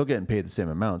 You're still getting paid the same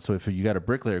amount. So if you got a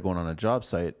bricklayer going on a job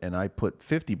site and I put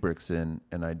 50 bricks in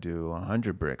and I do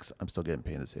 100 bricks, I'm still getting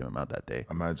paid the same amount that day.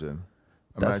 Imagine.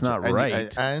 That's not And-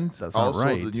 right. And That's not also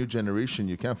right. the new generation,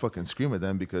 you can't fucking scream at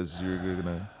them because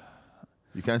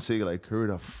you can't say like, hurry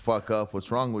the fuck up,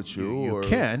 what's wrong with you? You or,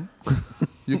 can.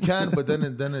 You can, but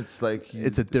then it's like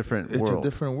It's a different It's world. a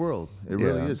different world. It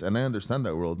really Yeah. is, and I understand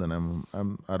that world. And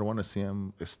I don't want to say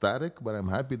I'm ecstatic, but I'm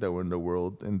happy that we're in the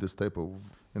world in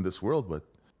this world. But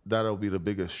that'll be the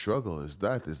biggest struggle. Is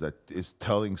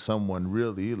telling someone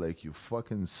really like you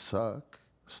fucking suck,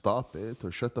 stop it,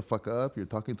 or shut the fuck up. You're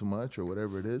talking too much, or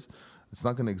whatever it is. It's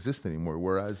not going to exist anymore.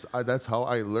 Whereas that's how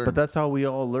I learned. But that's how we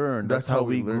all learned. That's how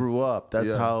we learned. grew up.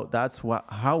 That's Yeah.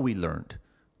 how we learned.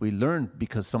 We learned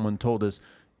because someone told us,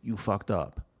 you fucked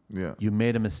up. Yeah. You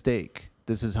made a mistake.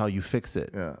 This is how you fix it.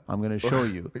 Yeah. I'm going to show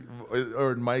you.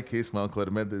 Or in my case, my uncle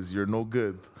Ahmed is, you're no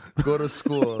good. Go to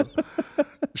school.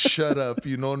 Shut up.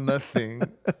 You know nothing.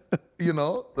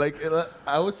 Like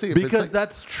I would say, if Because it's like,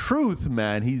 that's truth,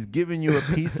 man. He's giving you a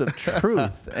piece of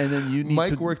truth. And then you need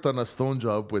Mike to... worked on a stone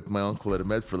job with my uncle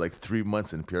Ahmed for like 3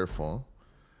 months in Pierrefonds.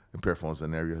 And Pierrefonds is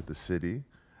an area of the city.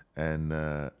 And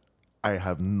I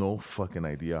have no fucking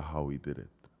idea how he did it.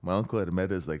 My uncle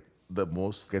Ahmed is like the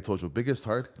most, like I told you, biggest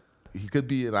heart. He could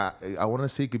be, I want to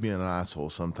say he could be an asshole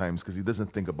sometimes because he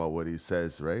doesn't think about what he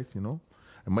says, right? And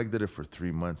Mike did it for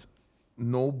 3 months.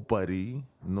 Nobody,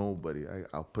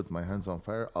 I'll put my hands on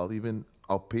fire.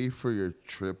 I'll pay for your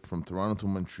trip from Toronto to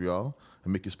Montreal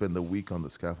and make you spend a week on the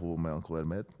scaffold with my uncle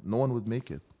Ahmed. No one would make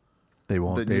it. They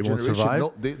won't The new generation,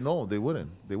 survive? they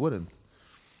wouldn't.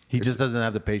 He just doesn't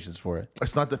have the patience for it.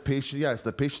 It's not the patience. Yeah, it's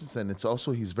the patience, and it's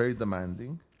also he's very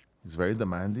demanding. He's very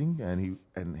demanding, and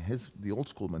the old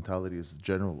school mentality is the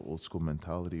general old school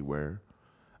mentality where,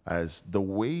 as the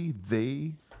way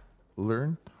they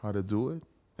learned how to do it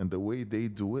and the way they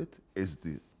do it is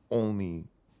the only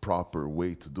proper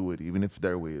way to do it, even if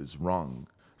their way is wrong.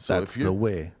 So That's if you're, the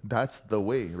way. That's the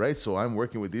way, right? So I'm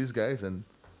working with these guys, and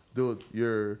dude,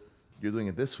 you're doing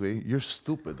it this way. You're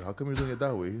stupid. How come you're doing it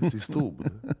that way? He's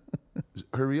stupid.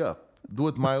 Hurry up. Do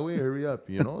it my way. Hurry up.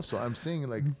 So I'm saying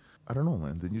like, I don't know,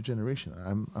 man. The new generation.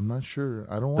 I'm not sure.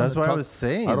 I don't want. That's why I was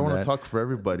saying I don't want to that- talk for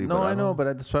everybody. No, but I know, don't- but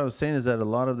that's what I was saying is that a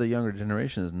lot of the younger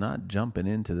generation is not jumping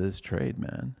into this trade,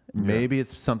 man. Maybe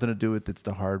it's something to do with it's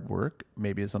the hard work.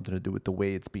 Maybe it's something to do with the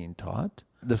way it's being taught.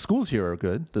 The schools here are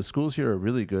good. The schools here are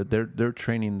really good. They're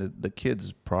training the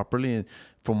kids properly. And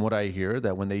from what I hear,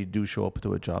 that when they do show up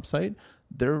to a job site,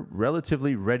 they're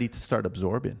relatively ready to start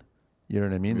absorbing. You know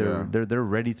what I mean? Yeah. They're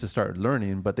ready to start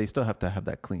learning, but they still have to have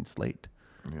that clean slate.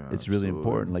 Yeah, It's really absolutely.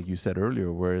 important, like you said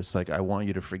earlier, where it's like, I want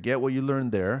you to forget what you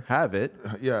learned there, have it,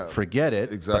 Yeah, forget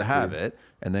it, exactly. but have it,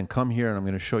 and then come here and I'm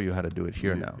going to show you how to do it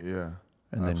here now. Yeah.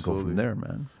 And then go from there,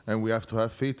 man. And we have to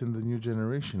have faith in the new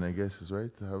generation, I guess, is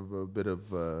right. To have a bit of.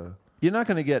 You're not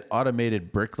going to get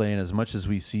automated bricklaying as much as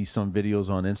we see some videos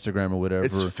on Instagram or whatever.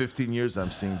 It's 15 years I'm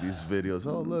seeing these videos.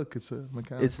 Oh, look, it's a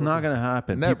mechanical. It's not going to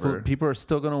happen. Never. People are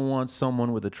still going to want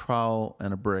someone with a trowel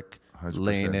and a brick 100%.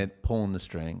 laying it, pulling the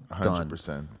string. 100%.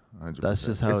 Done. 100%. That's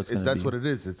just how it's going to be. That's what it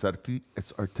is. It's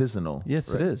artisanal.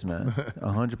 Yes, right? it is, man.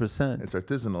 100%. It's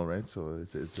artisanal, right? So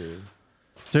it's a.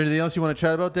 Is there anything else you want to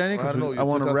chat about, Danny? I don't know. I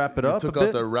want to wrap it up. You took a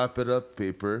out the wrap it up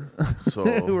paper. So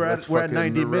we're at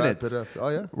 90 minutes. Oh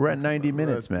yeah, We're at 90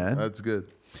 minutes, man. That's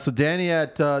good. So Danny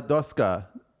at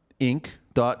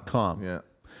doscainc.com. Yeah,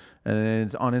 And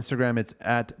then on Instagram, it's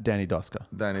at Danny Dosca.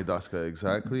 Danny Dosca,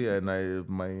 exactly. And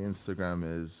my Instagram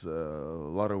is a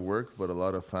lot of work, but a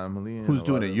lot of family. And Who's a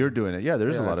doing lot it? of- You're doing it. Yeah,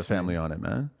 there's a Yeah, lot of it's me. family on it,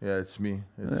 man. Yeah, it's me.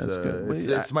 It's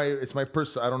That's good. it's my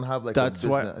person. I don't have like That's a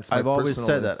why business. It's my I've always personal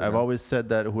said that. I've Instagram. always said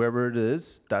that whoever it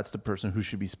is, that's the person who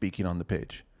should be speaking on the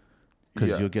page.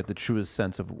 Because Yeah. you'll get the truest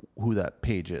sense of who that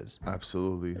page is.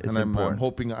 Absolutely, It's and I'm important.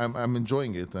 hoping I'm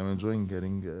enjoying it. I'm enjoying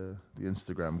getting the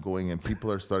Instagram going, and people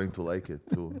are starting to like it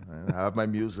too. And I have my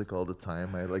music all the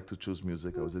time. I like to choose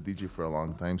music. I was a DJ for a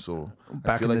long time, so I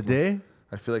Back feel in like the day?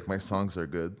 I feel like my songs are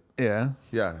good. Yeah.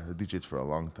 Yeah, I DJed for a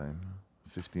long time,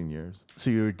 15 years. So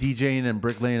you were DJing and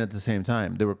bricklaying at the same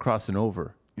time. They were crossing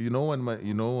over. You know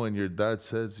when your dad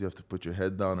says you have to put your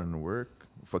head down and work.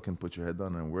 Fucking put your head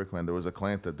down and work, man. There was a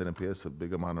client that didn't pay us a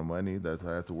big amount of money that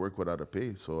I had to work without a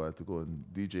pay, so I had to go and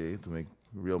DJ to make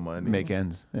real money. Make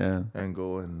ends. Yeah. And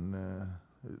go and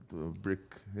do a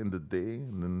brick in the day,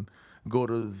 and then go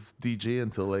to DJ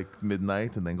until like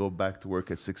midnight, and then go back to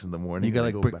work at 6 in the morning. You got and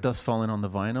like go brick back. dust falling on the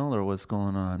vinyl, or what's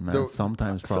going on, man? There-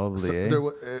 Sometimes probably, eh?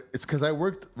 It's because I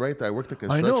worked the I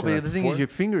construction. know, but at the thing is, your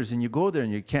fingers, and you go there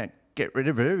and you can't get rid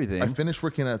of everything. I finished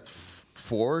working at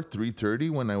 3:30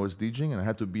 when I was DJing, and I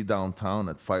had to be downtown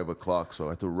at 5 o'clock. So I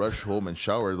had to rush home and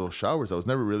shower. Those showers, I was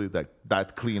never really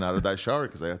that clean out of that shower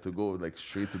because I had to go like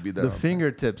straight to be there. The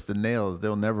fingertips, the nails,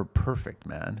 they'll never perfect,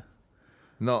 man.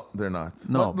 No, they're not.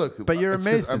 No, but you're it's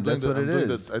 'cause amazing. I'm doing That's what it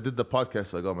is. I did the podcast,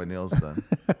 so I got my nails done.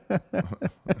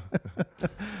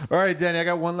 All right, Danny, I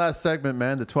got one last segment,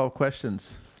 man. The 12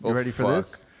 questions. You ready for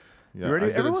this? Yeah, You ready? I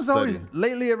didn't Everyone's study.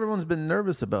 lately everyone's been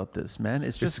nervous about this, man.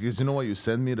 It's just Because you know what? You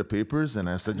send me the papers, and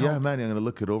I said, yeah, man, I'm going to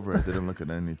look it over. I didn't look at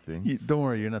anything. don't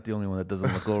worry, you're not the only one that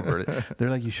doesn't look over it. They're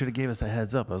like, you should have gave us a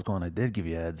heads up. I was going, I did give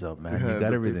you a heads up, man. You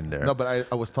got everything there. No, but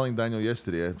I was telling Daniel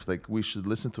yesterday, I was like, we should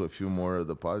listen to a few more of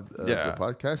the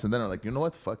podcast. And then I'm like, you know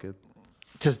what? Fuck it.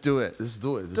 Just do it. Just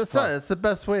do it. Just That's talk. That's the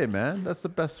best way, man. That's the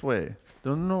best way.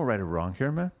 There's no right or wrong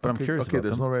here, man. But I'm curious Okay, about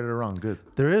there's them. no right or wrong. Good.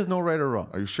 There is no right or wrong.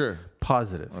 Are you sure?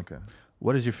 Positive. Okay.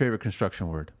 What is your favorite construction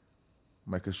word?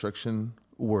 My construction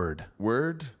Word.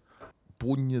 word,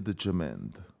 punha de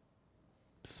cement.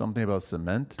 Something about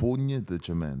cement. Punha de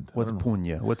cement. I What's don't know.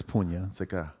 punya? What's punya? It's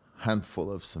like a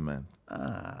handful of cement.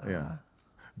 Yeah.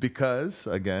 Because,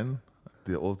 again,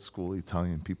 the old school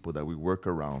Italian people that we work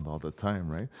around all the time,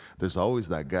 right? There's always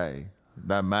that guy,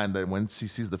 that man that when he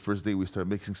sees the first day we start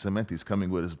mixing cement, he's coming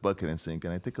with his bucket and saying,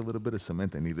 can I take a little bit of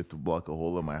cement? I need it to block a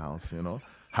hole in my house, you know?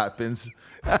 Happens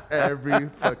every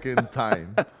fucking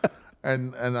time.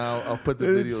 And I'll put the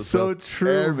videos It's so up true,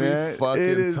 every man. fucking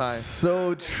It is time.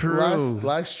 so true.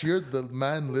 Last year, the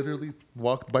man literally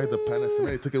walked by the pan of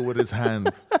cement. He took it with his hand,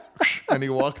 and he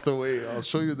walked away. I'll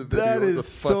show you the video. That of the is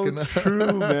so fucking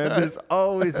true, man. There's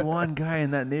always one guy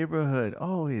in that neighborhood.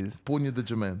 Always. Punha de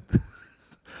cement.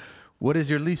 What is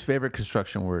your least favorite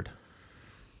construction word?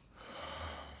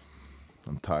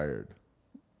 I'm tired.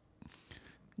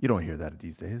 You don't hear that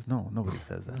these days. No, nobody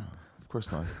says that. Of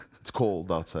course not. It's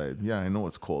cold outside. Yeah, I know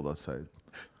it's cold outside.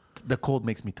 The cold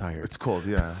makes me tired. It's cold.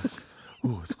 Yeah.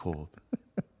 It's cold.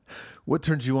 What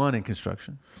turns you on in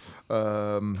construction?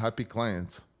 Happy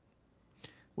clients.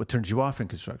 What turns you off in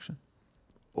construction?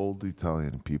 Old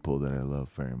Italian people that I love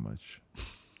very much.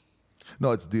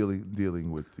 No, it's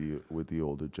dealing with the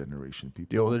older generation people.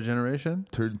 The older generation?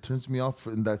 Turns me off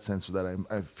in that sense that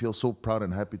I feel so proud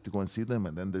and happy to go and see them,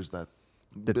 and then there's that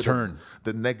The bit of- turn.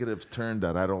 the negative turn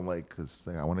that I don't like because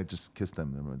I want to just kiss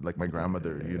them like my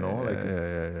grandmother, you know. Like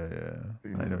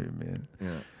Yeah. I know what you mean.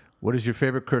 yeah, What is your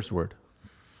favorite curse word?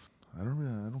 I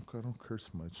don't curse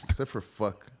much except for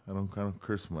fuck. I don't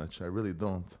curse much. I really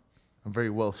don't. I'm a very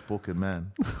well spoken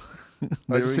man.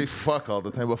 I just say fuck all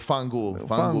the time, but fangul.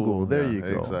 Fangul, there you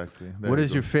go. Exactly. What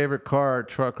is your favorite car,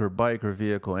 truck, or bike, or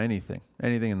vehicle? Anything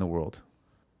in the world.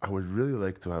 I would really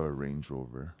like to have a Range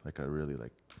Rover, like a really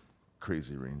like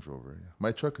crazy Range Rover. Yeah.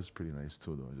 My truck is pretty nice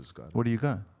too, though. I just got it. What do you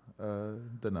got?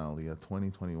 Denali, a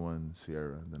 2021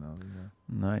 Sierra Denali. Yeah.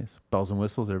 Nice. Bells and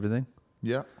whistles, everything?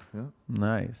 Yeah, yeah.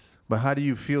 Nice. But how do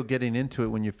you feel getting into it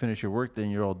when you finish your work, then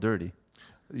you're all dirty?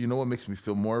 You know what makes me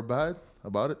feel more bad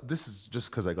about it? This is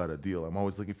just because I got a deal. I'm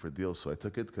always looking for deals, so I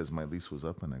took it because my lease was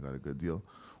up and I got a good deal.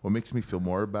 What makes me feel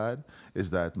more bad is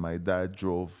that my dad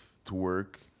drove to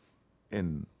work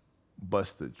in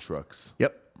busted trucks.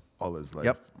 Yep. All his life.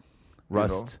 Yep. You know?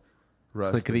 Rust.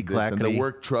 Clickety And this, and clackety. the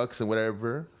work trucks and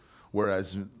whatever.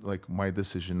 Whereas like my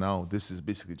decision now, this is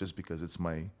basically just because it's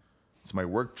my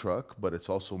work truck, but it's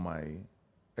also my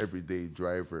everyday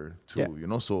driver too. Yeah. You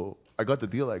know, so I got the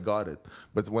deal, I got it.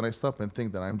 But when I stop and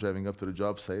think that I'm driving up to the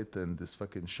job site and this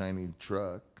fucking shiny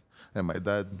truck, and my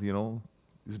dad, you know,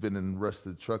 he's been in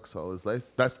rusted trucks all his life.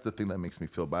 That's the thing that makes me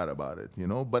feel bad about it, you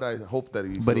know. But I hope that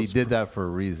He did that for a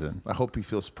reason. I hope he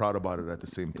feels proud about it at the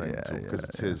same time Yeah, too, because yeah,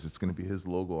 it's his. It's going to be his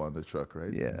logo on the truck,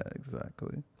 right? Yeah,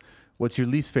 exactly. What's your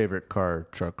least favorite car,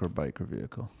 truck, or bike, or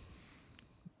vehicle?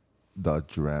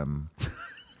 Dodge Ram.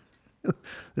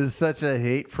 There's such a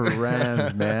hate for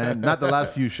Rams, man. Not the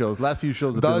last few shows. Last few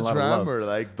shows have been a Dodge lot Ram of love. are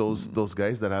like those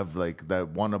guys that have like that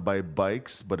want to buy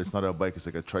bikes, but it's not a bike. It's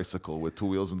like a tricycle with two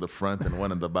wheels in the front and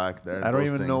one in the back. There, I don't those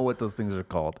even things. know what those things are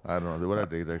called. I don't know. What are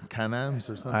they? They're Can-Ams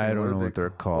or something? I don't are know they? what they're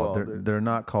called. Well, They're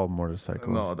not called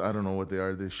motorcycles. no, I don't know what they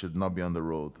are. They should not be on the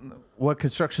road. What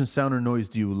construction sound or noise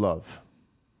do you love?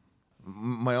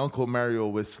 My Uncle Mario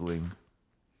whistling.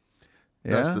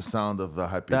 Yeah? That's the sound of a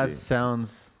happy That day.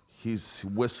 sounds He's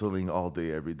whistling all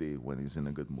day, every day when he's in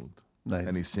a good mood. nice.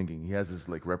 And he's singing. He has his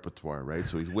like repertoire, right?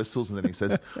 So he whistles and then he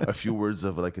says a few words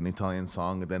of like an Italian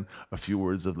song and then a few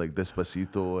words of like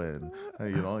Despacito and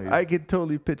you know. I could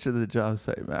totally picture the job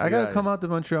site, man. I gotta Yeah. come out to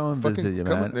Montreal and Fucking visit you,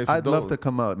 come man. and- if you I'd love don't, to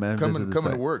come out, man. Come visit and the come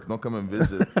site. and work. Don't come and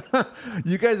visit.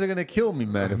 You guys are gonna kill me,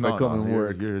 man, if I come and you're,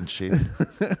 work. You're in shape.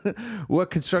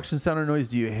 What construction sound or noise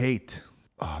do you hate?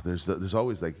 Oh, there's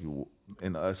always like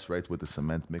in us, right, with the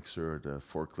cement mixer or the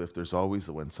forklift. There's always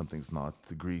when something's not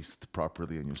greased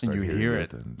properly and you start And you hearing hear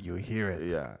it. and You hear it.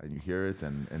 yeah, and you hear it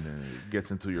and then it gets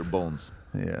into your bones.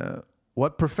 Yeah.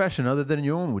 What profession other than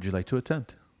your own would you like to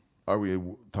attempt? Are we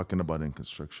talking about in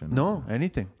construction? No,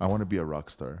 anything. I want to be a rock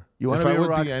star. You wanna If be I a would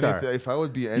rock star. If I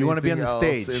would be anything You wanna be on the else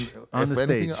stage, on if the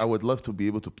anything, stage. I would love to be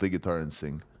able to play guitar and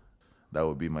sing. That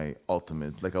would be my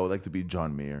ultimate. Like I would like to be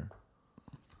John Mayer.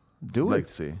 Do Like it.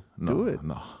 to say no, Do it.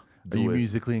 no. Are Do you it.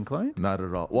 musically inclined? Not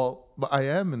at all. Well, but I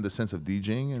am in the sense of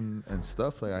DJing and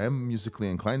stuff. Like I am musically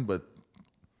inclined, but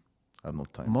I have no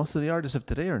time. Most of the artists of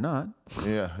today are not.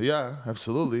 Yeah,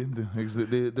 absolutely.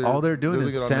 All they're doing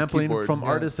is it on the sampling keyboard. from Yeah,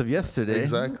 artists of yesterday.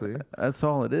 Exactly. That's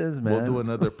all it is, man. We'll do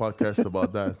another podcast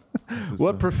about that.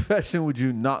 What profession would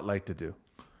you not like to do?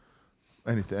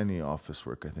 Any office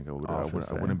work? I think I would.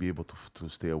 Office, I wouldn't be able to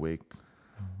stay awake.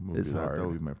 It's hard. That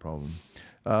would be my problem.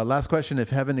 Last question. If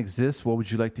heaven exists, what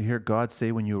would you like to hear God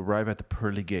say when you arrive at the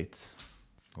pearly gates?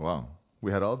 Wow,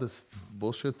 we had all this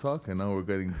bullshit talk, and now we're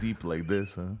getting deep like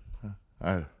this,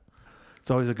 huh? It's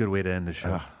always a good way to end the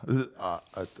show.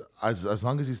 As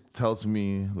long as he tells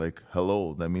me like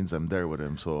hello, that means I'm there with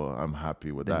him, so I'm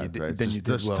happy with Then you that, did- right? then you Just,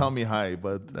 did just well. tell me hi,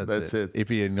 but that's it. If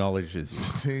he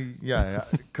acknowledges you. yeah,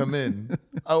 come in.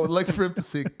 I would like for him to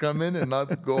say come in and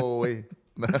not go away.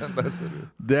 That's it.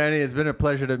 Danny, it's been a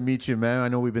pleasure to meet you, man. I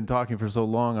know we've been talking for so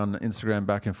long on Instagram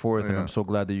back and forth, and Yeah. I'm so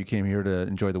glad that you came here to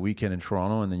enjoy the weekend in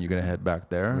Toronto, and then you're going to head back I'm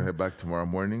there. gonna head back tomorrow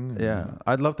morning. Yeah,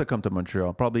 I'd love to come to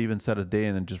Montreal. Probably even set a day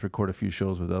and then just record a few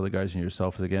shows with other guys and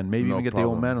yourself again. Maybe No even get the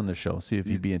old problem. man on the show. See if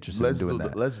he'd be interested in doing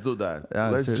that. Let's do that. Yeah,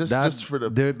 Let's so just for the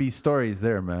there'd be stories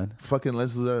there, man. fucking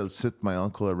let's do that. Let's sit my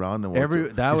uncle around and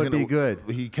That he's would be good.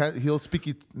 He can't. He'll speak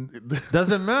it.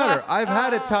 Doesn't matter. I've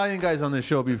had Italian guys on the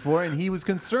show before, and he was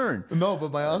concerned. No,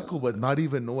 but my uncle would not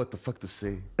even know what the fuck to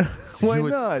say. Why He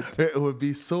would- not? It would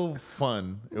be so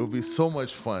fun. It would be so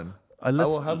much fun. I Let's-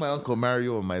 will have my uncle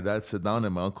Mario and my dad sit down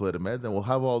and my uncle Ahmed, and we'll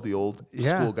have all the old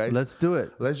school guys. let's do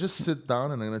it. Let's just sit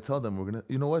down and I'm gonna tell them we're gonna.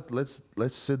 You know what? Let's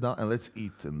sit down and let's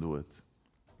eat and do it.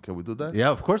 Can we do that? Yeah,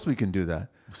 of course we can do that.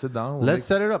 Sit down. We'll Let's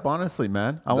set it up, honestly,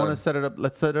 man. I want to Done. set it up.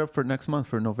 Let's set it up for next month,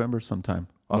 for November sometime.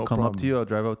 I'll No come up to problem. you. I'll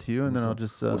drive out to you, and then I'll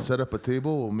just We'll set up a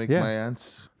table. We'll make Yeah. my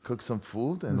aunts cook some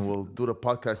food, and we'll do the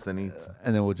podcast and eat.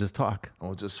 and then we'll just talk. And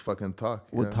we'll just fucking talk.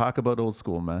 We'll yeah. talk about old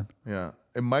school, man. Yeah.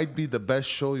 It might be the best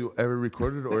show you ever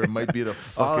recorded, or it might be the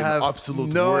fucking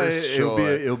absolute worst show.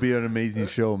 It'll be an amazing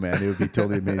show, man. It would be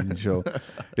totally amazing show.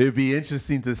 It would be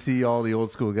interesting to see all the old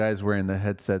school guys wearing the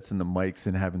headsets and the mics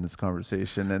and having this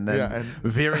conversation, and then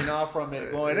veering off from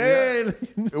it, going, "Hey!"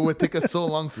 It would take us so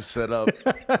long to set up,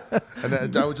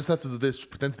 and I would just have to do this,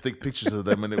 pretend to take pictures of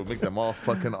them, and it would make them all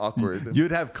fucking awkward.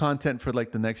 You'd have content for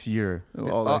like the next year.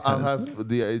 All that I'll have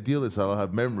the ideal is I'll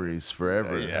have memories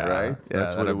forever, right? Yeah,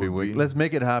 That's what it would be. Let's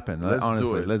make it happen.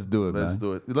 Honestly, let's do it, man.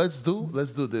 Let's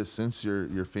do this since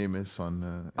you're famous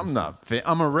on. I'm not.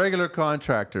 I'm a regular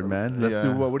contractor, man. Let's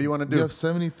do what? What do you want to do? You have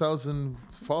 70,000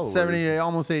 followers. 70,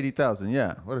 almost 80,000.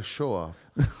 Yeah. What a show off.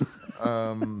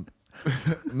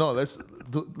 No, let's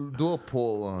do a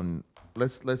poll on.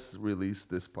 Let's release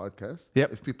this podcast.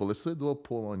 Yep. If people listen, do a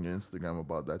poll on your Instagram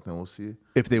about that, and we'll see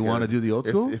if they want to do the old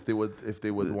school. If they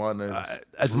would want to.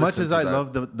 As much as I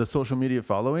love the social media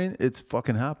following, it's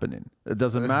fucking happening. It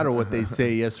doesn't matter what they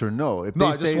say, yes or no. If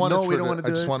they say no, we don't want to do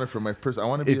it. I just want it for my person. I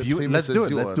want to be as famous let's do as it.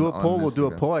 you. Let's do a poll. We'll do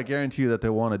a Instagram. poll. I guarantee you that they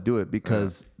want to do it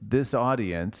because this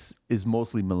audience is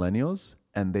mostly millennials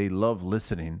and they love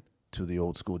listening to the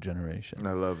old school generation.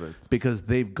 I love it. Because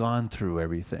they've gone through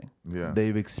everything. Yeah.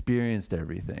 They've experienced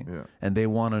everything. Yeah. And they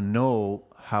want to know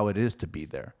how it is to be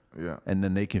there. Yeah. And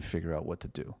then they can figure out what to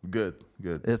do. Good.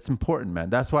 It's important, man.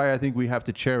 That's why I think we have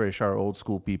to cherish our old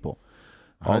school people.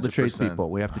 All the 100%.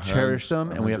 tradespeople. We have to cherish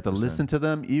them and we have to 100%. listen to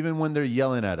them. Even when they're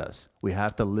yelling at us, we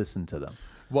have to listen to them.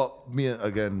 Well, me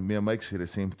and Mike say the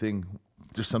same thing.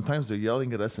 There's sometimes they're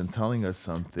yelling at us and telling us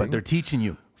something. But they're teaching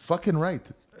you. Fucking right.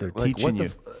 They're teaching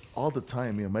you. All the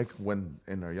time, me and Mike, when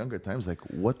in our younger times, like,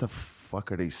 what the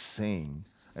fuck are they saying?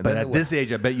 And But at this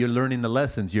age, I bet you're learning the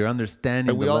lessons. You're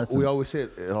understanding the lessons. We always say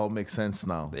it all makes sense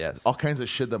now. Yes. All kinds of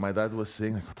shit that my dad was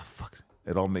saying, like, what the fuck?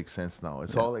 It all makes sense now.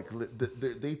 It's all like,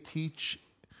 they teach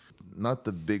not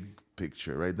the big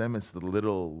picture, right? Them, it's the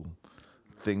little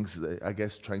things, that, I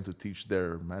guess, trying to teach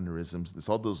their mannerisms. It's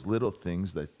all those little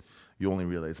things that you only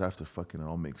realize after fucking it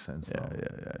all makes sense now.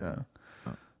 Yeah.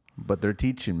 But they're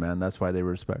teaching, man. That's why they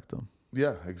respect them.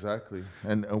 Yeah, exactly.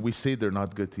 And we say they're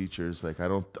not good teachers. Like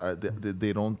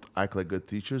they don't act like good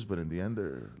teachers, but in the end,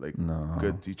 they're like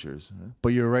good teachers. Right?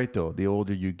 But you're right, though. The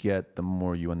older you get, the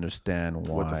more you understand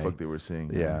why. What the fuck they were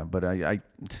saying. Yeah, but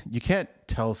you can't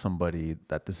tell somebody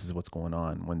that this is what's going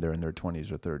on when they're in their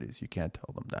 20s or 30s. You can't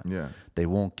tell them that. Yeah, they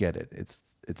won't get it.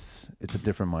 It's a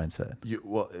different mindset.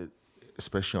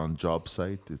 Especially on job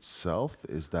site itself,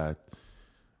 is that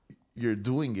you're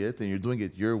doing it and you're doing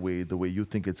it your way, the way you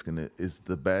think is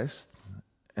the best,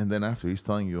 and then after he's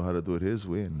telling you how to do it his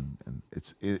way, and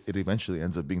it eventually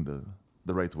ends up being the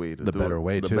right way to do it. The better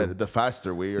way too. The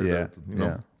faster way, or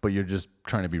But you're just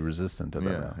trying to be resistant to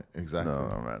that. Yeah, exactly.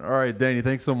 No, man. All right, Danny,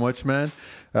 thanks so much, man.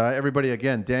 Everybody,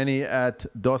 again, Danny at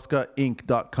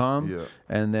doscainc.com. Yeah.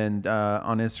 And then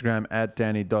on Instagram at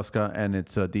Danny Dosca, and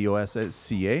it's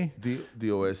DOSCA.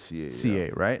 DOSCA.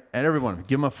 CA, right? And everyone,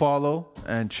 give him a follow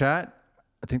and chat.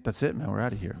 I think that's it, man. We're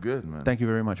out of here. Good, man. Thank you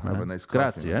very much, man. Have a nice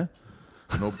coffee. Grazie.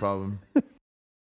 No problem.